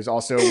 and there's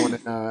also one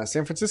in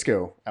San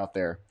Francisco out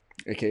there,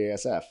 AKA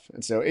SF.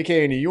 And so,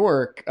 AKA New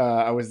York,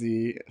 I was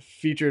the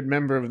featured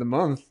member of the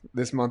month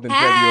this month in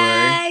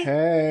February.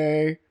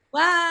 Hey.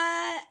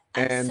 What?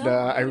 And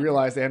I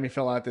realized they had me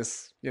fill out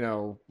this,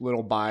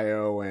 little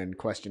bio and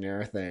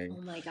questionnaire thing.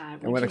 Oh my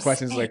God. And one of the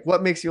questions was like,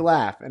 what makes you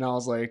laugh? And I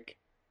was like,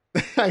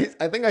 I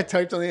think I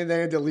typed something in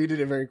there and deleted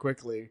it very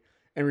quickly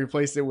and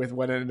replaced it with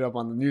what ended up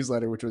on the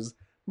newsletter, which was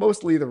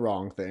mostly the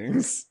wrong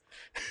things.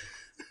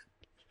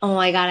 Oh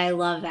my God, I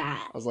love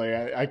that. I was like,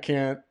 I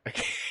can't.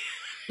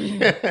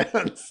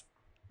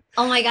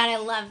 Oh my God, I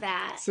love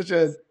that. Such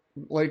a,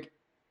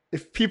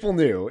 if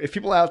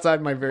people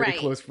outside my very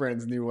close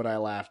friends knew what I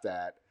laughed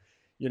at,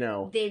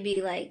 they'd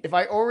be like, if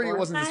I already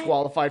wasn't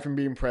disqualified from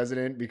being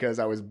president because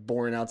I was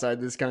born outside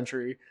this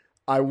country,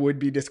 I would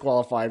be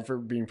disqualified for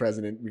being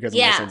president because of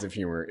my sense of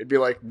humor. It'd be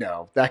like,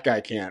 no, that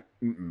guy can't.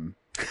 Mm-mm.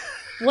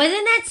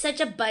 Wasn't that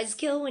such a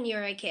buzzkill when you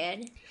were a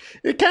kid?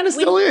 It kind of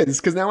still is,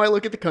 because now I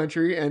look at the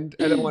country, and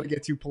I don't want to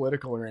get too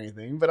political or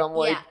anything, but I'm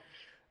like,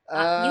 you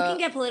can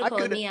get political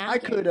with me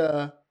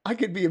after. I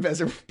could be a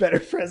better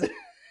president.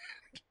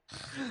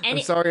 And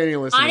I'm sorry, any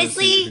listeners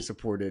honestly, who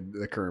supported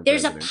the current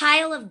there's president. a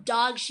pile of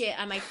dog shit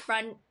on my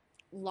front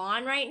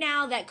lawn right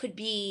now that could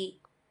be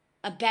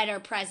a better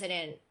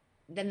president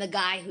than the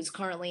guy who's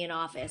currently in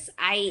office.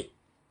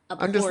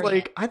 I'm just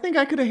like, I think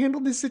I could have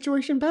handled this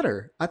situation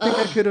better. I think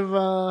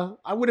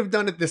I would have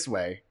done it this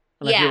way.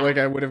 And I feel like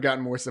I would have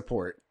gotten more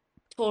support.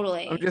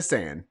 Totally. I'm just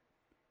saying.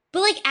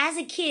 But as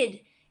a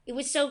kid, it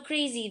was so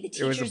crazy. The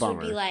teachers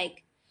would be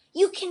like,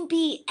 you can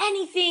be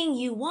anything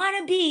you want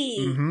to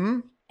be. Mm-hmm.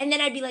 And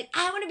then I'd be like,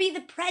 I want to be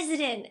the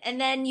president. And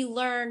then you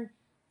learn,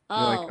 you're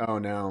like, oh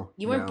no.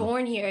 You weren't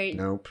born here.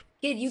 Nope.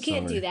 Kid, you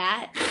can't do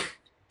that.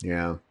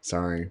 Yeah,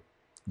 sorry.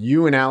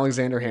 You and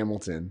Alexander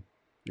Hamilton,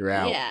 you're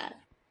out. Yeah.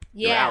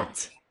 You're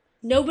out.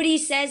 Nobody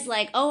says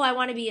I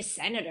want to be a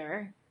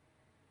senator.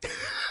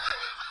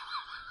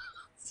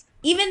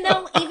 even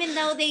though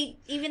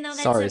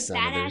that's Sorry, a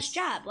senators. badass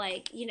job.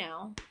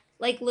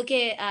 Look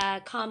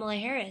at Kamala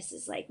Harris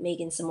is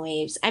making some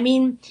waves. I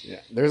mean,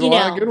 there's a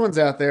lot of good ones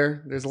out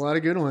there. There's a lot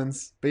of good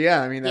ones. But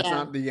yeah, I mean, that's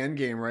not the end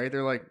game, right?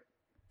 They're like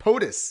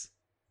POTUS.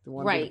 They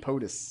want to be the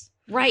POTUS.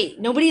 Right.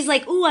 Nobody's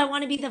like, ooh, I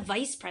want to be the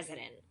vice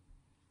president.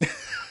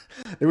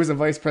 There was a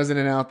vice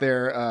president out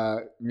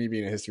there, me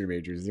being a history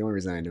major is the only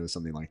reason I know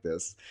something like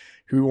this,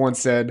 who once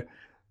said,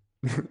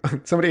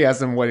 somebody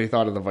asked him what he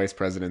thought of the vice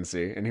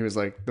presidency, and he was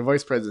like, the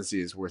vice presidency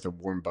is worth a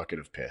warm bucket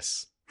of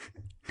piss.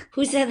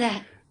 Who said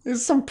that?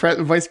 There's some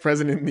vice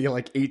president in the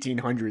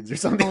 1800s or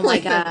something. Oh my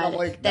like God. That. I'm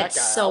like, that's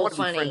that guy, so I want to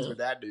funny. be friends with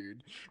that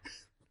dude.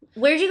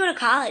 Where did you go to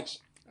college?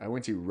 I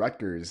went to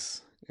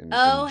Rutgers in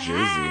Jersey.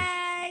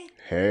 Hey.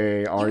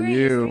 Hey, are you?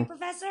 You were a history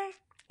professor?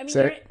 I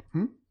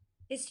mean,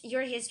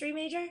 you're a history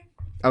major?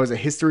 I was a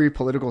history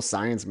political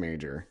science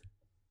major.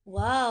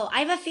 Whoa. I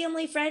have a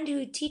family friend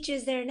who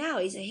teaches there now.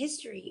 He's a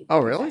history Oh,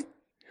 really?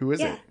 Who is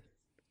it?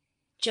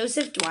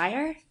 Joseph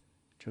Dwyer.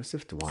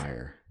 Joseph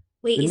Dwyer.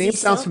 Wait, the is name he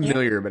sounds still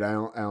familiar, but I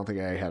don't think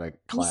I had a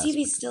class. Let me see if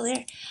he's still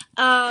there.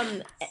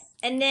 And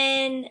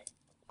then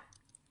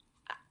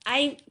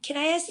can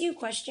I ask you a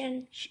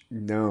question?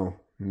 No.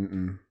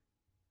 Mm-mm.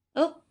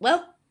 Oh,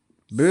 well,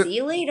 Boop. See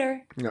you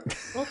later. No.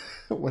 Well,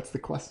 what's the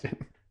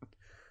question?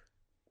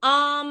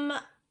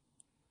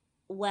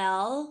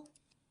 Well,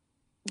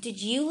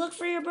 did you look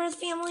for your birth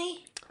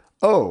family?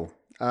 Oh,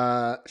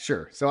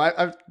 sure.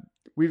 So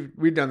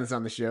we've done this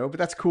on the show, but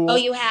that's cool. Oh,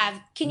 you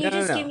have. Can you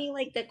No. give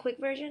me the quick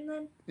version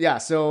then? Yeah.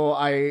 So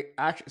I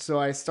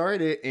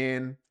started it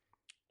in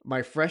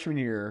my freshman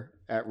year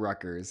at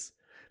Rutgers.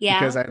 Yeah.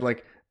 Because I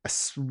had a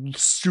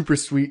super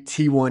sweet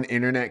T1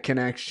 internet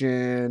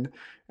connection,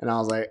 and I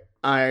was like,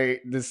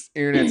 this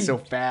internet's so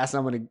fast,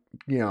 I'm gonna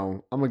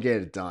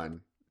get it done.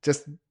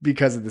 Just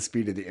because of the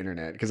speed of the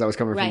internet, because I was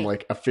coming from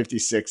a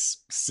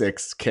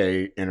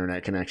 56.6K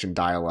internet connection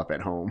dial up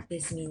at home.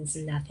 This means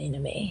nothing to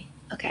me.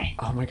 Okay.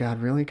 Oh my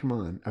God, really? Come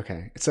on.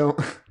 Okay. So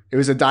it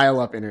was a dial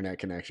up internet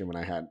connection when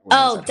I had.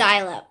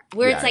 Dial up.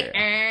 Where it's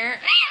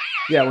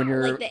yeah, when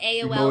your the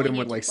AOL modem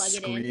would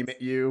scream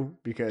at you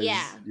because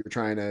you were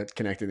trying to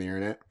connect to the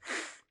internet.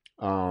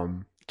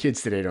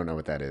 Kids today don't know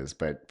what that is,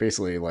 but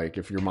basically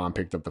if your mom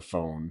picked up the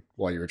phone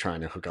while you were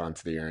trying to hook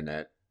onto the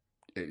internet,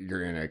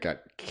 your internet got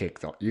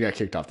kicked off. You got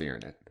kicked off the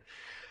internet.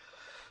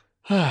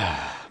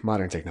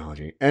 Modern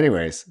technology.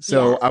 Anyways,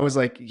 so I was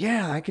like,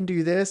 yeah, I can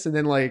do this. And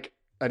then I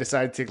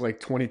decided to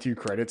take 22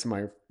 credits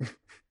my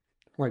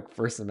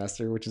first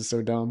semester, which is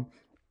so dumb.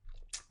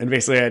 And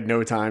basically I had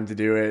no time to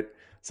do it.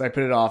 So I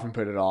put it off and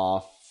put it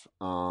off.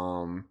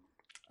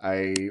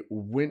 I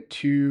went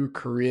to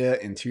Korea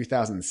in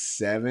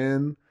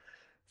 2007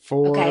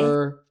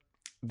 for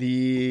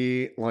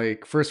the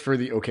first for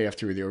the OKF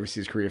tour, the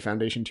Overseas Korea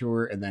Foundation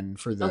tour, and then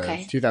for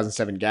the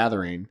 2007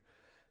 gathering.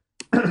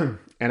 And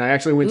I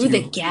actually went to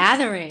the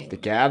gathering. The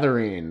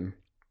gathering.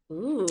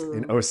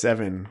 in Ooh.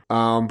 '07.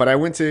 But I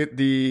went to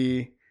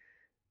the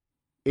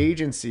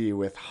agency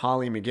with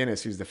Holly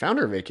McGinnis, who's the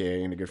founder of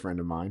AKA and a good friend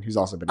of mine, who's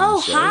also been on the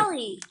Oh, show.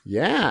 Holly.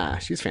 Yeah,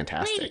 she's Wait,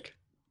 fantastic.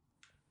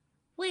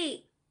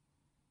 wait.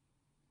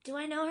 Do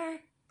I know her?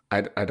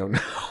 I don't know.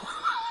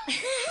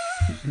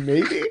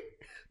 Maybe.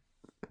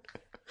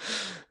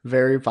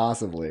 Very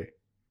possibly.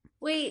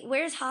 Wait,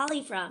 where's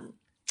Holly from?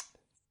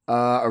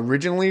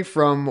 Originally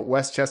from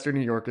Westchester, New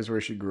York is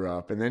where she grew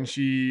up. And then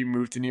she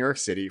moved to New York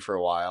City for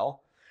a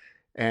while.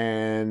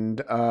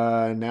 And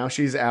now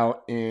she's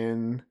out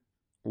in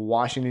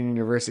Washington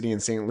University in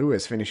St.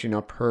 Louis finishing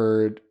up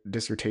her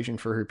dissertation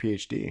for her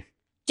PhD.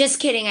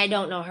 Just kidding, I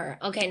don't know her.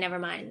 Okay, never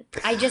mind.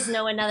 I just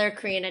know another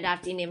Korean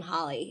adoptee named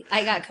Holly.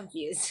 I got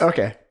confused.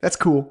 Okay, that's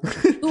cool.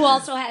 Who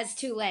also has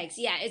 2 legs.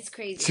 Yeah, it's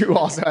crazy. Who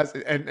also has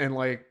and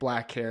like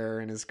black hair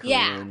and is Korean.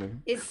 Yeah,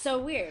 And, it's so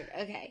weird.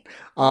 Okay.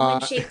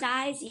 Almond-shaped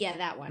eyes? Yeah,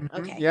 that one.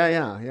 Okay.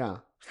 Yeah.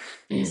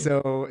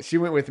 So she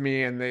went with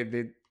me and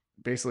they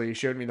basically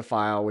showed me the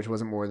file, which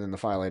wasn't more than the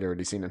file I'd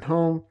already seen at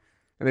home.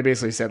 And they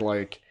basically said,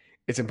 like,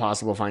 it's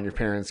impossible to find your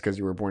parents because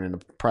you were born in a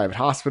private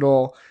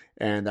hospital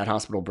and that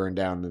hospital burned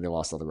down and they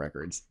lost all the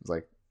records. It's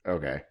like,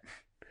 okay.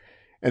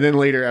 And then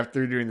later,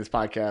 after doing this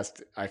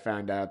podcast, I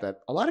found out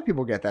that a lot of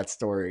people get that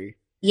story.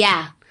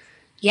 Yeah. Or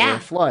Yeah. a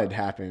flood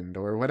happened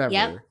or whatever.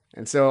 Yep.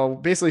 And so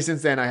basically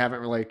since then, I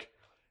haven't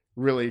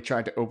really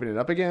tried to open it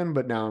up again.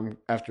 But now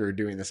after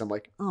doing this, I'm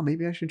like, oh,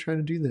 maybe I should try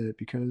to do that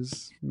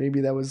because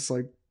maybe that was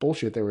like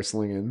bullshit they were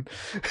slinging.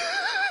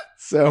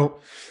 So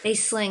They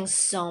sling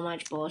so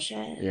much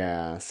bullshit.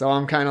 yeah, so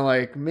I'm kind of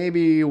like,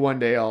 maybe one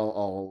day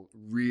I'll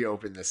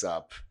reopen this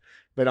up.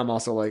 But I'm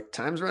also like,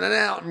 time's running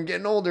out. I'm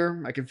getting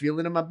older. I can feel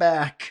it in my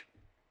back.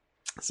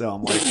 So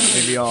I'm like,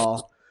 maybe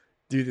I'll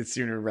do this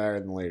sooner rather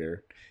than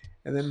later.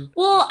 And then,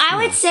 Well, I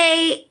would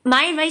say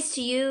my advice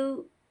to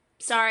you,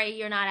 sorry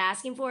you're not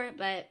asking for it,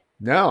 but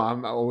no,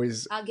 I'm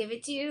always, I'll give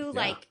it to you. Yeah.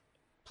 Like,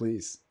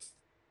 please.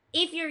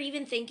 if you're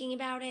even thinking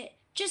about it,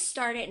 just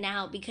start it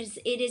now because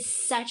it is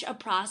such a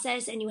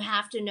process and you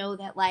have to know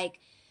that, like,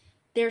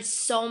 there's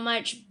so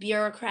much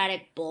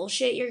bureaucratic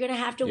bullshit you're going to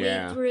have to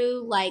Yeah. wade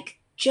through. Like,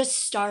 just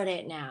start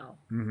it now.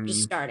 Mhm.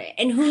 Just start it.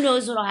 And who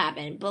knows what'll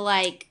happen. But,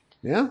 like,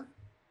 Yeah,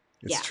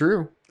 it's Yeah.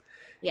 true.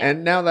 yeah.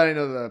 And now that I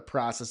know the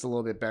process a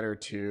little bit better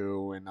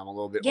too, and I'm a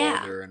little bit Yeah.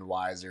 older and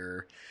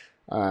wiser,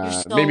 You're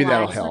so maybe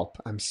that'll wise. help.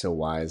 I'm so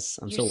wise.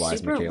 I'm You're so wise,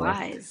 super Michaela.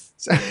 wise.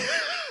 So,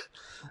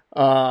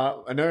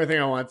 another thing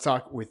I want to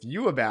talk with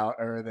you about,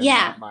 other than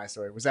Yeah. my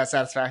story, was that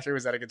satisfactory?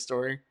 Was that a good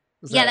story?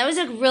 Yeah, that was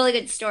a really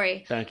good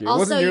story. Thank you. Also,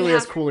 It wasn't you nearly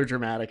have- as cool or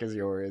dramatic as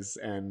yours,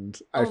 and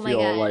I Oh my feel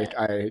God. like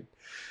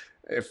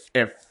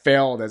it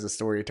failed as a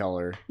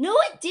storyteller. No,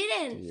 it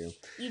didn't. You.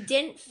 You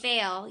didn't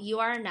fail. You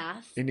are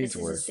enough. It needs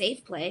This work. is a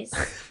safe place.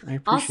 I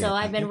appreciate Also, that.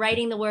 I've been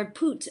writing the word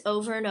poot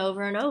over and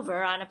over and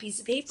over on a piece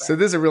of paper. So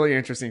this is a really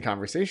interesting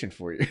conversation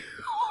for you.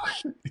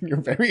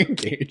 You're very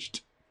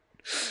engaged.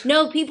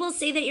 No, people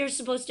say that you're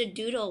supposed to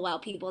doodle while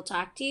people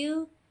talk to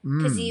you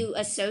because Mm. you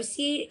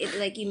associate it,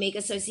 like you make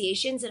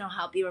associations and it'll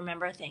help you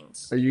remember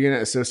things. Are you going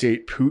to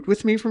associate poot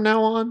with me from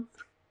now on?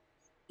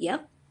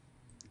 Yep.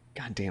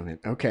 God damn it.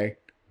 Okay.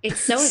 It's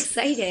so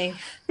exciting.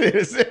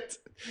 Is it?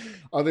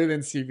 Other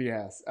than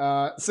CVS.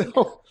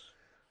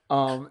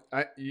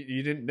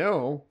 You didn't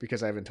know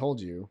because I haven't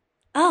told you.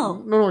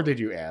 Oh. Nor did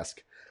you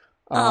ask.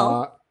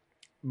 Oh.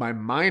 My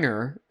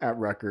minor at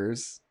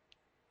Rutgers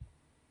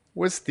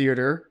was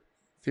theater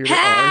arts.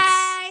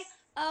 Hi.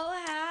 Oh,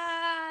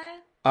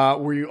 hi.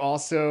 Were you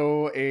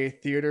also a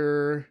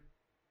theater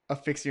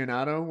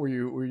aficionado? Were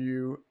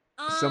you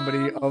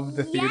somebody of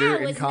the theater I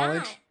in was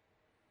college? not.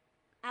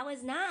 I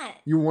was not.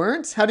 You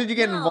weren't? How did you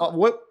get No.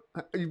 involved?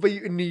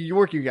 In New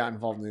York, you got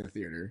involved in the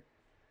theater.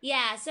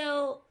 Yeah,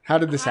 so How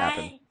did this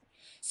happen?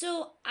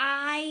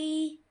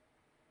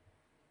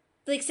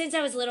 Like, since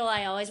I was little,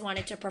 I always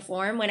wanted to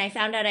perform. When I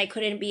found out I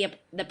couldn't be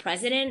the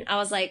president, I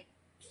was like,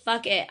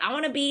 fuck it. I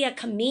want to be a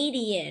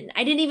comedian.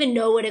 I didn't even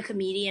know what a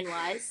comedian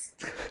was.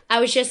 I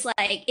was just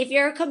like, if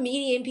you're a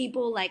comedian,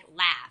 people like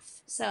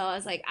laugh. So I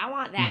was like, I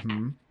want that.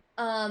 Mhm.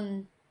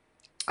 Um,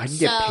 I can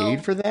get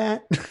paid for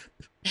that.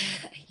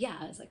 yeah,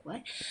 I was like,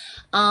 what?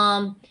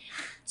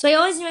 So I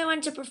always knew I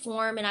wanted to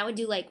perform, and I would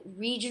do like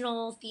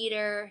regional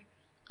theater.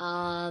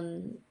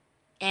 And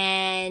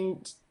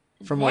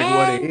From like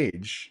what then-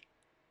 age?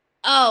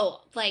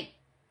 Oh, like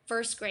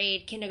first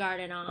grade,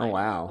 kindergarten on. Oh I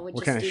wow! would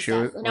What just kind of do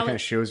shows? stuff. And What I kind would-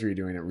 of shows were you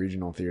doing at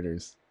regional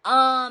theaters?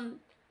 I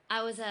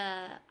was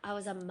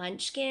a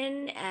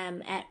munchkin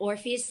at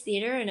Orpheus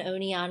Theater in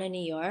Oneonta,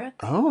 New York.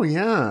 Oh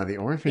yeah, the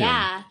Orpheum.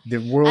 Yeah. The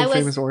world I was-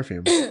 famous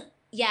Orpheum.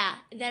 Yeah.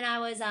 Then I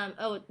was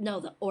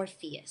the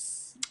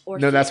Orpheus.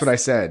 No, that's what I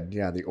said.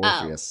 Yeah, the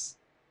Orpheus.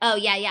 Oh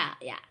yeah.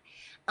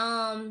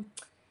 I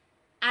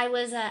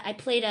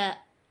played a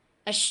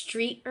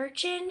street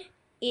urchin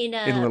in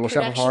a In Little Shop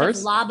of production Horrors?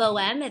 of La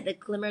Boheme at the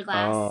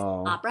Glimmerglass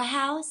Oh. Opera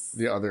House.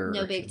 The other.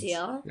 No big urchins.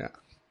 deal. Yeah.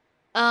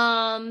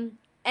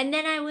 And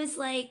then I was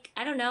like,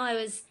 I don't know, I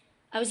was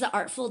the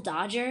Artful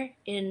Dodger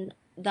in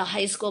the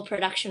high school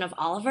production of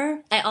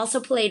Oliver. I also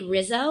played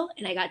Rizzo,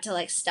 and I got to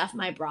like stuff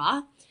my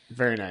bra.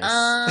 Very nice.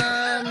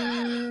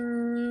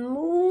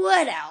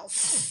 What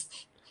else?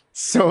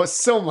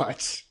 So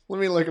much. Let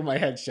me look at my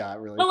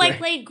headshot really quick. I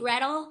played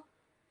Gretel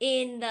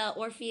in the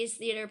Orpheus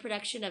Theater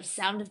production of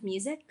Sound of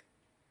Music.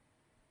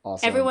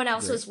 Also, everyone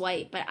else was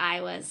white, but I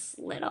was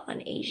little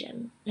and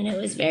Asian, and it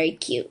was very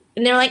cute.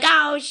 And they were like,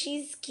 "Oh,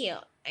 she's cute."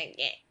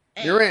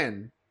 You're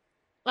in.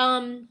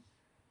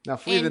 Now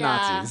flee the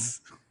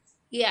Nazis.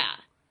 Yeah,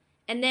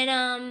 and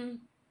then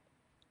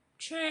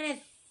trying to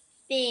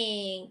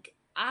think.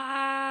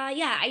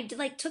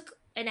 I took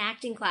an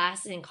acting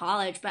class in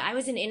college, but I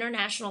was an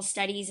international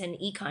studies and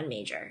econ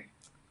major.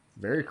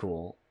 Very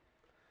cool.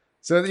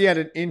 So you had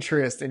an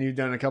interest and you've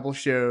done a couple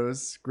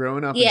shows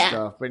growing up and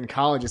stuff, but in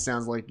college it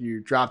sounds like you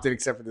dropped it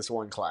except for this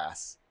one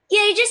class.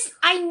 Yeah,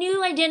 I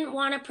knew I didn't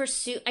want to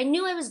pursue, I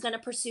knew I was going to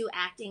pursue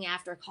acting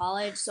after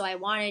college, so I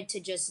wanted to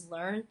just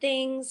learn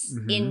things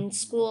in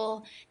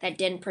school that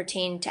didn't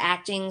pertain to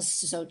acting,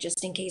 so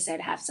just in case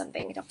I'd have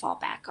something to fall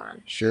back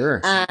on.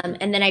 Sure.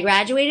 And then I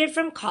graduated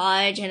from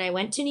college and I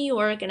went to New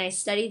York and I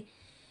studied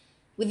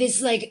with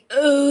this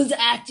old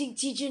acting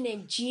teacher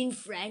named Gene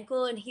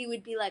Frankel, and he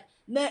would be like,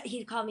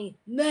 he'd call me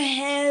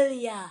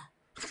Michaela,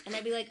 and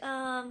I'd be like,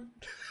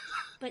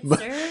 but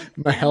sir,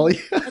 Michaela,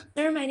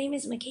 sir, my name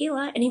is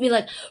Michaela, and he'd be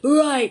like,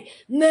 right,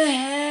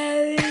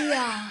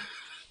 Michaela,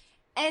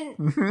 and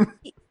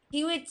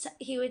he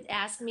would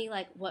ask me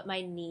what my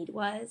need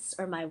was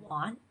or my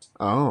want.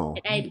 Oh,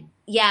 and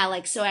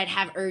so I'd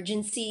have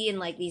urgency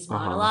in these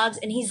monologues,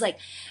 and he's like,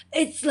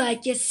 it's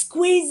like you're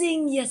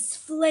squeezing your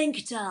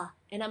sphincter.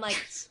 And I'm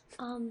like,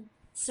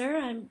 sir,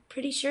 I'm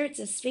pretty sure it's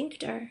a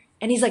sphincter.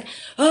 And he's like,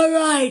 all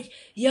right,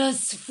 your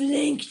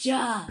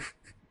sphincter.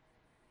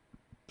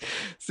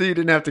 So you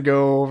didn't have to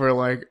go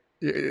over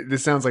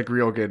this sounds like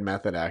real good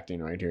method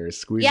acting right here.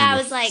 Squeezing I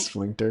was like,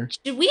 sphincter.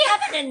 Did we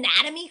have an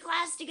anatomy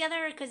class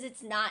together? Because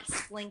it's not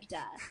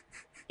sphincter.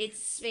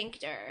 It's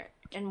sphincter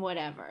and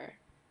whatever.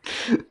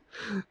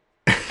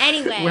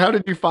 Anyway. Well, how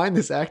did you find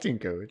this acting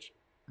coach?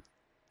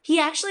 He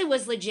actually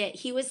was legit.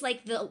 He was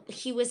like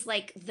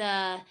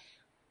the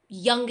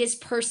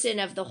youngest person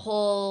of the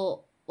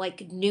whole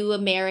new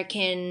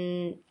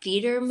American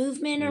theater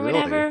movement or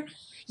whatever.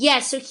 Yeah,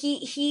 so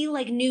he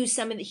knew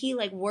some of he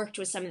worked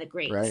with some of the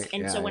greats. Right,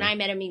 and so when I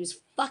met him, he was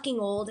fucking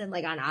old and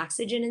on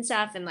oxygen and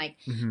stuff, and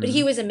but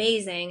he was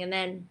amazing. And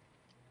then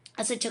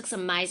I also took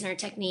some Meisner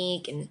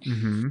technique,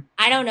 and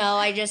I don't know,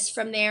 I just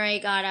from there I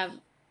got a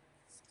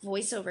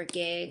voiceover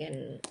gig,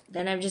 and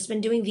then I've just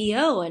been doing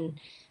VO and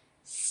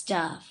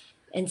stuff.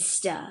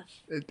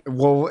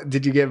 Well,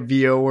 did you get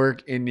VO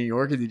work in New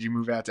York, or did you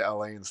move out to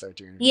LA and start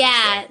doing?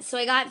 Yeah, so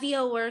I got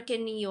VO work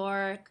in New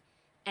York,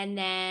 and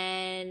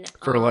then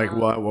for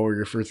what were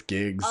your first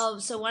gigs? Oh,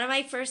 so one of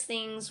my first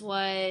things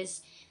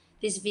was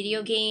this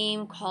video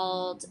game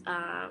called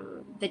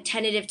the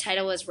tentative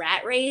title was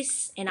Rat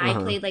Race, and I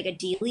played a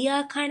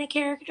Delia kind of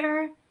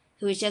character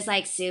who was just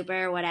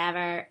super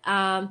whatever.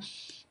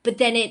 But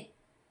then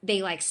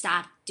they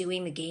stopped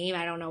doing the game.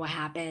 I don't know what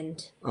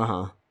happened.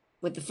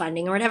 With the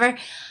funding or whatever.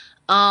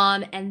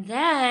 And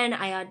then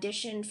I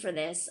auditioned for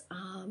this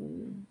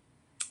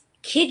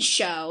kids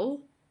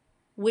show,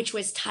 which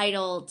was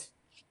titled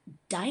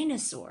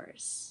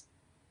Dinosaurs.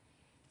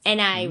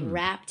 And I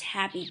rapped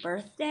Happy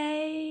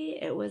Birthday.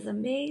 It was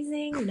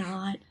amazing.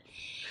 Not.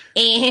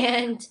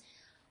 And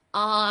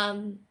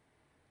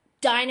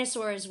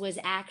Dinosaurs was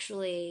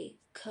actually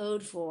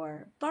code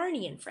for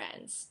Barney and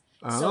Friends.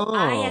 So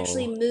I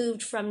actually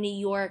moved from New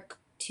York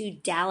to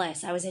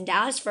Dallas. I was in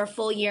Dallas for a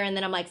full year, and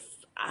then I'm like,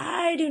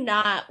 I do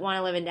not want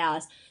to live in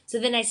Dallas. So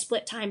then I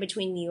split time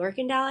between New York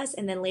and Dallas,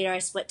 and then later I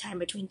split time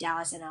between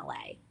Dallas and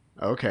LA.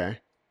 Okay.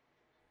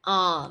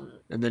 And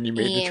then you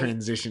made the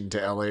transition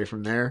to LA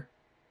from there?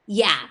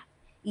 Yeah.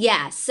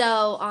 Yeah.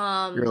 So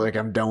you're like,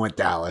 I'm done with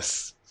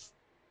Dallas.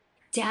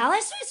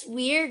 Dallas was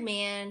weird,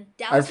 man.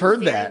 I've heard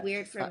was very that.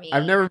 Weird for me.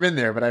 I've never been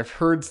there, but I've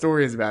heard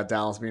stories about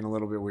Dallas being a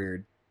little bit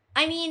weird.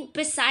 I mean,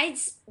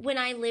 besides when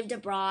I lived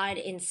abroad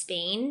in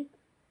Spain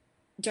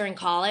during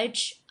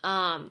college,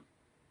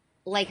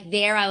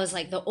 there I was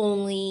the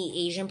only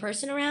Asian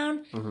person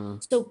around.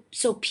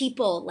 So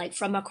people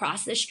from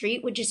across the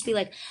street would just be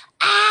like,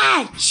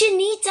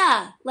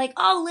 Chinita,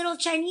 oh, little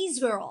Chinese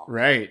girl.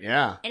 Right,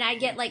 yeah. And I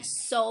get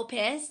so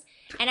pissed.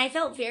 And I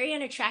felt very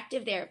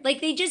unattractive there.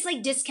 They just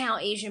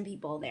discount Asian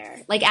people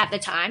there, at the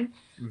time.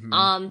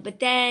 But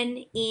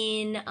then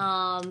in hey,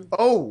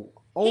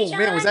 John,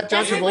 man, was that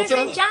John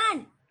Travolta?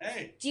 John.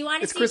 Hey. Do you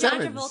want to see Chris John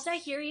Evans. Travolta?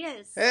 Here he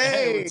is.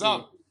 Hey, what's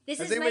up? This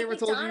Has is anybody Mike ever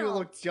told you McDonald. you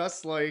look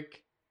just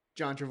like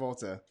John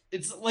Travolta?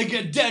 It's like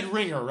a dead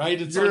ringer,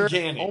 right? It's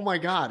uncanny. Oh my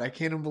God, I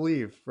can't even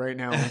believe right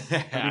now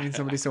I'm meeting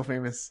somebody so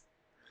famous.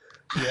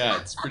 Yeah,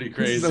 it's pretty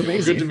crazy. This is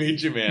amazing. Good to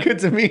meet you, man. Good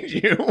to meet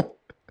you.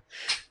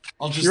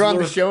 You're on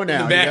the show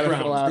now. In the You gotta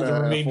background fill out for the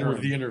a remainder form.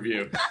 of the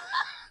interview.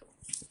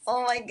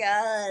 Oh my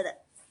God.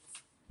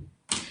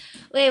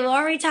 Wait,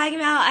 what were we talking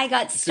about? I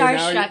got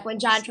starstruck when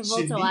John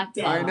Travolta walked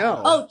in. I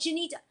know. Oh,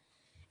 Chinita.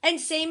 And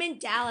same in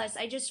Dallas.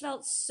 I just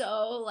felt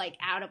so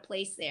out of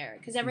place there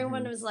because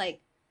everyone was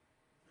like,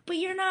 but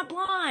you're not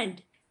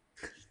blonde.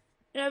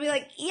 And I'd be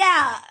like,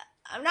 yeah,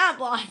 I'm not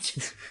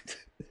blonde.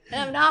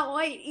 And I'm not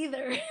white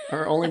either.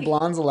 Are only Like,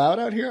 blondes allowed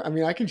out here? I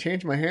mean, I can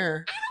change my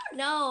hair.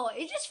 no,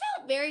 it just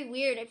felt very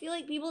weird. I feel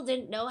like people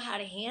didn't know how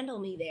to handle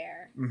me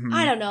there. I Mm-hmm.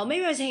 don't know.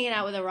 Maybe I was hanging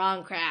out with the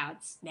wrong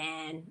crowds,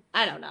 man.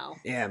 I don't know.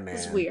 Yeah, man.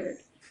 It's weird.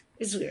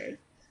 It's weird.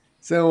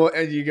 So,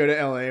 as you go to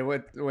LA,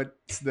 what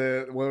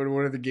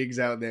are the gigs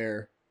out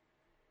there?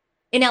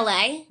 In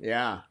LA?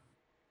 Yeah.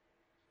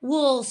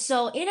 Well,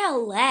 so in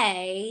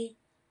LA,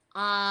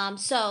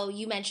 so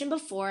you mentioned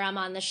before I'm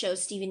on the show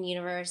Steven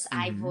Universe.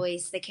 I Mhm.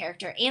 voice the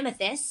character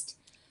Amethyst.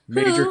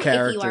 Major Who,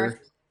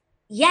 character.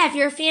 if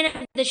you're a fan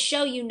of the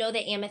show, you know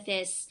that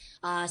Amethyst's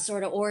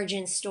sort of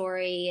origin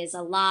story is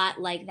a lot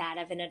like that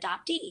of an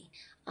adoptee.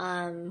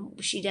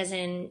 She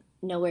doesn't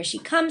know where she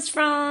comes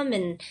from,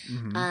 and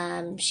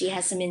Mhm. she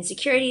has some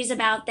insecurities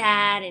about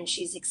that, and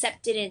she's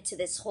accepted into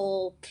this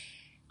whole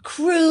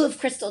crew of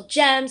crystal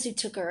gems who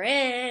took her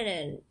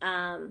in,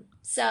 and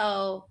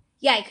so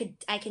yeah,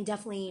 I can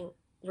definitely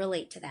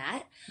relate to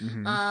that.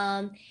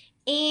 Mhm.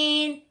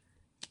 And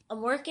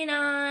I'm working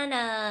on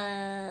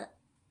a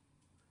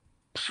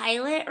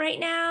pilot right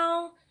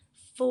now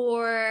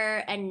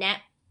for a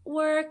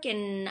network,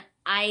 and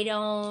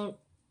I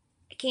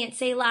can't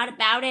say a lot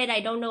about it. I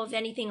don't know if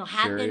anything will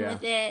happen Sure, yeah.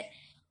 with it.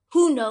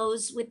 Who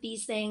knows with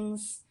these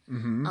things?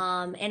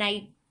 Mhm. And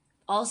I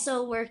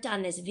also worked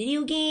on this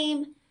video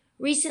game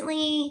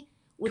recently,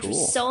 which Cool.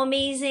 was so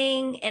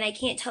amazing, and I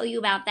can't tell you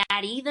about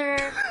that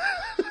either.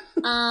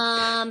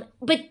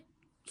 But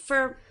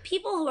for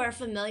people who are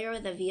familiar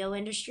with the VO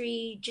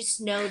industry, just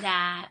know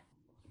that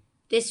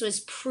this is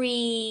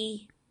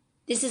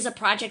a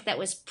project that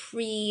was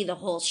pre the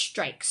whole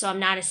strike, so I'm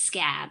not a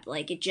scab.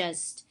 Like, it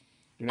just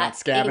You're not it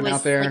scabbing was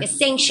out there. like a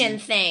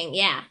sanctioned thing,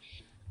 yeah.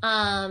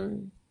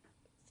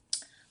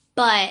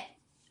 But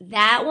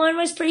that one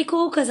was pretty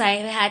cool because I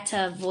had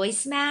to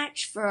voice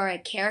match for a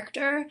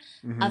character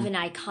Mhm. of an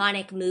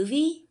iconic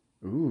movie.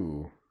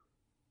 Ooh.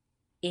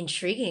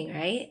 Intriguing,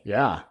 right?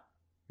 Yeah.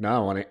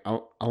 No,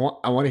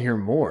 I want to hear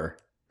more.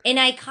 An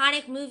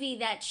iconic movie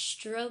that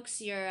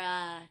strokes your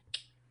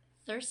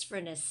thirst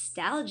for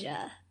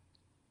nostalgia.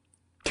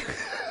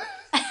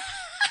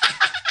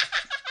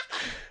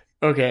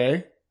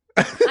 Okay.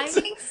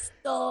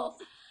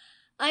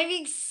 I'm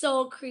being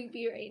so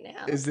creepy right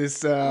now. Is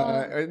this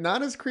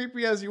not as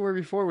creepy as you were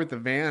before with the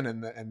van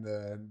and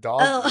the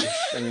dog? Oh.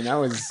 I mean,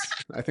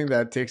 I think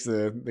that takes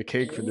the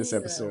cake for this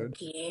episode.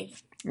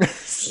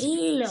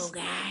 Hello, It's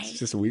guys.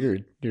 just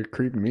weird. You're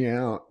creeping me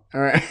out.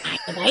 All right. I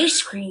have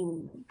ice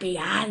cream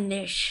beyond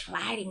this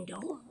sliding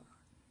door.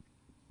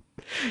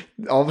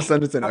 All of a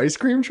sudden, it's an ice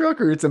cream truck,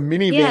 or it's a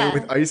minivan Yeah.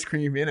 with ice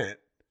cream in it.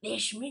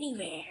 This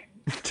minivan.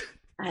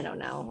 I don't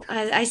know.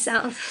 I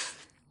sound...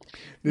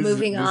 This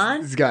Moving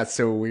on. This got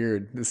so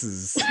weird. This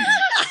is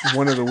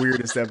one of the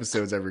weirdest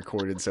episodes I've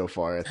recorded so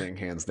far. I think,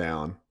 hands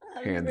down.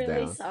 I'm Hands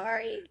really down.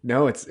 sorry.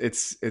 No,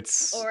 it's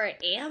Or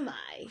am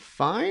I?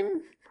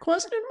 fine?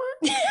 Question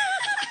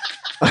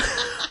mark.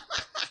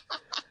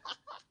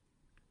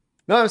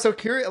 No, I'm so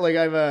curious. Like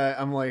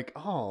I'm like,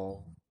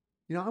 oh,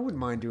 I wouldn't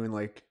mind doing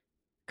like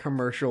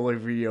commercial or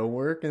video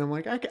work, and I'm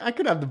like, I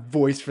could have the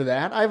voice for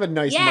that. I have a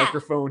nice Yeah.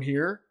 microphone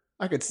here.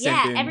 I could send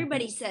Yeah, in.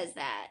 everybody says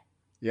that.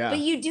 Yeah. But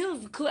you do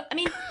have cool... I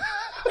mean,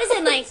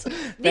 listen, like...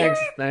 there-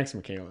 Thanks,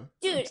 Michaela.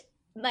 Dude,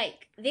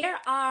 like, there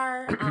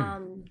are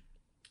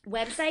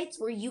websites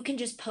where you can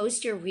just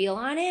post your reel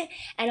on it,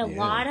 and a Yeah.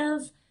 lot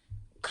of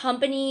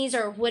companies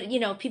or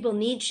people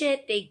need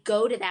shit, they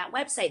go to that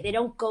website. They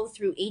don't go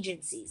through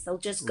agencies. They'll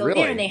just go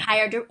Really? there and they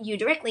hire you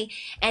directly,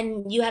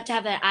 and you have to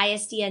have an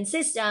ISDN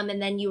system, and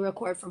then you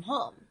record from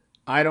home.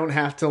 I don't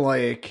have to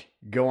like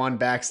go on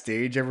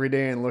backstage every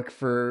day and look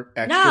for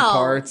extra No.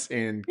 parts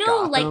in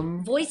No, Gotham.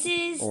 like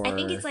Voices. I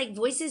think or- it's like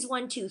Voices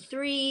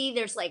 123.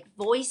 There's like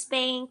Voice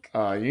Bank. You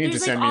need to there's,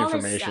 like, send me all this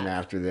information stuff.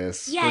 after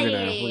this. Yeah,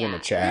 We're gonna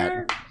chat.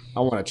 There, I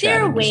want to chat.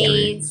 there are industry.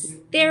 ways.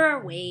 There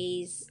are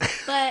ways.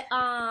 But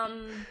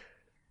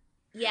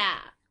yeah.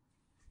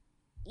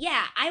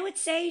 Yeah, I would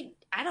say,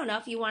 I don't know,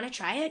 if you want to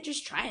try it,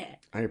 just try it.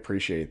 I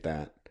appreciate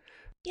that.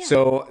 Yeah.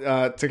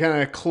 So to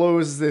kind of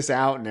close this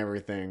out and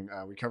everything,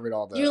 we covered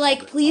all the. You're all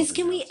like, the- please, all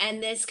the can we notes.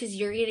 end this? Because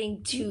you're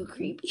getting too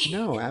creepy.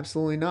 No,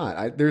 absolutely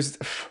not. There's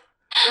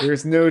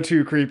no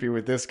too creepy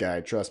with this guy.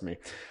 Trust me.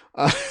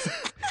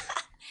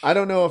 I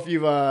don't know if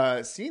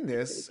you've seen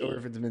this or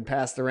if it's been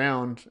passed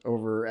around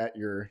over at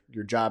your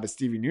job at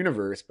Steven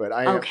Universe, but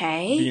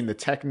Okay. being the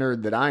tech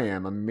nerd that I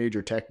am, I'm a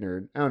major tech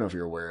nerd. I don't know if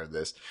you're aware of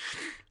this.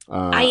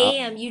 I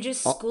am. You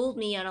just schooled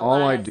me on a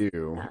lot. All I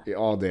do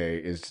all day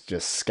is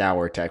just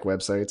scour tech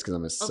websites because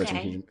I'm such a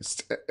Okay. huge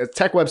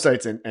tech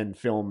websites and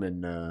film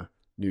and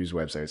news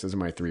websites. Those are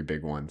my three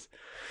big ones.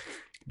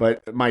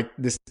 But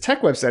this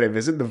tech website I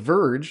visit, The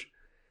Verge,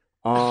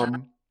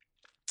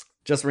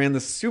 just ran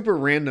this super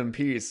random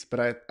piece, but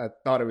I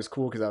thought it was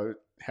cool because I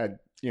had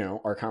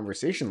our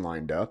conversation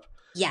lined up.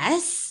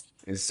 Yes.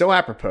 It's so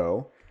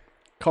apropos,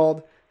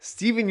 called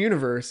Steven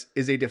Universe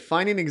is a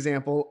defining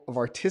example of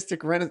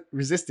artistic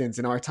resistance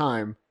in our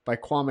time by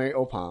Kwame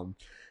Opam.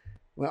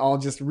 I'll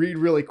just read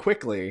really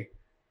quickly.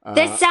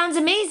 This sounds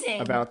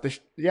amazing. About the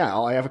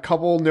I have a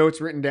couple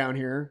notes written down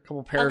here, a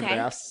couple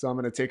paragraphs. Okay. So I'm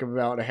going to take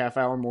about a half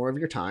hour more of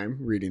your time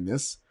reading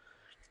this,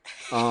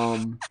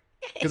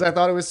 because I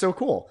thought it was so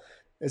cool.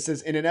 It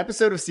says, in an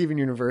episode of Steven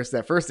Universe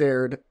that first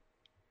aired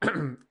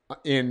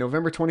in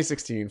November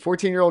 2016,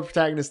 14-year-old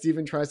protagonist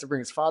Steven tries to bring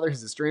his father,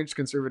 his estranged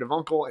conservative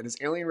uncle, and his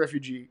alien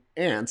refugee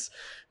aunts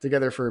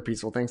together for a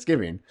peaceful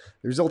Thanksgiving.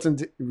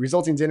 The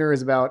resulting dinner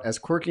is about as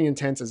quirky and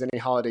tense as any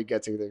holiday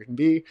get-together can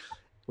be,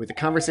 with the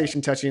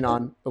conversation touching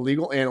on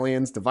illegal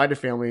aliens, divided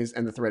families,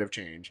 and the threat of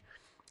change.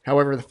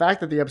 However, the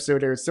fact that the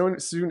episode aired so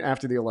soon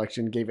after the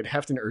election gave it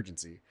heft and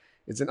urgency.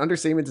 It's an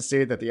understatement to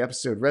say that the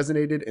episode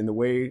resonated in the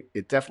way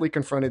it definitely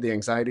confronted the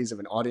anxieties of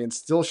an audience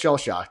still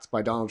shell-shocked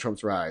by Donald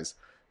Trump's rise.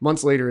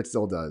 Months later, it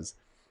still does.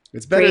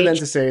 It's better than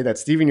to say that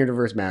Steven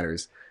Universe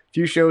matters.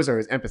 Few shows are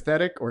as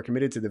empathetic or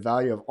committed to the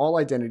value of all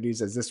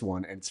identities as this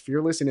one, and it's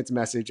fearless in its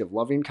message of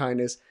loving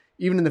kindness,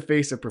 even in the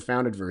face of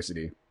profound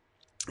adversity.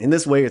 In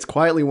this way, it's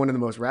quietly one of the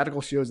most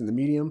radical shows in the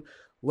medium,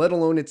 let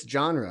alone its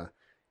genre.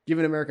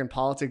 Given American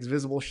politics'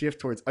 visible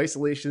shift towards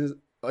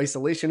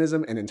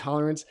isolationism and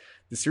intolerance,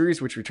 the series,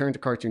 which returned to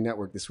Cartoon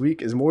Network this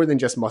week, is more than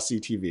just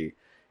must-see TV.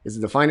 It's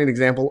a defining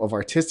example of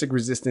artistic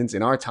resistance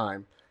in our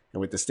time,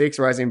 and with the stakes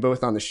rising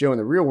both on the show and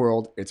the real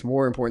world, it's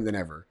more important than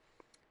ever.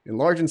 In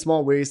large and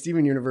small ways,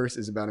 Steven Universe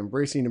is about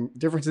embracing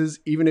differences,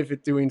 even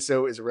if doing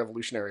so is a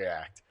revolutionary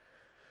act.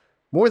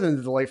 More than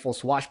the delightful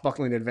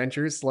swashbuckling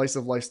adventures,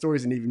 slice-of-life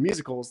stories, and even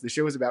musicals, the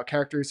show is about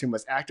characters who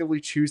must actively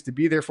choose to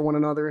be there for one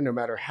another, no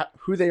matter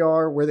who they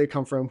are, where they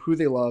come from, who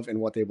they love, and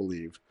what they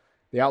believe.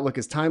 The outlook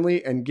is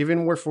timely and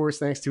given more force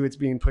thanks to its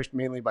being pushed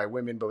mainly by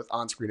women both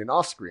on-screen and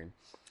off-screen.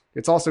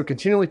 It's also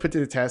continually put to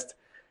the test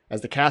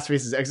as the cast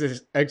faces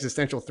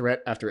existential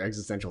threat after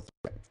existential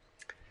threat.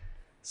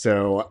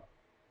 So,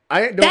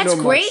 I don't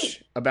know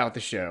much about the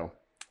show.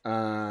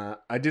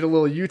 I did a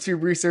little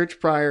YouTube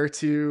research prior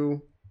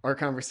to our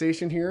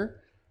conversation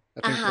here.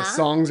 I think the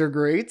songs are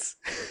great.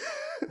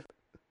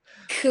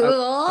 Cool.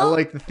 I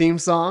like the theme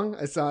song.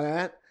 I saw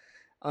that.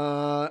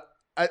 I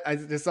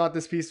just thought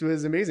this piece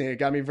was amazing. It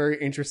got me very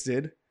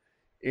interested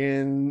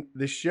in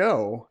the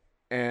show.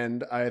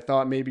 And I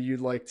thought maybe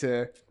you'd like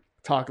to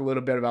talk a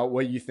little bit about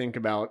what you think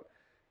about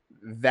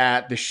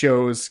that, the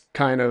show's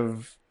kind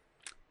of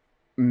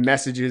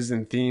messages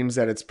and themes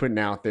that it's putting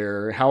out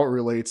there, how it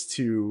relates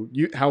to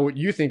you, how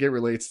you think it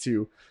relates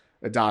to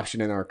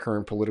adoption in our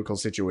current political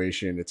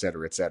situation, et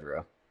cetera,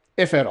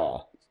 if at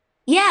all.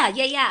 Yeah.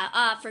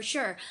 For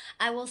sure.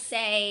 I will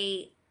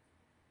say,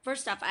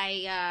 first off,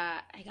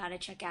 I gotta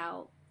check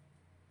out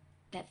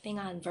that thing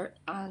on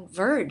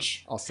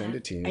Verge. I'll send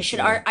it to you. I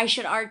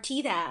should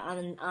RT that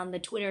on the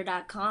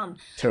twitter.com.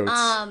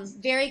 Totes.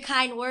 Very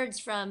kind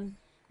words from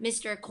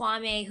Mr.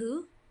 Kwame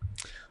who?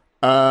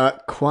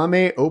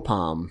 Kwame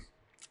Opam.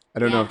 I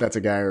don't know if that's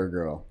a guy or a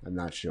girl. I'm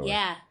not sure.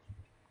 Yeah.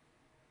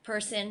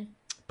 Person.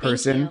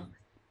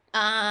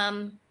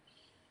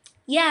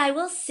 Yeah, I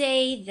will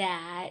say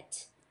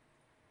that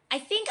I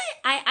think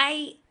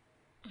I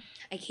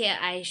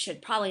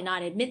should probably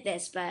not admit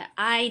this, but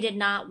I did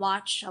not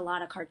watch a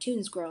lot of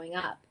cartoons growing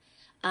up.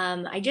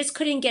 I just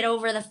couldn't get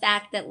over the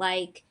fact that,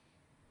 like,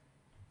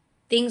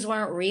 things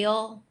weren't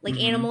real. Like,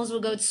 animals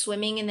would go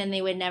swimming and then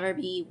they would never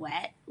be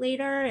wet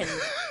later. And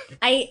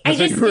I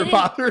just you were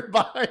bothered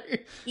by.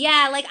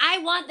 Yeah, like, I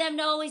want them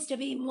to always to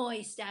be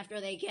moist after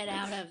they get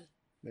out of.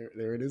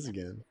 There it is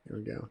again. There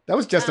we go. That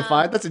was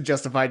justified. That's a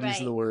justified use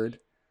of the word.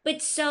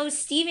 But so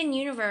Steven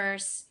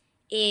Universe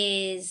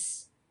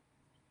is,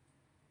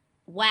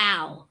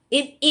 wow.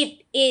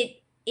 It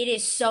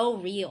is so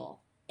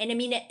real. And I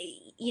mean,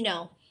 you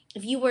know,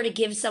 if you were to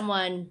give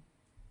someone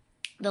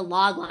the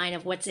log line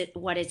of what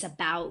it's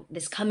about,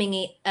 this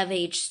coming of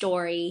age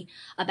story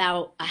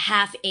about a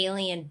half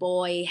alien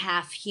boy,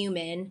 half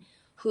human,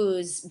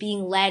 who's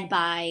being led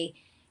by,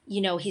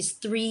 you know, his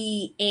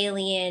 3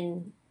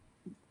 alien,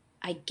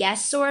 I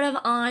guess, sort of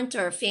aunt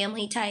or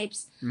family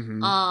types,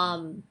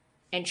 and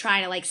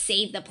trying to, like,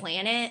 save the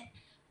planet.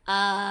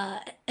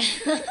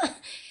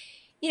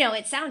 You know,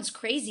 it sounds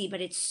crazy, but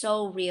it's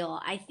so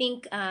real. I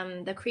think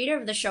the creator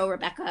of the show,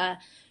 Rebecca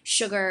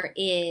Sugar,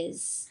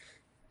 is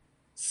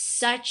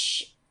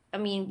such, I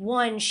mean,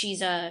 one, she's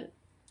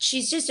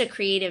just a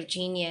creative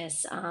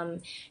genius.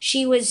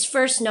 She was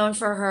first known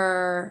for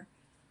her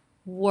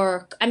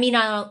work. I mean,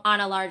 on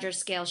a larger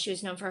scale, she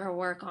was known for her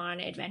work on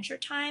Adventure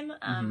Time.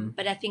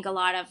 But I think a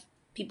lot of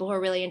people who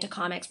are really into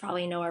comics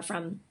probably know her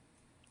from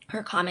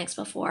her comics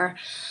before.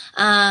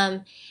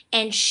 And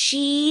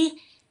she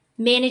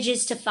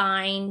manages to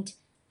find,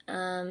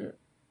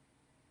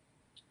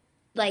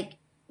 like,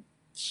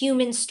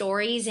 human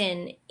stories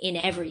in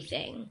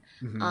everything.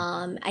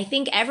 I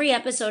think every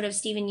episode of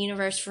Steven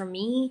Universe, for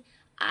me,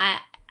 I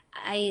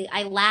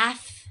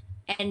laugh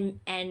and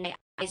my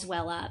eyes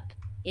well up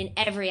in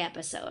every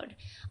episode.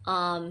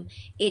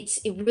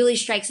 It really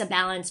strikes a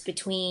balance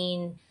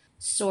between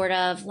sort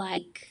of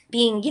like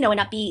being, you know, an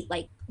upbeat,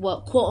 like,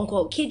 what, quote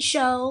unquote kid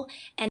show,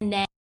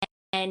 and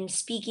then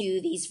speaking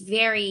to these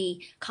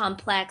very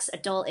complex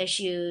adult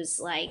issues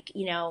like,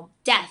 you know,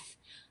 death,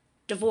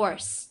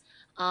 divorce,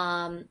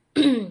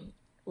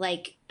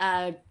 like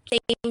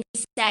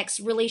same-sex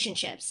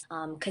relationships,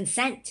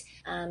 consent.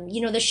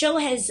 The show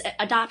has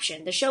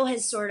adoption. The show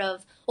has sort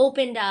of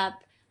opened up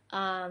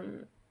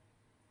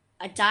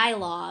a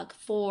dialogue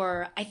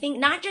for, I think,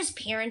 not just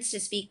parents to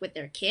speak with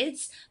their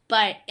kids,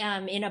 but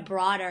in a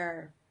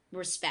broader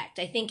respect.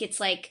 I think it's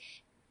like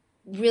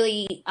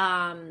really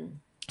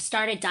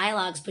started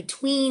dialogues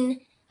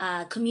between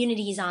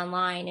communities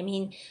online. I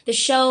mean, the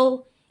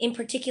show in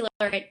particular,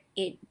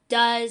 it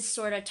does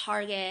sort of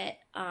target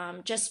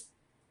just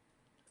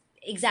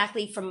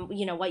exactly from,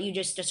 what you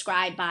just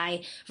described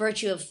by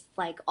virtue of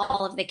like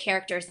all of the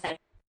characters that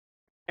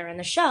are in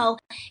the show.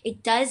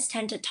 It does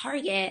tend to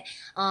target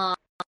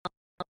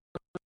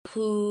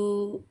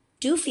who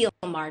do feel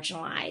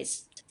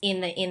marginalized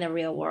in the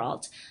real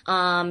world.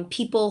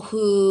 People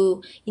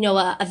who,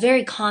 a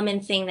very common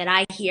thing that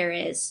I hear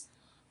is,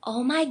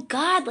 oh my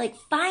God, like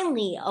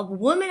finally a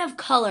woman of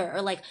color,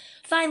 or like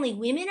finally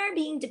women are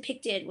being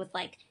depicted with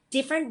like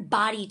different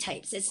body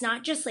types. It's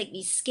not just like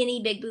these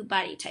skinny big boob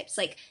body types.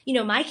 Like,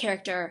 my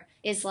character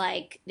is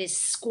like this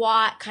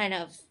squat kind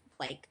of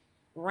like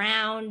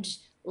round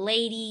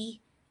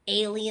lady,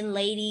 alien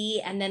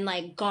lady, and then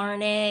like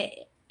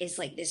Garnet is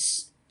like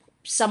this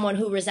someone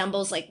who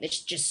resembles like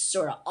this just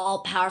sort of all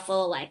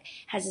powerful, like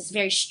has this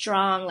very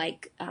strong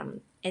like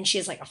and she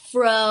has like a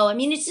fro. I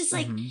mean, it's just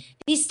like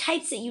these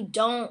types that you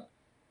don't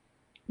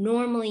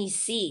normally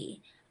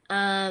see.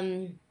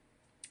 And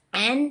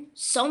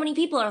so many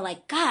people are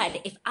like, God,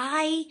 if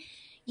I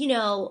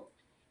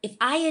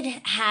had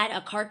had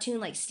a cartoon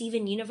like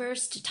Steven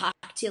Universe to talk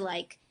to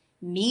like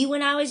me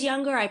when I was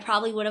younger, I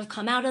probably would have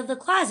come out of the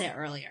closet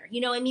earlier.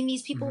 I mean,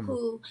 these people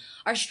who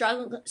are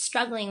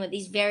struggling with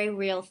these very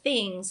real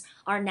things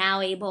are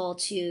now able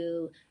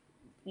to,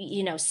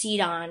 see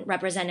it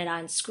represented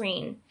on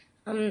screen.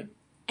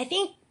 I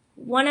think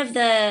one of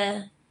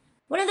the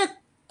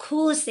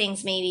coolest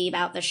things maybe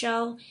about the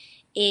show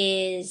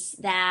is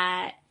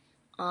that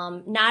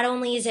not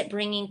only is it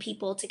bringing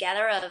people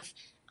together of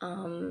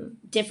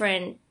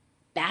different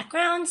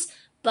backgrounds,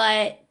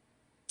 but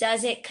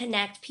does it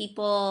connect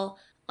people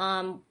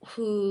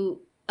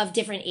who of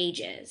different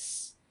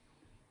ages?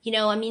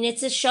 I mean,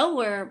 it's a show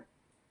where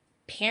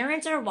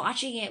parents are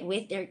watching it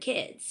with their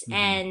kids.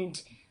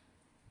 And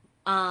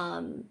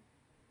I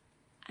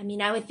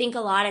mean, I would think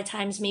a lot of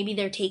times maybe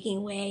they're taking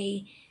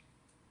away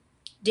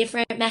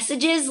different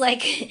messages.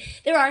 Like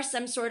there are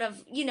some sort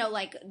of,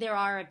 like there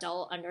are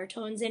adult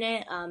undertones in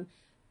it.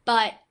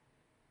 But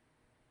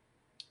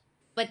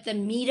the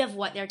meat of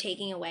what they're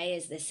taking away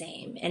is the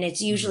same. And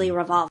it's usually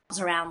revolves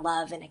around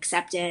love and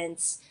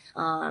acceptance.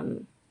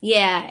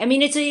 Yeah. I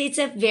mean, it's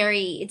a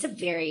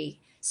very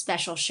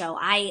special show.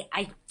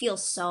 I feel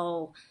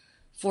so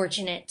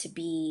fortunate to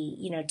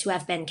be, to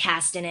have been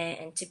cast in it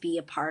and to be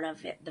a part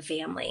of it, the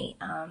family.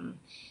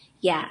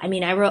 Yeah. I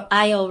mean,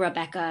 I owe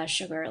Rebecca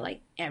Sugar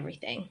like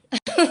everything.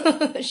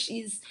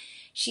 she's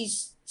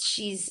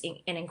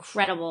an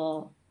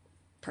incredible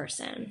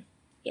person.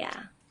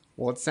 Yeah.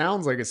 Well, it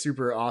sounds like a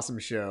super awesome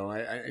show. I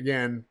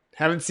again,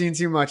 haven't seen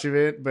too much of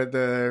it, but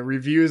the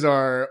reviews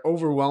are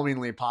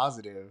overwhelmingly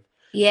positive.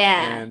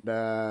 Yeah.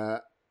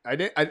 And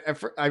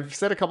I've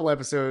said a couple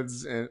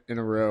episodes in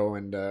a row,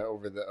 and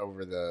over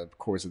the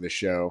course of the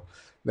show,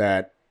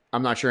 that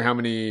I'm not sure how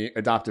many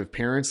adoptive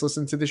parents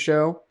listen to the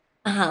show.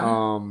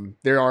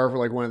 There are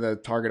like one of the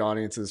target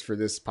audiences for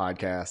this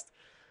podcast.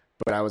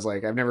 But I was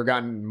like, I've never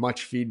gotten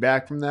much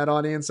feedback from that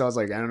audience. So I was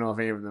like, I don't know if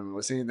any of them are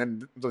listening.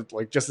 And then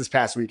like just this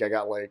past week, I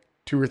got like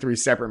 2 or 3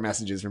 separate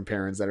messages from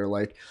parents that are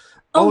like,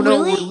 oh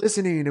no, really? we're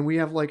listening. And we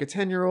have like a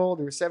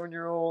 10-year-old or a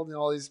 7-year-old and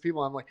all these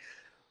people. I'm like,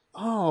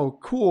 oh,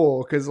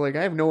 cool. Cause like,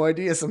 I have no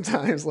idea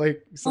sometimes.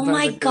 Like, oh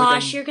my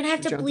gosh, you're going to have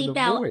to bleep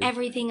out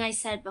everything I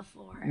said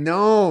before.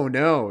 No,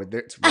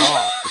 it's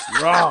raw.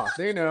 It's raw.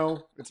 They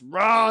know it's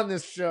raw on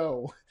this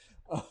show.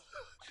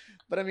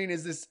 But I mean,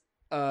 is this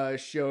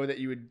show that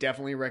you would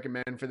definitely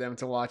recommend for them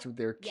to watch with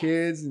their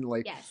kids and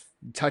like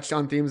touched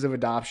on themes of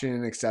adoption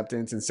and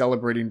acceptance and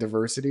celebrating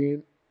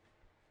diversity?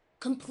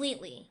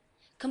 Completely.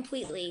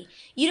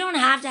 You don't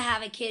have to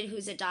have a kid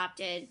who's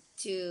adopted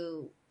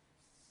to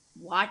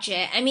watch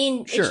it. I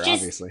mean, sure, it's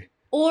just, obviously.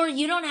 Or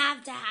you don't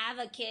have to have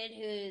a kid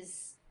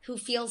who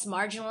feels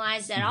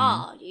marginalized at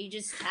all. You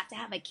just have to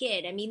have a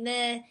kid. I mean,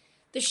 the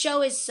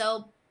show is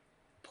so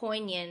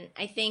poignant.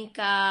 I think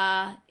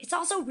it's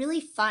also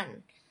really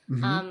fun.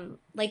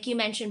 Like you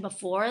mentioned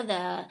before,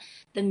 the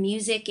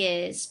music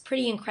is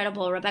pretty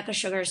incredible. Rebecca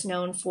Sugar is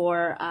known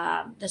for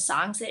the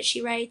songs that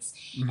she writes,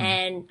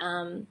 and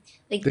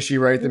like, does she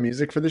write the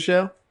music for the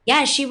show?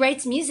 Yeah, she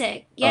writes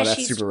music. Yeah,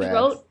 that's super rad. She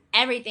wrote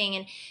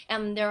everything,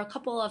 and there are a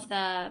couple of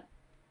the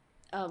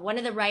one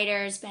of the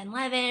writers, Ben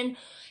Levin,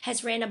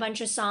 has written a bunch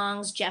of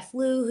songs. Jeff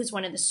Liu, who's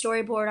one of the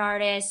storyboard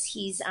artists,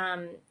 he's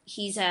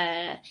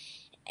a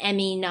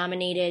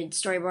Emmy-nominated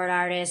storyboard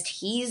artist.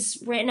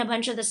 He's written a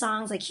bunch of the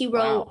songs. Like he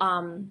wrote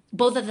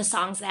both of the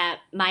songs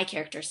that my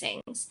character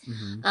sings.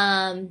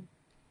 And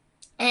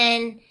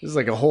this is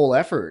like a whole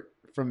effort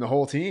from the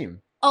whole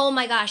team. Oh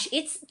my gosh,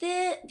 it's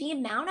the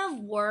amount of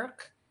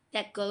work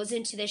that goes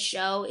into this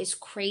show is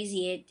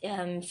crazy.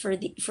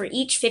 For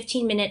each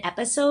 15-minute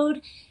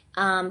episode,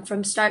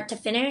 from start to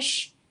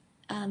finish,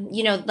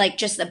 like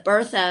just the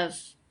birth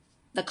of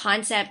the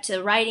concept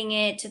to writing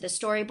it, to the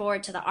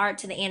storyboard, to the art,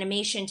 to the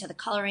animation, to the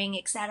coloring,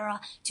 etc.,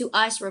 to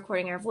us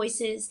recording our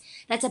voices.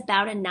 That's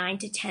about a 9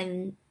 to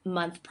 10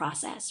 month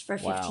process for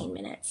 15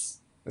 minutes.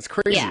 That's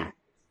crazy.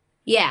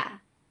 Yeah.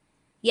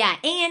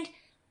 And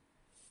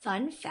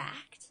fun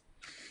fact,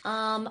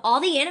 all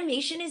the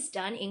animation is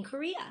done in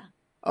Korea.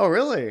 Oh,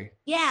 really?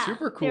 Yeah.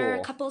 Super cool. There are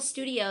a couple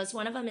studios.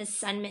 One of them is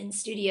Sunmin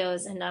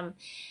Studios. And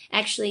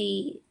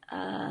actually,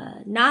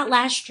 not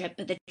last trip,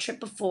 but the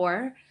trip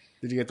before.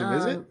 Did you get to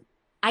visit?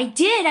 I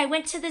did. I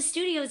went to the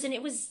studios and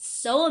it was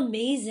so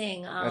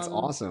amazing. That's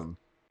awesome.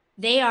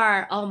 They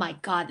are, oh my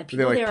God, the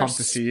people were there they pumped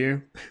to see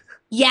you?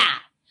 Yeah.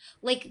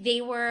 Like they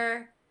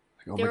were,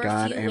 oh there my were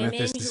God, a few women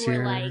Amethyst who is were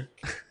here. like,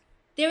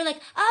 they were like,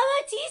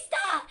 oh,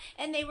 Batista!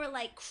 And they were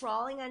like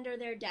crawling under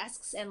their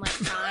desks and like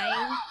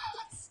crying.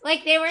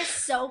 Like they were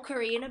so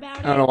Korean about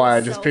it. I don't know why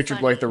I just so pictured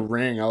funny. like The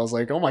Ring. I was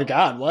like, oh my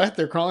God, what?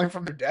 They're crawling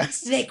from their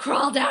desks? They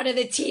crawled out of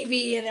the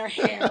TV and their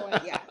hair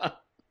went, yeah.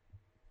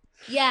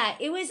 Yeah,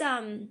 it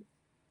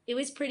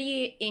was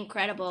pretty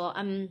incredible.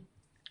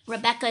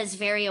 Rebecca is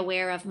very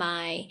aware of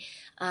my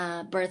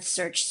birth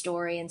search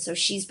story, and so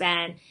she's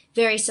been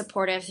very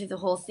supportive through the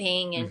whole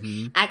thing.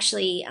 And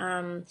actually,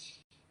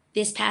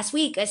 this past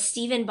week, a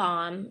Stephen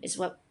Bomb is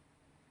what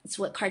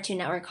Cartoon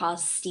Network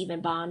calls Stephen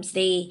Bombs.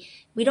 We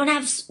don't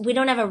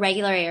have a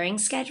regular airing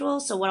schedule,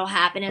 so what'll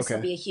happen is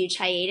there'll be a huge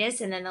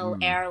hiatus, and then they'll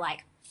air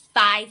like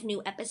 5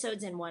 new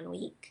episodes in 1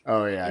 week.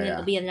 Oh yeah, and then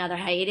there'll be another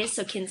hiatus,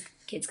 so kids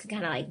can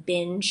kind of like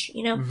binge,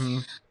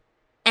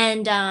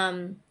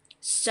 And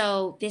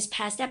so this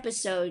past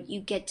episode,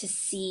 you get to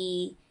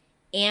see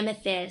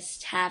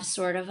Amethyst have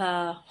sort of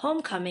a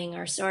homecoming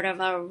or sort of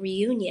a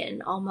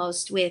reunion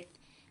almost with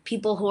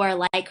people who are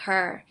like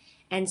her.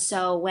 And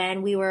so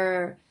when we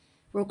were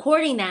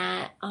recording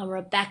that,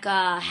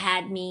 Rebecca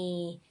had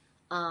me,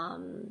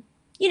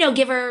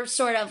 give her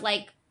sort of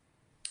like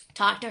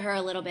talk to her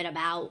a little bit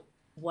about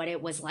what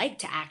it was like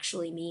to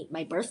actually meet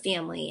my birth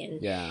family.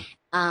 And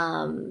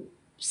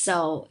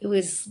so it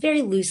was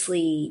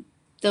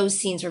those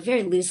scenes were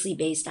very loosely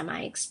based on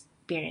my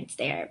experience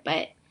there.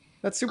 But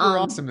that's super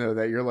awesome though,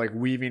 that you're like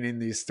weaving in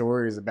these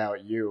stories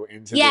about you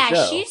into the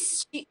show.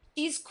 Yeah,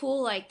 she's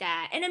cool like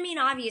that. And I mean,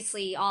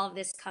 obviously all of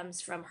this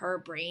comes from her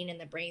brain and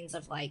the brains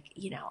of like,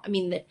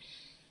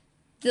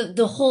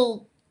 the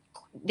whole,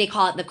 they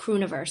call it the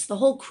Crooniverse. The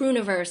whole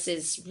Crooniverse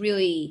is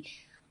really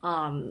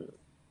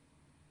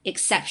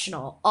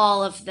exceptional.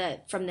 All of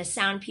from the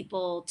sound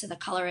people to the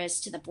colorists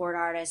to the board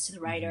artists to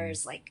the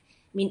writers,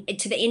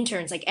 to the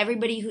interns, like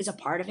everybody who's a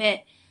part of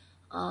it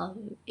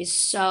is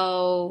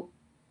so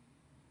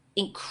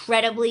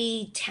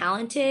incredibly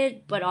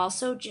talented, but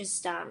also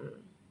just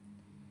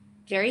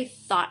very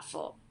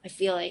thoughtful. I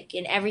feel like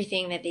in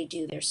everything that they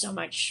do, there's so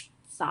much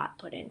thought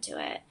put into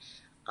it.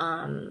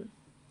 I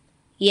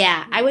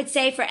would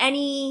say for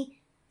any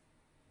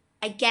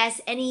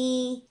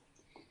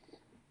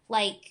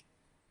like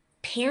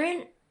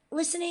parent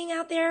listening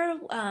out there,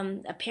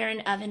 a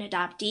parent of an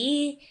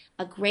adoptee,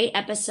 a great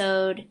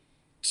episode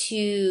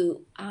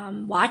to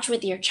watch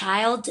with your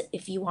child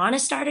if you want to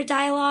start a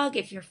dialogue,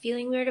 if you're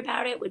feeling weird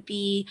about it, would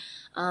be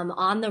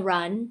On the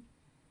Run,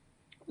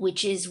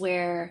 which is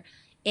where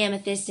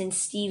Amethyst and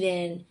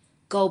Steven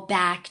go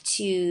back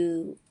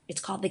to,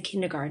 it's called the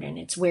kindergarten.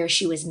 It's where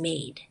she was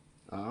made.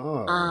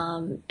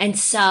 Oh. And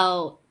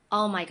so,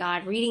 oh my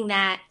God, reading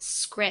that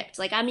script,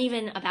 like I'm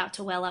even about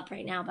to well up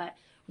right now, but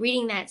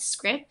reading that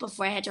script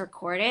before I had to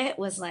record it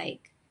was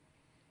like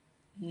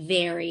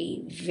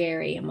very,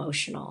 very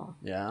emotional.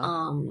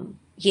 Yeah.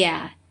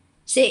 Yeah.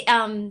 So,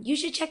 you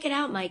should check it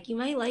out, Mike. You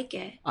might like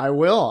it. I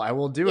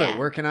will do it.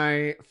 Where can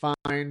I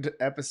find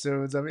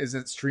episodes of it? Is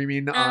it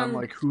streaming on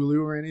like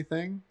Hulu or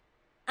anything?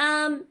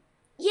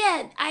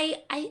 Yeah, I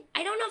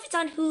don't know if it's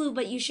on Hulu,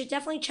 but you should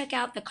definitely check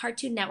out the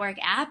Cartoon Network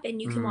app,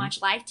 and you can watch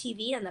live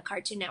TV on the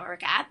Cartoon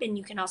Network app, and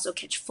you can also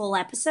catch full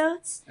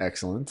episodes.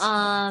 Excellent.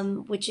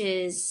 Which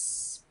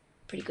is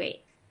pretty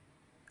great.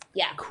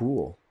 Yeah.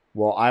 Cool.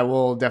 Well, I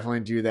will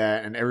definitely do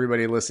that, and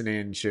everybody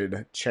listening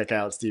should check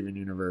out Steven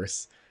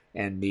Universe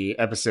and the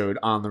episode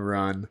On the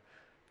Run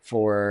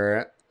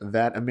for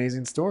that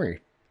amazing story.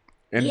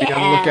 And be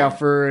on the lookout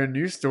for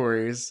new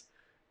stories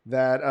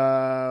that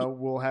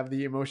will have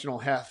the emotional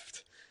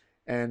heft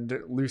and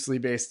loosely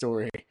based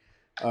story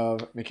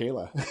of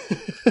Michaela.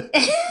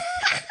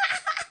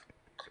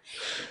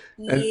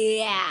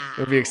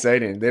 It'll be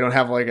exciting. They don't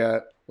have like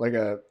a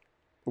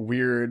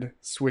weird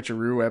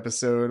switcheroo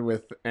episode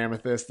with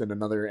Amethyst and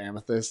another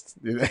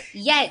Amethyst, do they?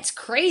 Yeah, it's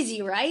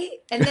crazy, right?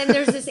 And then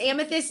there's this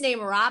Amethyst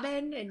named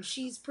Robin, and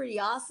she's pretty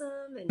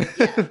awesome.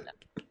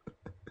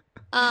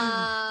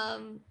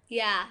 And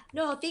yeah.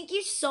 No, thank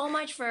you so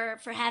much for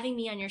having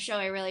me on your show.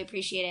 I really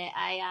appreciate it.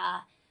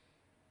 I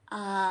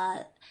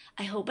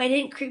hope I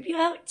didn't creep you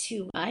out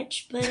too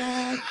much, but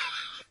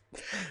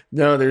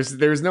No,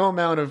 there's no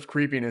amount of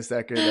creepiness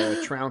that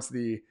could trounce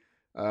the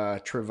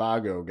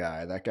Trivago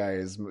guy. That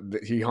guy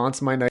he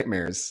haunts my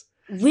nightmares.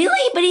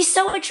 Really? But he's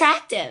so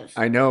attractive.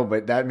 I know,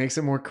 but that makes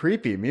it more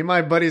creepy. Me and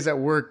my buddies at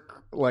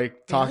work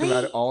talk Really?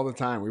 about it all the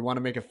time. We want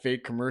to make a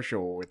fake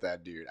commercial with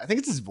that dude. I think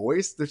it's his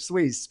voice. That's the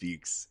way he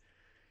speaks.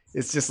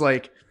 It's just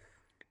like,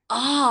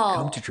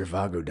 come to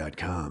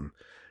Trivago.com.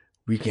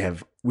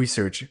 We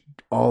search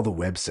all the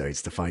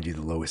websites to find you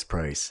the lowest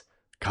price.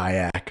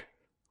 Kayak,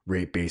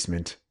 Rape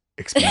Basement,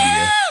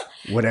 Expedia,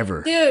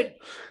 whatever. Dude,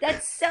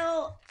 that's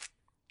so...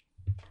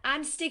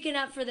 I'm sticking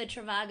up for the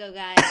Trivago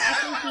guy. I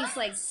think he's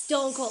like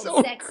stone cold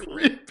So sexy.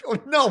 creepy.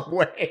 No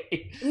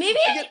way. Maybe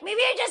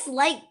I just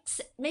like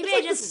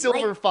The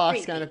silver like fox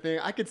creepy. kind of thing.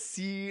 I could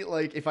see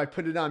if I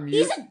put it on mute.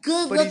 He's a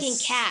good but looking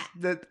cat.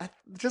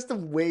 Just the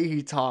way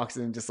he talks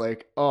and just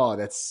oh,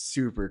 that's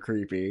super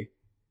creepy.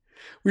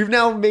 We've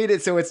now made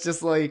it so it's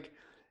just like,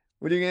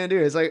 what are you gonna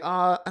do? It's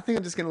I think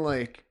I'm just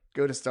gonna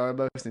go to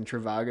Starbucks and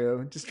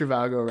Trivago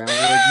around.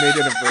 We made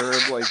it a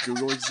verb.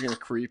 Google is just gonna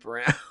creep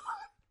around.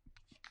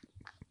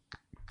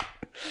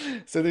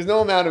 So there's no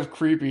amount of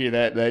creepy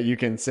that you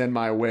can send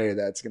my way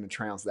that's going to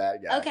trounce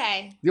that guy.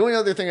 Okay. The only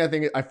other thing I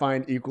think I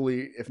find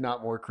equally, if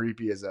not more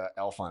creepy, is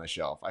Elf on a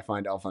Shelf. I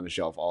find Elf on a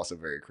Shelf also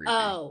very creepy.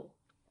 Oh,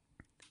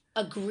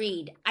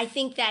 agreed. I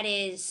think that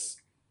is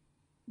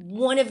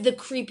one of the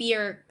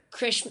creepier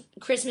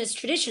Christmas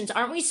traditions.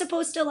 Aren't we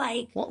supposed to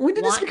Well, when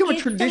did this become a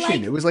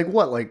tradition? It was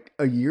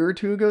a year or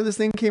two ago this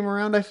thing came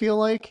around, I feel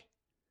like.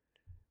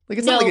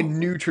 It's not a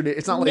new tradition.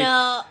 It's not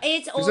no,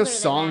 it's older. There's no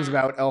songs than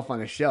that. about Elf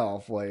on a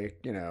Shelf,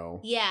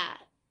 Yeah.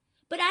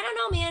 But I don't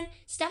know, man.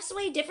 Stuff's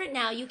way different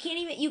now. You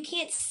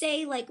can't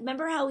say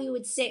remember how we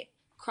would sit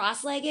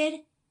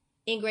cross-legged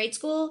in grade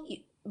school?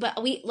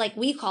 But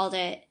we called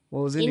it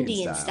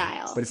Indian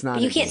style. But it's not.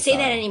 But you can't say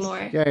that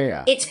anymore.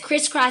 Yeah. It's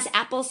crisscross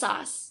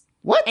applesauce.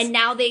 What? And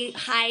now they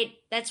hide.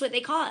 That's what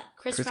they call it.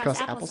 Crisscross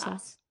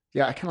applesauce.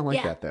 Yeah, I kind of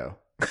like that though.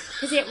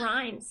 Because it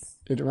rhymes.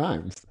 It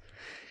rhymes.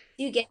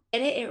 Do you get it?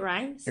 It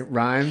rhymes. It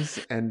rhymes,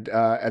 and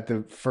at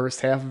the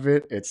first half of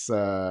it, it's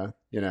what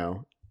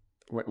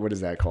is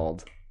that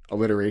called?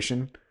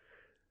 Alliteration.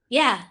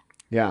 Yeah.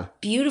 Yeah.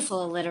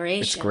 Beautiful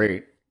alliteration. It's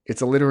great.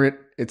 It's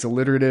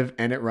alliterative,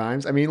 and it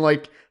rhymes. I mean,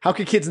 how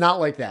could kids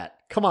not like that?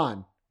 Come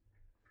on.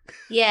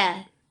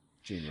 Yeah.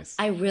 Genius.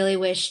 I really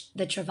wish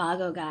the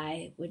Trivago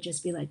guy would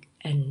just be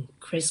and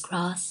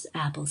crisscross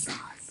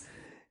applesauce.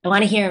 I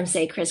want to hear him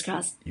say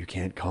crisscross. You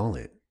can't call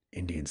it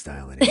Indian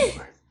style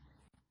anymore.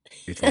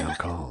 It's now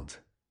called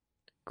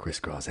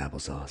crisscross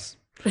applesauce.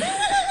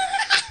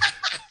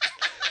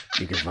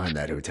 You can find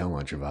that hotel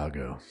on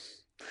Trivago.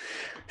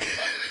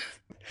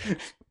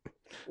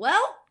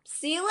 Well,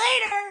 see you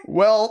later.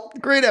 Well,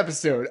 great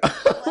episode.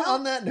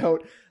 On that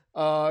note,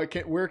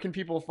 where can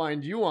people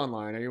find you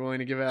online? Are you willing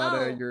to give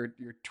out your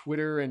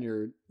Twitter and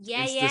your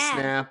Insta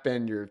Snap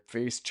and your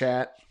Face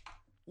Chat?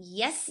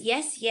 Yes.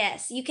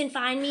 You can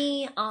find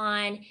me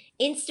on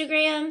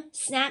Instagram,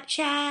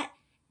 Snapchat,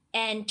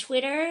 and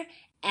Twitter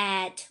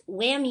at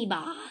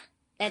Whammybah.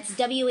 That's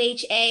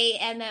WHAMMYBAH.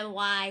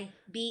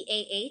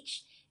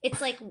 It's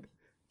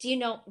do you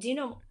know?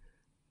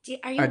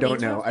 Are you? I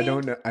don't know.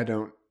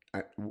 Do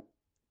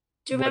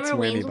you remember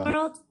Wayne's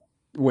World?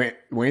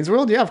 Wayne's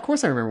World? Yeah, of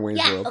course I remember Wayne's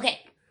World. Yeah, okay.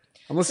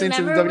 I'm listening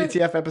to the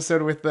WTF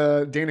episode with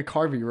Dana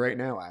Carvey right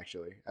now,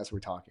 actually, as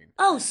we're talking.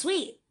 Oh,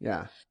 sweet.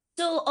 Yeah.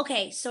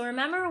 So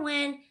remember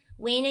when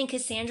Wayne and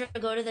Cassandra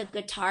go to the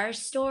guitar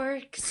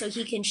store so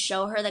he can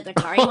show her the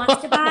guitar he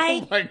wants to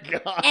buy? Oh my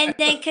God. And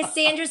then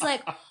Cassandra's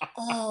like,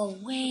 oh,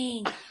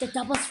 Wayne, the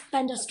double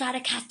Fender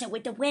Stratocaster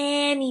with the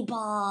whammy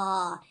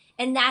bar.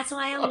 And that's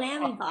why I'm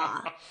whammy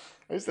bar.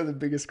 I just had the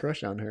biggest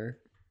crush on her.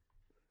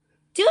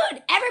 Dude,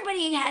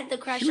 everybody had the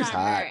crush on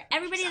her.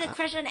 Everybody had the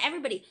crush on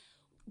everybody.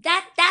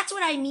 That's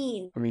what I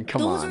mean. I mean,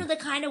 come on. Those are the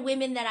kind of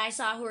women that I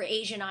saw who were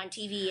Asian on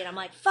TV, and I'm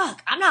like,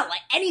 fuck, I'm not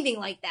anything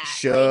like that.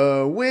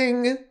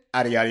 Showing.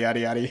 Addy, addy,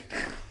 addy, addy.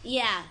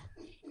 Yeah.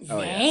 Oh,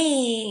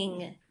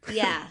 Zang.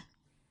 Yeah.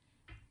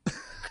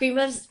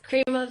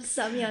 cream of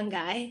some young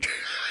guy.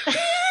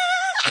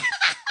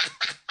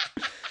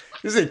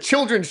 This is a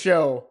children's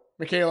show,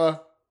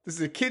 Michaela. This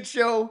is a kid's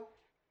show,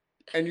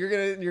 and you're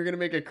gonna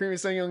make a cream of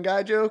some young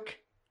guy joke.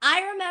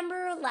 I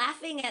remember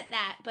laughing at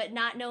that, but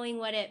not knowing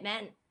what it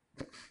meant.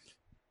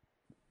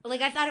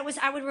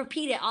 I would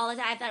repeat it all the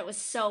time. I thought it was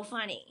so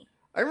funny.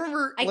 I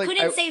remember. I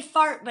couldn't say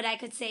fart, but I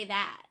could say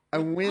that. I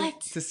went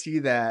to see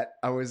that.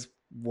 I was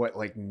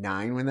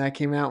 9 when that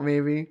came out,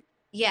 maybe.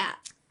 Yeah.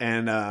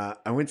 And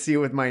I went to see it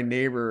with my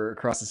neighbor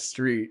across the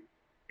street,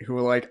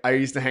 who I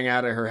used to hang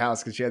out at her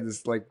house because she had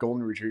this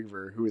golden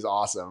retriever who was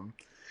awesome.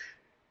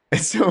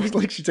 And so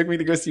she took me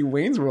to go see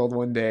Wayne's World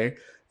one day.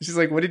 She's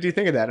like, "What did you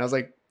think of that?" And I was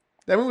like,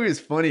 "That movie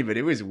was funny, but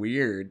it was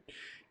weird."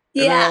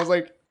 And then I was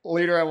like,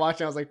 later I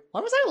watched it, I was like,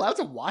 "Why was I allowed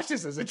to watch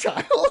this as a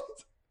child?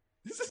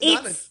 This is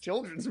not a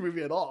children's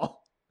movie at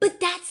all." But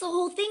that's the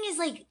whole thing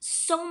is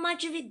so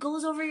much of it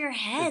goes over your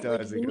head. It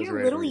does. When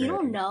you're little, you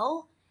don't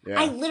know. Yeah.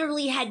 I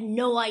literally had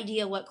no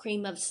idea what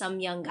cream of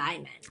some young guy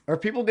meant. Are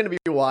people going to be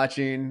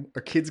watching,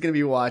 are kids going to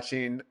be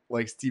watching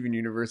like Steven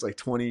Universe like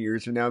 20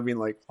 years from now being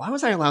like, why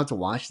was I allowed to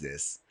watch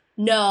this?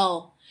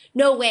 No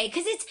way.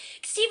 Because it's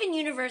Steven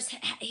Universe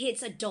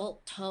hits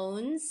adult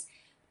tones,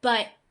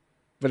 but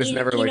it's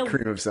never like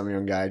cream of some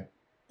young guy.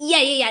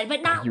 Yeah.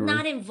 But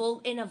not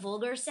in a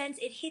vulgar sense.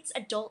 It hits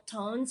adult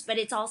tones, but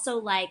it's also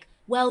like,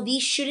 well,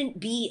 these shouldn't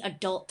be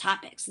adult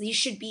topics. These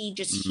should be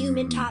just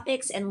human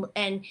topics, and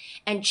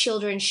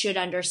children should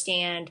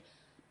understand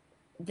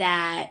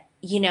that,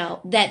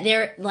 that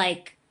they're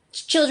like,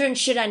 children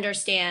should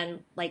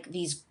understand like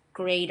these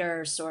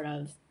greater sort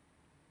of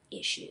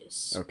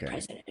issues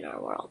present in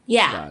our world.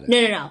 Yeah.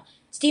 No.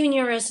 Steven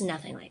Universe,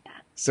 nothing like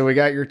that. So we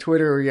got your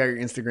Twitter, we got your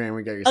Instagram,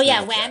 we got your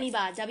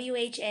Whammybah,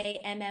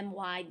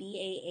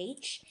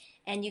 WHAMMYBAH.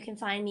 And you can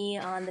find me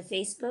on the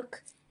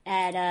Facebook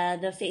at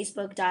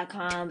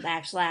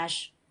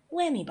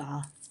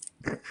thefacebook.com/whammyball.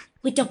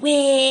 With the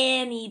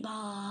whammy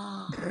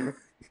ball.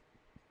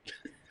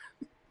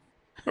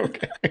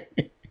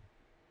 Okay.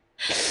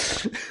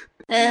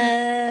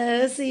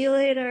 See you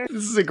later.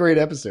 This is a great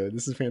episode.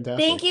 This is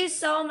fantastic. Thank you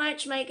so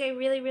much, Mike. I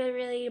really, really,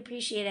 really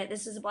appreciate it.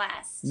 This was a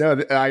blast.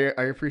 No,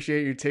 I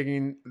appreciate you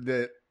taking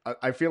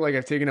I feel like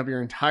I've taken up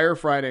your entire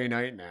Friday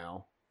night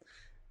now.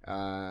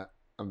 I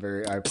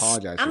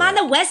apologize. I'm on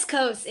the West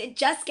Coast. It's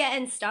just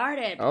getting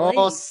started. Oh,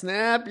 please.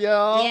 snap,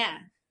 yo.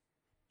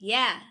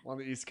 Yeah. On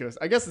the East Coast.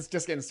 I guess it's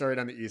just getting started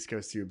on the East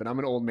Coast too, but I'm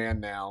an old man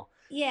now.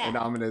 Yeah. And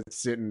I'm going to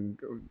sit and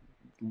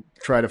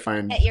try to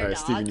find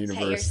Steven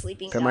Universe.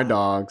 Pet my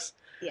dogs.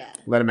 Yeah.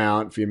 Let him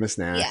out, feed him a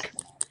snack. Yeah.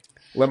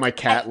 Let my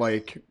cat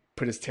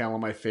put his tail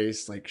on my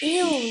face like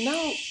ew,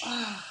 no.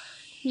 Oh,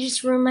 you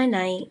just ruined my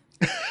night.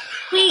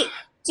 Wait,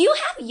 do you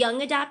have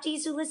young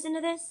adoptees who listen to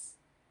this?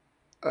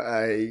 Or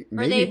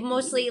are they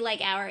mostly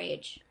like our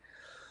age?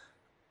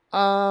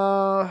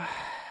 I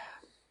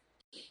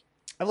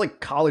have like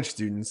college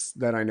students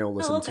that I know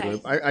listen to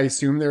it. I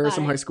assume there are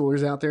some high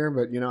schoolers out there,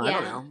 but I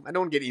don't know. I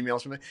don't get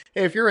emails from them.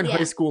 Hey, if you're in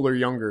high school or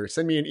younger,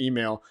 send me an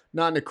email,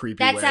 not in a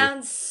creepy way. That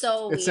sounds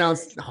so weird. It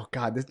sounds, oh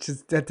God,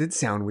 that did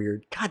sound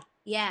weird. God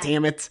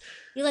damn it.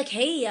 You're like,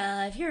 hey,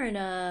 if you're in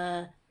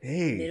a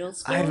middle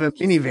school. I have a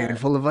minivan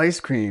full of ice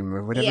cream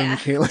or whatever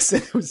Michaela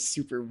said. It was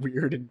super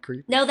weird and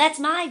creepy. No, that's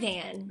my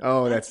van.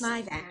 Oh, that's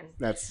my van.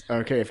 That's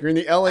okay. If you're in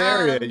the LA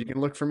area, you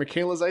can look for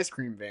Michaela's ice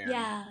cream van.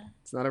 Yeah.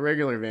 It's not a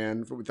regular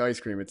van with ice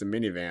cream. It's a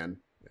minivan.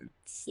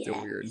 It's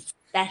still weird.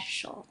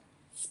 Special.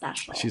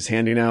 She's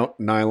handing out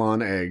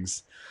nylon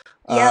eggs.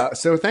 Yep.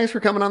 So thanks for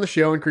coming on the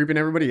show and creeping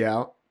everybody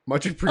out.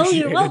 Much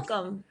appreciated. Oh, you're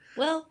welcome.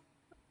 Well.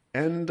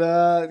 And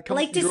I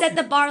like to set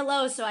the bar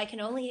low so I can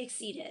only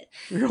exceed it.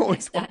 You're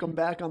always welcome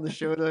back on the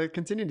show to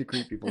continue to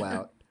creep people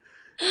out.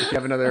 If you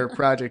have another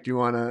project you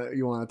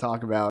wanna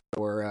talk about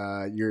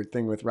or your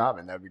thing with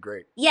Robin, that'd be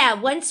great. Yeah,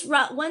 once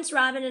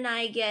Robin and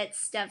I get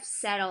stuff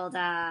settled,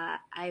 I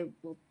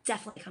will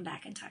definitely come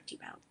back and talk to you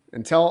about.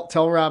 And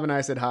tell Robin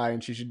I said hi,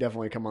 and she should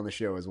definitely come on the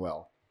show as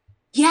well.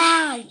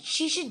 Yeah,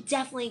 she should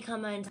definitely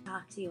come and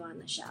talk to you on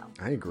the show.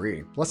 I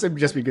agree. Plus, it'd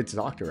just be good to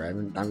talk to her. I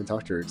haven't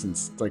talked to her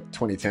since like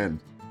 2010.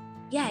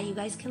 Yeah, you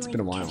guys can been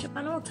a while. catch up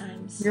on old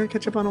times. You're gonna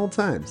catch up on old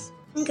times.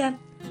 Okay.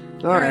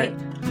 All right.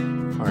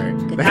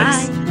 Goodbye.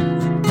 Thanks.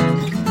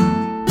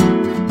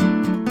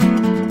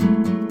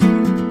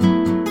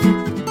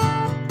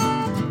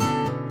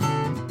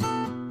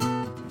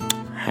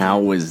 How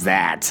was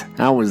that?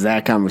 How was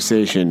that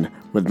conversation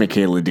with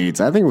Michaela Dietz?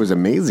 I think it was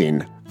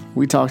amazing.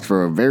 We talked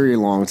for a very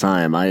long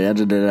time. I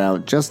edited it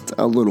out just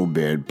a little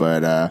bit,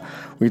 but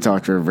we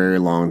talked for a very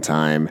long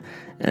time.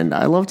 And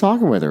I love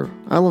talking with her.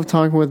 I love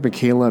talking with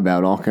Michaela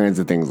about all kinds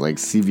of things like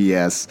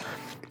CVS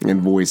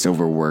and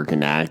voiceover work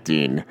and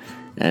acting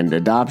and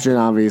adoption,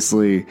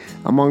 obviously,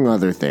 among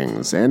other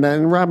things.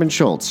 And Robin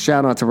Schultz.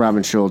 Shout out to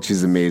Robin Schultz.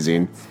 She's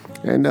amazing.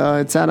 And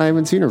it's sad I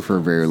haven't seen her for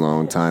a very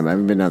long time. I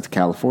haven't been out to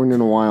California in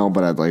a while,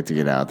 but I'd like to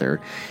get out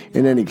there.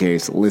 In any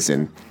case,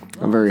 listen,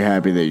 I'm very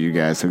happy that you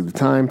guys took the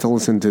time to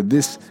listen to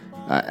this,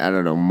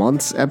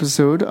 month's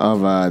episode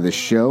of the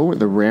show,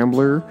 The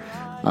Rambler,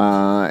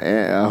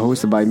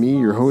 hosted by me,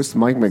 your host,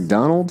 Mike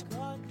McDonald.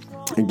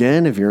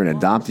 Again, if you're an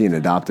adoptee, an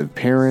adoptive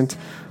parent,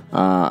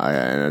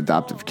 an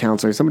adoptive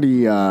counselor,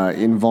 somebody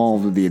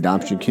involved with the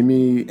adoption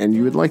community, and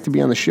you would like to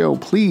be on the show,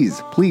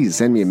 please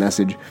send me a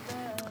message.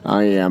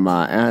 I am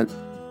at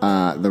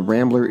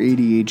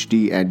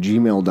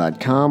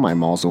therambleradhd@gmail.com.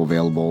 I'm also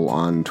available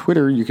on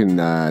Twitter. You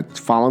can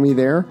follow me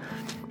there.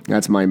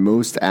 That's my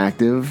most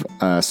active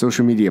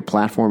social media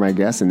platform, I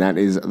guess, and that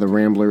is The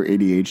Rambler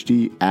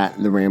ADHD,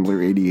 at The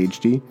Rambler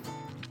ADHD.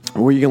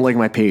 Or you can like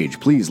my page.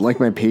 Please like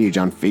my page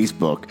on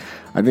Facebook.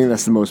 I think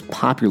that's the most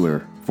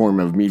popular form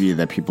of media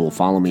that people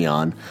follow me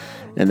on,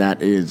 and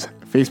that is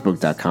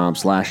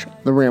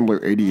facebook.com/The Rambler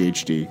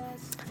ADHD.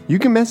 You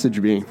can message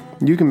me.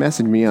 You can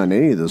message me on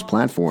any of those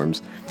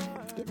platforms,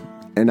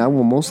 and I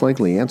will most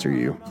likely answer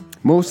you.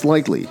 Most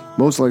likely,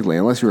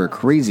 unless you're a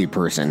crazy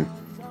person.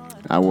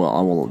 I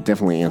will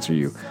definitely answer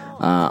you.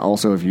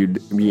 Also, if you'd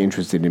be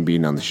interested in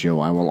being on the show,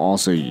 I will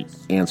also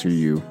answer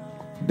you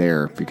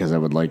there because I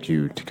would like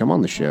you to come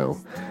on the show.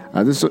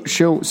 This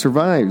show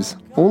survives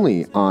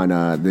only on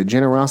the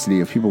generosity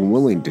of people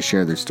willing to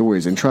share their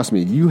stories. And trust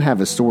me, you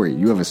have a story.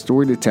 You have a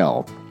story to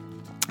tell.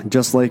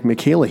 Just like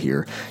Michaela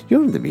here, you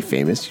don't have to be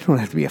famous. You don't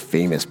have to be a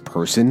famous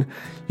person.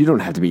 You don't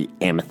have to be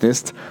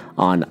Amethyst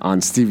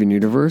on Steven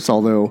Universe,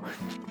 although,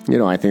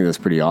 I think that's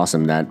pretty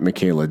awesome that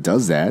Michaela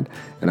does that,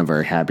 and I'm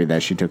very happy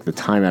that she took the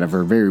time out of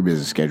her very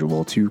busy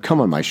schedule to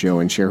come on my show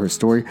and share her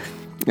story.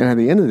 And at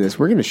the end of this,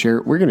 we're going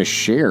to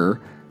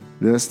share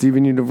the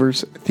Steven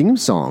Universe theme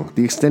song,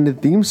 the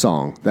extended theme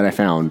song that I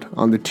found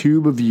on the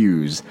Tube of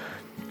Views,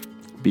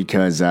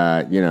 because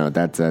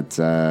that's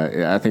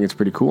I think it's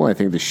pretty cool. I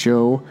think the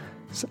show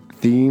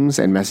themes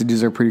and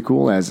messages are pretty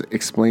cool, as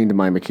explained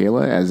by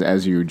Michaela,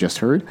 as you just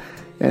heard.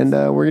 And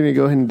we're going to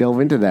go ahead and delve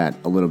into that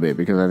a little bit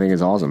because I think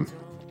it's awesome.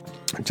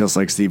 Just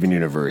like Steven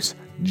Universe.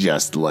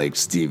 Just like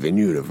Steven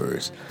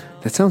Universe.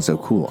 That sounds so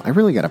cool. I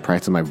really got to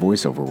practice my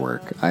voiceover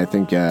work. I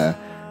think I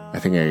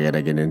got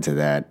to get into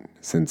that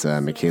since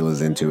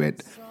Michaela's into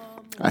it.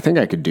 I think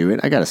I could do it.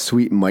 I got a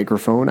sweet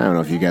microphone. I don't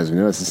know if you guys have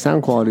noticed. The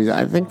sound quality,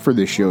 I think, for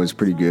this show is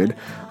pretty good.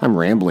 I'm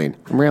rambling.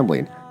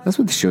 That's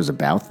what the show's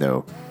about,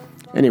 though.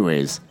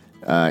 Anyways,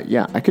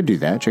 I could do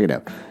that. Check it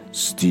out.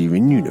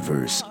 Steven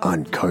Universe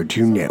on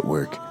Cartoon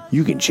Network.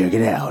 You can check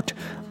it out.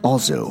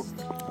 Also,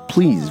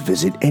 please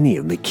visit any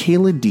of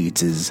Michaela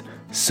Dietz's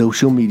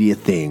social media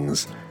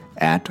things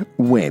at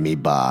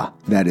WhammyBah.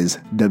 That is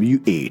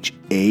WhammyBah.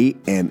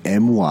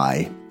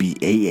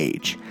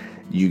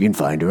 You can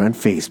find her on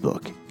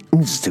Facebook,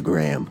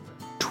 Instagram,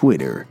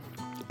 Twitter,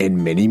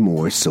 and many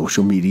more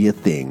social media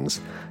things.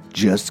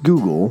 Just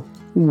Google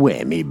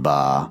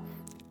WhammyBah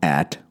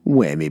at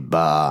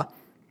WhammyBah.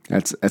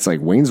 That's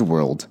like Wayne's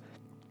World.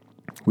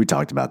 We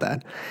talked about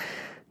that.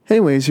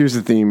 Anyways, here's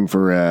the theme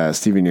for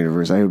Steven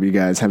Universe. I hope you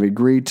guys have a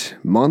great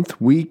month,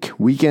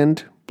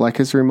 weekend, Black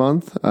History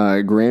Month,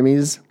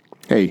 Grammys.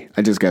 Hey,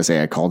 I just gotta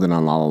say, I called it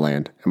on La La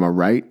Land. Am I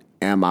right?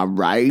 I'm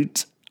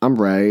right.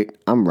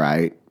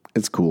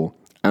 It's cool.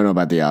 I don't know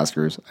about the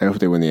Oscars. I hope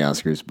they win the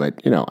Oscars, but,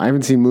 I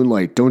haven't seen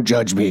Moonlight. Don't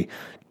judge me.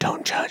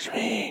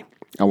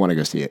 I want to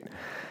go see it.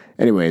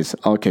 Anyways,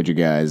 I'll catch you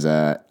guys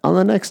on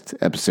the next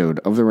episode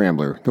of The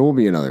Rambler. There will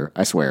be another.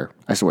 I swear,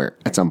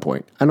 at some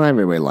point. I don't have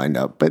anybody lined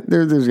up, but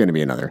there's going to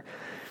be another.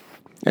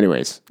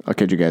 Anyways, I'll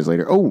catch you guys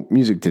later. Oh,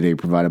 music today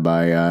provided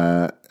by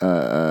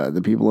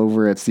the people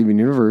over at Steven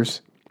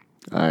Universe,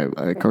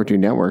 Cartoon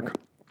Network,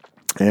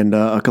 and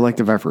a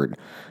collective effort.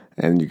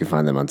 And you can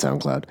find them on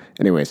SoundCloud.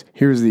 Anyways,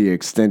 here's the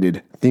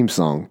extended theme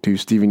song to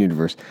Steven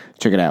Universe.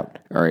 Check it out.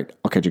 All right,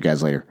 I'll catch you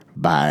guys later.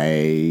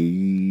 Bye.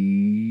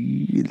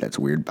 That's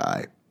weird.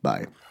 Bye.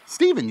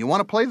 Steven, you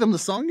want to play them the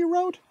song you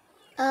wrote?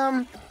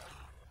 Come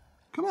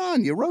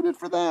on, you wrote it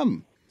for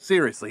them.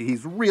 Seriously,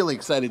 he's really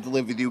excited to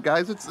live with you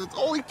guys. It's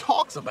all he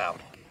talks about.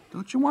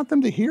 Don't you want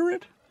them to hear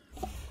it?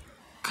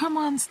 Come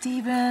on,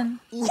 Steven.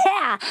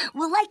 Yeah,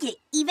 we'll like it,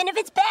 even if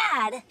it's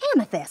bad.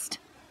 Amethyst.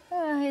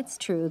 It's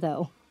true,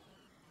 though.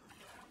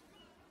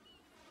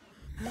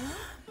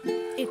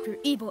 If you're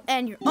evil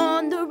and you're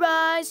on the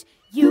rise,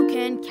 you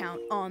can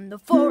count on the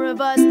four of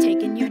us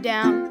taking you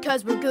down.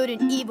 'Cause we're good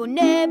and evil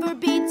never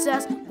beats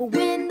us. We'll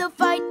win the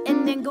fight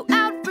and then go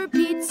out for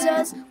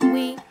pizzas.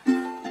 We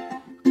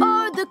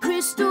are the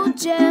crystal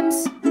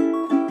gems.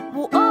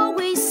 We'll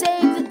always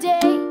save the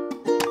day.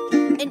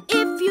 And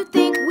if you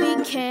think we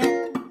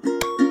can't,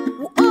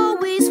 we'll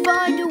always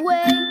find a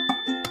way.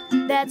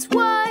 That's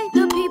why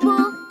the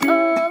people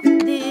of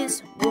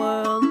this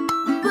world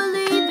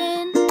believe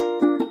in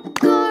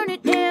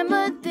Garnet,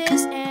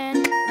 Amethyst,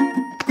 and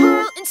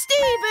Pearl and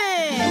Steven.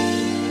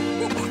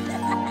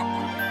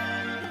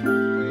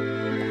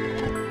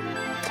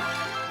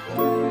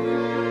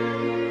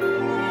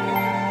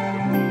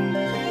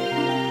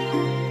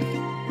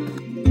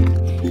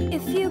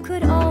 If you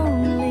could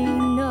only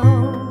know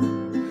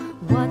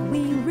what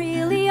we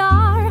really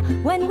are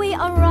when we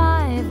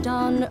arrived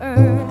on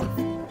Earth.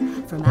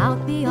 From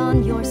out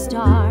beyond your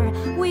star,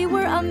 we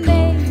were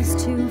amazed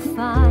to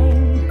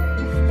find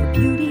your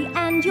beauty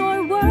and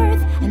your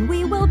worth, and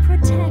we will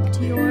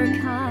protect your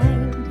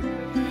kind,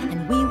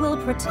 and we will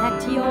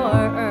protect your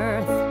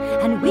Earth,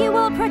 and we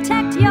will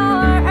protect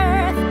your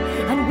Earth,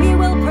 and we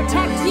will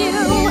protect you.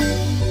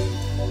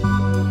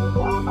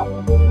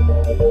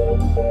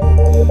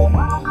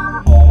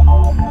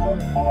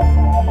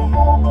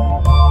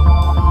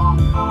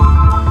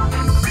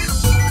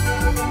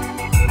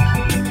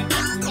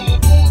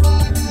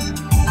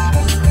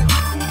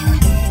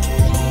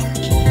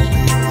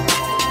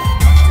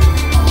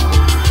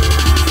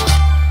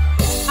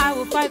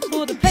 Fight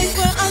for the place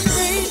where I'm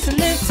free to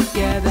live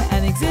together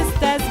and exist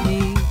as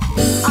me.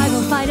 I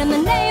will fight in the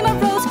name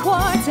of Rose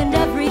Quartz and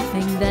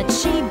everything that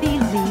she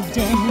believed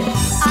in.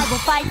 I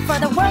will fight for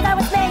the world I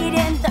was made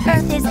in. The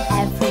earth is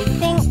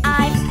everything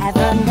I've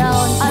ever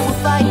known. I will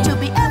fight to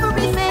be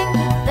everything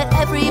that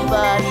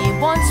everybody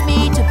wants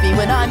me to be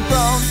when I'm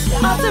grown. The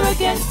odds are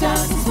against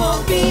us, this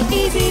won't be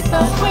easy,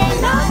 but we're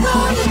not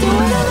going to do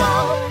it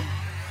alone.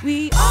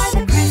 We are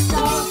the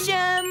crystal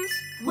gems.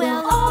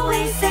 We'll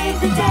always save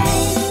the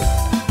day.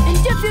 And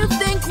if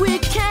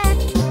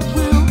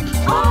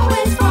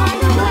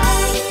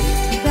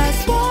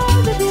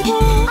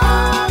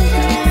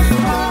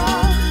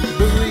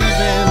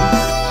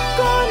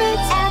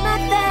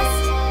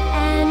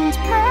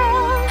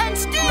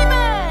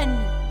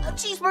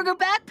cheeseburger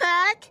back